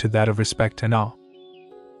 changing into that of respect and awe.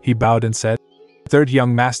 He bowed and said, "Third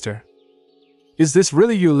young master. Is this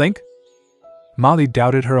really you, Link?" Molly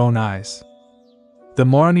doubted her own eyes. The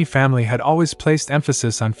Morani family had always placed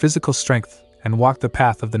emphasis on physical strength and walked the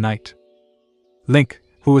path of the knight. Link,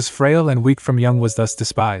 who was frail and weak from young, was thus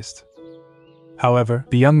despised. However,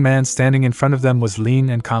 the young man standing in front of them was lean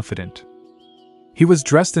and confident. He was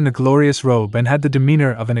dressed in a glorious robe and had the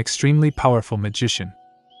demeanor of an extremely powerful magician.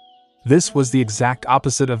 This was the exact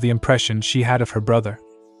opposite of the impression she had of her brother.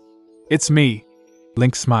 "It's me,"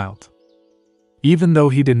 Link smiled. Even though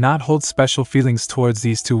he did not hold special feelings towards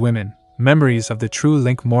these 2 women, memories of the true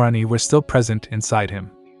Link Morani were still present inside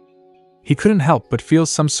him. He couldn't help but feel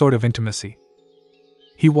some sort of intimacy.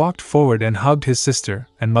 He walked forward and hugged his sister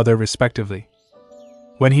and mother respectively.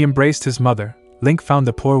 When he embraced his mother, Link found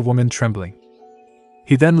the poor woman trembling.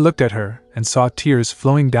 He then looked at her and saw tears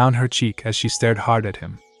flowing down her cheek as she stared hard at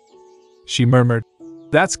him. She murmured,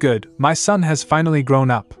 "That's good, my son has finally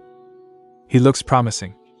grown up. He looks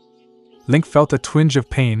promising." Link felt a twinge of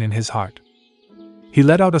pain in his heart. He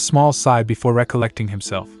let out a small sigh before recollecting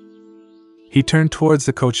himself. He turned towards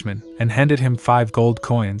the coachman and handed him 5 gold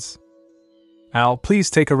coins. "Al, please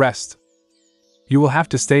take a rest. You will have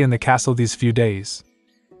to stay in the castle these few days.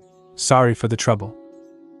 Sorry for the trouble."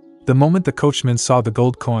 The moment the coachman saw the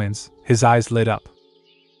gold coins, his eyes lit up.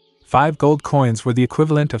 5 gold coins were the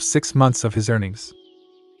equivalent of 6 months of his earnings.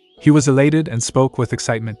 He was elated and spoke with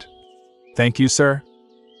excitement. "Thank you, sir."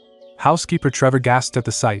 Housekeeper Trevor gasped at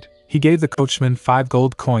the sight. He gave the coachman 5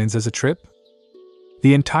 gold coins as a trip?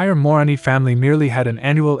 The entire Morani family merely had an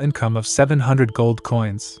annual income of 700 gold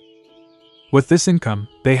coins. With this income,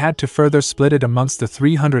 they had to further split it amongst the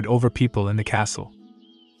 300 over people in the castle.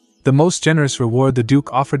 The most generous reward the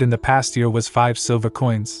Duke offered in the past year was 5 silver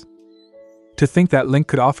coins. To think that Link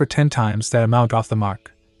could offer 10 times that amount off the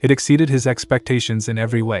mark, it exceeded his expectations in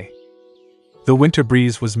every way. The winter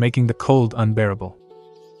breeze was making the cold unbearable.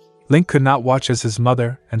 Link could not watch as his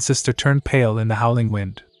mother and sister turned pale in the howling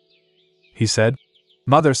wind. He said,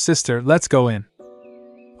 "Mother, sister, let's go in."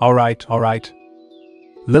 All right.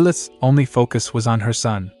 Lilith's only focus was on her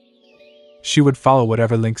son. She would follow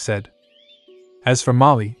whatever Link said. As for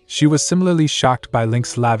Molly, she was similarly shocked by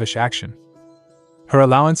Link's lavish action. Her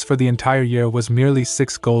allowance for the entire year was merely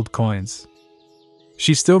 6 gold coins.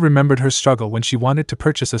 She still remembered her struggle when she wanted to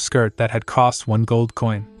purchase a skirt that had cost 1 gold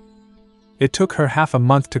coin. It took her half a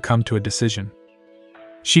month to come to a decision.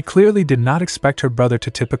 She clearly did not expect her brother to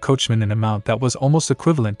tip a coachman an amount that was almost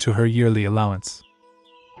equivalent to her yearly allowance.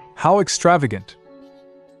 How extravagant!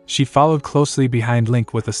 She followed closely behind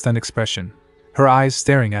Link with a stunned expression, her eyes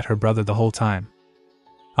staring at her brother the whole time.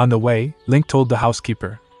 On the way, Link told the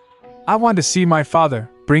housekeeper, "I want to see my father,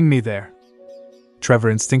 bring me there." Trevor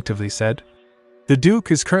instinctively said, "The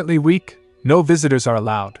Duke is currently weak, no visitors are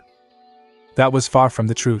allowed." That was far from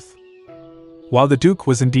the truth. While the Duke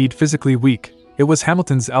was indeed physically weak, it was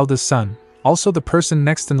Hamilton's eldest son, also the person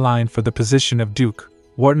next in line for the position of Duke,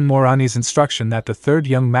 Warden Morani's instruction that the third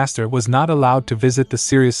young master was not allowed to visit the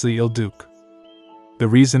seriously ill Duke. The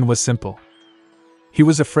reason was simple. He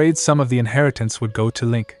was afraid some of the inheritance would go to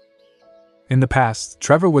Link. In the past,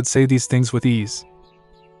 Trevor would say these things with ease.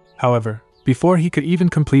 However, before he could even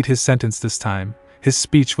complete his sentence this time, his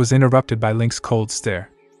speech was interrupted by Link's cold stare.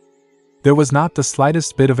 There was not the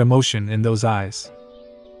slightest bit of emotion in those eyes.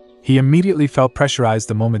 He immediately felt pressurized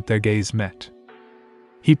the moment their gaze met.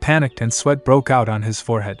 He panicked and sweat broke out on his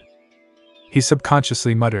forehead. He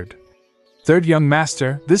subconsciously muttered, "Third young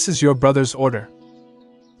master, this is your brother's order."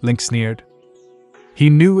 Link sneered.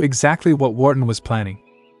 He knew exactly what Wharton was planning.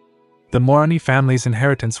 The Morani family's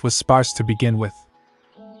inheritance was sparse to begin with.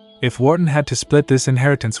 If Wharton had to split this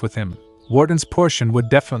inheritance with him, Wharton's portion would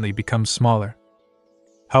definitely become smaller.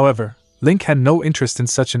 However, Link had no interest in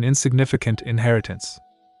such an insignificant inheritance.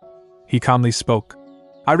 He calmly spoke,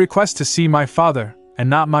 "I request to see my father, and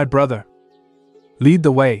not my brother. Lead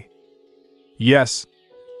the way." "Yes."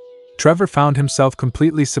 Trevor found himself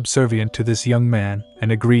completely subservient to this young man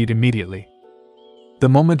and agreed immediately. The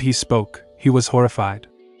moment he spoke, he was horrified.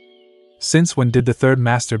 Since when did the third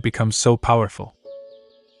master become so powerful?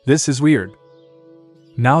 This is weird.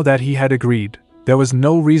 Now that he had agreed, there was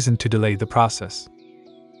no reason to delay the process.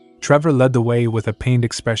 Trevor led the way with a pained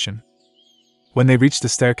expression. When they reached the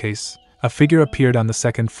staircase, a figure appeared on the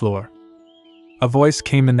second floor. A voice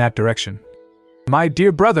came in that direction. "My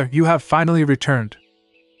dear brother, you have finally returned.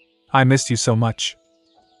 I missed you so much."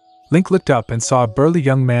 Link looked up and saw a burly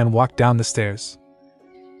young man walk down the stairs.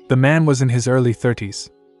 The man was in his early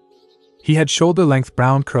 30s. He had shoulder-length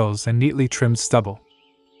brown curls and neatly trimmed stubble.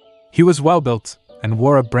 He was well-built and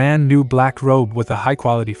wore a brand new black robe with a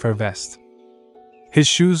high-quality fur vest. His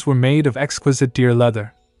shoes were made of exquisite deer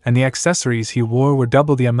leather, and the accessories he wore were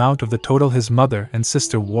double the amount of the total his mother and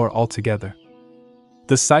sister wore altogether.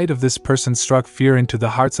 The sight of this person struck fear into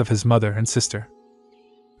the hearts of his mother and sister.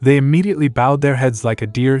 They immediately bowed their heads like a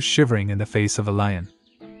deer shivering in the face of a lion.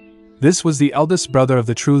 This was the eldest brother of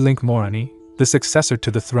the true Link Morani, the successor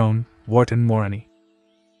to the throne, Wharton Morani.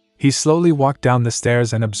 He slowly walked down the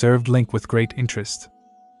stairs and observed Link with great interest.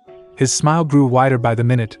 His smile grew wider by the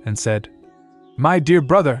minute and said, "My dear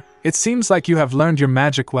brother, it seems like you have learned your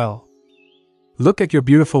magic well. Look at your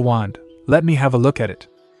beautiful wand, let me have a look at it."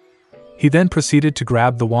 He then proceeded to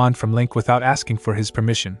grab the wand from Link without asking for his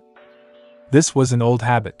permission. This was an old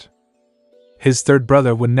habit. His third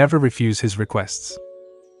brother would never refuse his requests.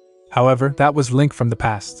 However, that was Link from the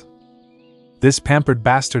past. This pampered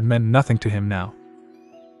bastard meant nothing to him now.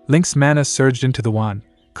 Link's mana surged into the wand,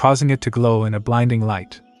 causing it to glow in a blinding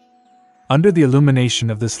light. Under the illumination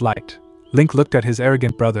of this light, Link looked at his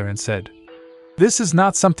arrogant brother and said, "This is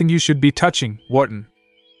not something you should be touching, Wharton.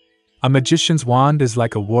 A magician's wand is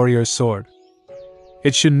like a warrior's sword.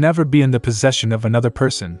 It should never be in the possession of another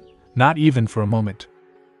person, not even for a moment."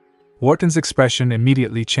 Wharton's expression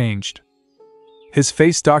immediately changed. His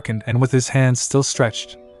face darkened, and with his hands still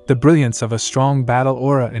stretched, the brilliance of a strong battle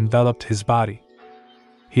aura enveloped his body.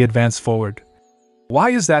 He advanced forward. "Why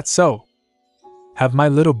is that so? Have my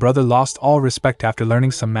little brother lost all respect after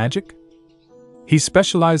learning some magic?" He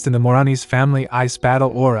specialized in the Morani's family ice battle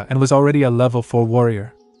aura and was already a level 4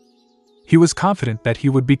 warrior. He was confident that he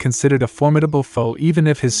would be considered a formidable foe even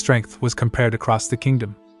if his strength was compared across the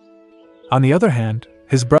kingdom. On the other hand,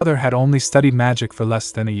 his brother had only studied magic for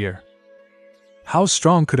less than a year. How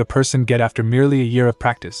strong could a person get after merely a year of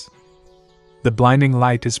practice? The blinding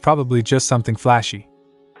light is probably just something flashy.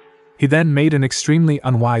 He then made an extremely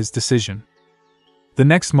unwise decision. The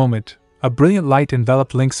next moment, A brilliant light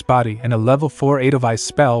enveloped Link's body and a level 4 Edelweiss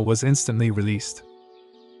spell was instantly released.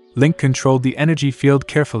 Link controlled the energy field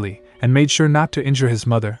carefully and made sure not to injure his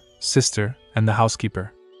mother, sister, and the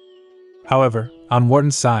housekeeper. However, on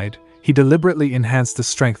Wharton's side, he deliberately enhanced the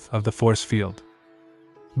strength of the force field.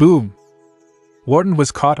 Boom! Wharton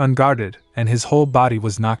was caught unguarded, and his whole body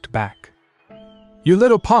was knocked back. "You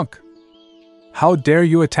little punk! How dare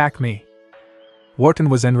you attack me?" Wharton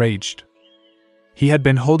was enraged. He had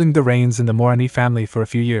been holding the reins in the Morani family for a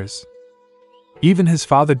few years. Even his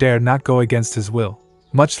father dared not go against his will,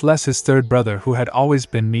 much less his third brother who had always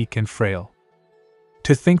been meek and frail.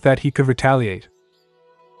 To think that he could retaliate.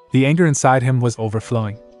 The anger inside him was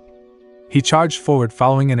overflowing. He charged forward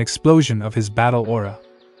following an explosion of his battle aura.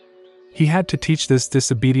 He had to teach this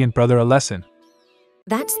disobedient brother a lesson.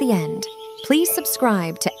 That's the end. Please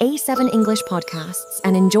subscribe to A7 English Podcasts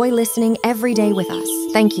and enjoy listening every day with us.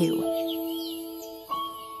 Thank you.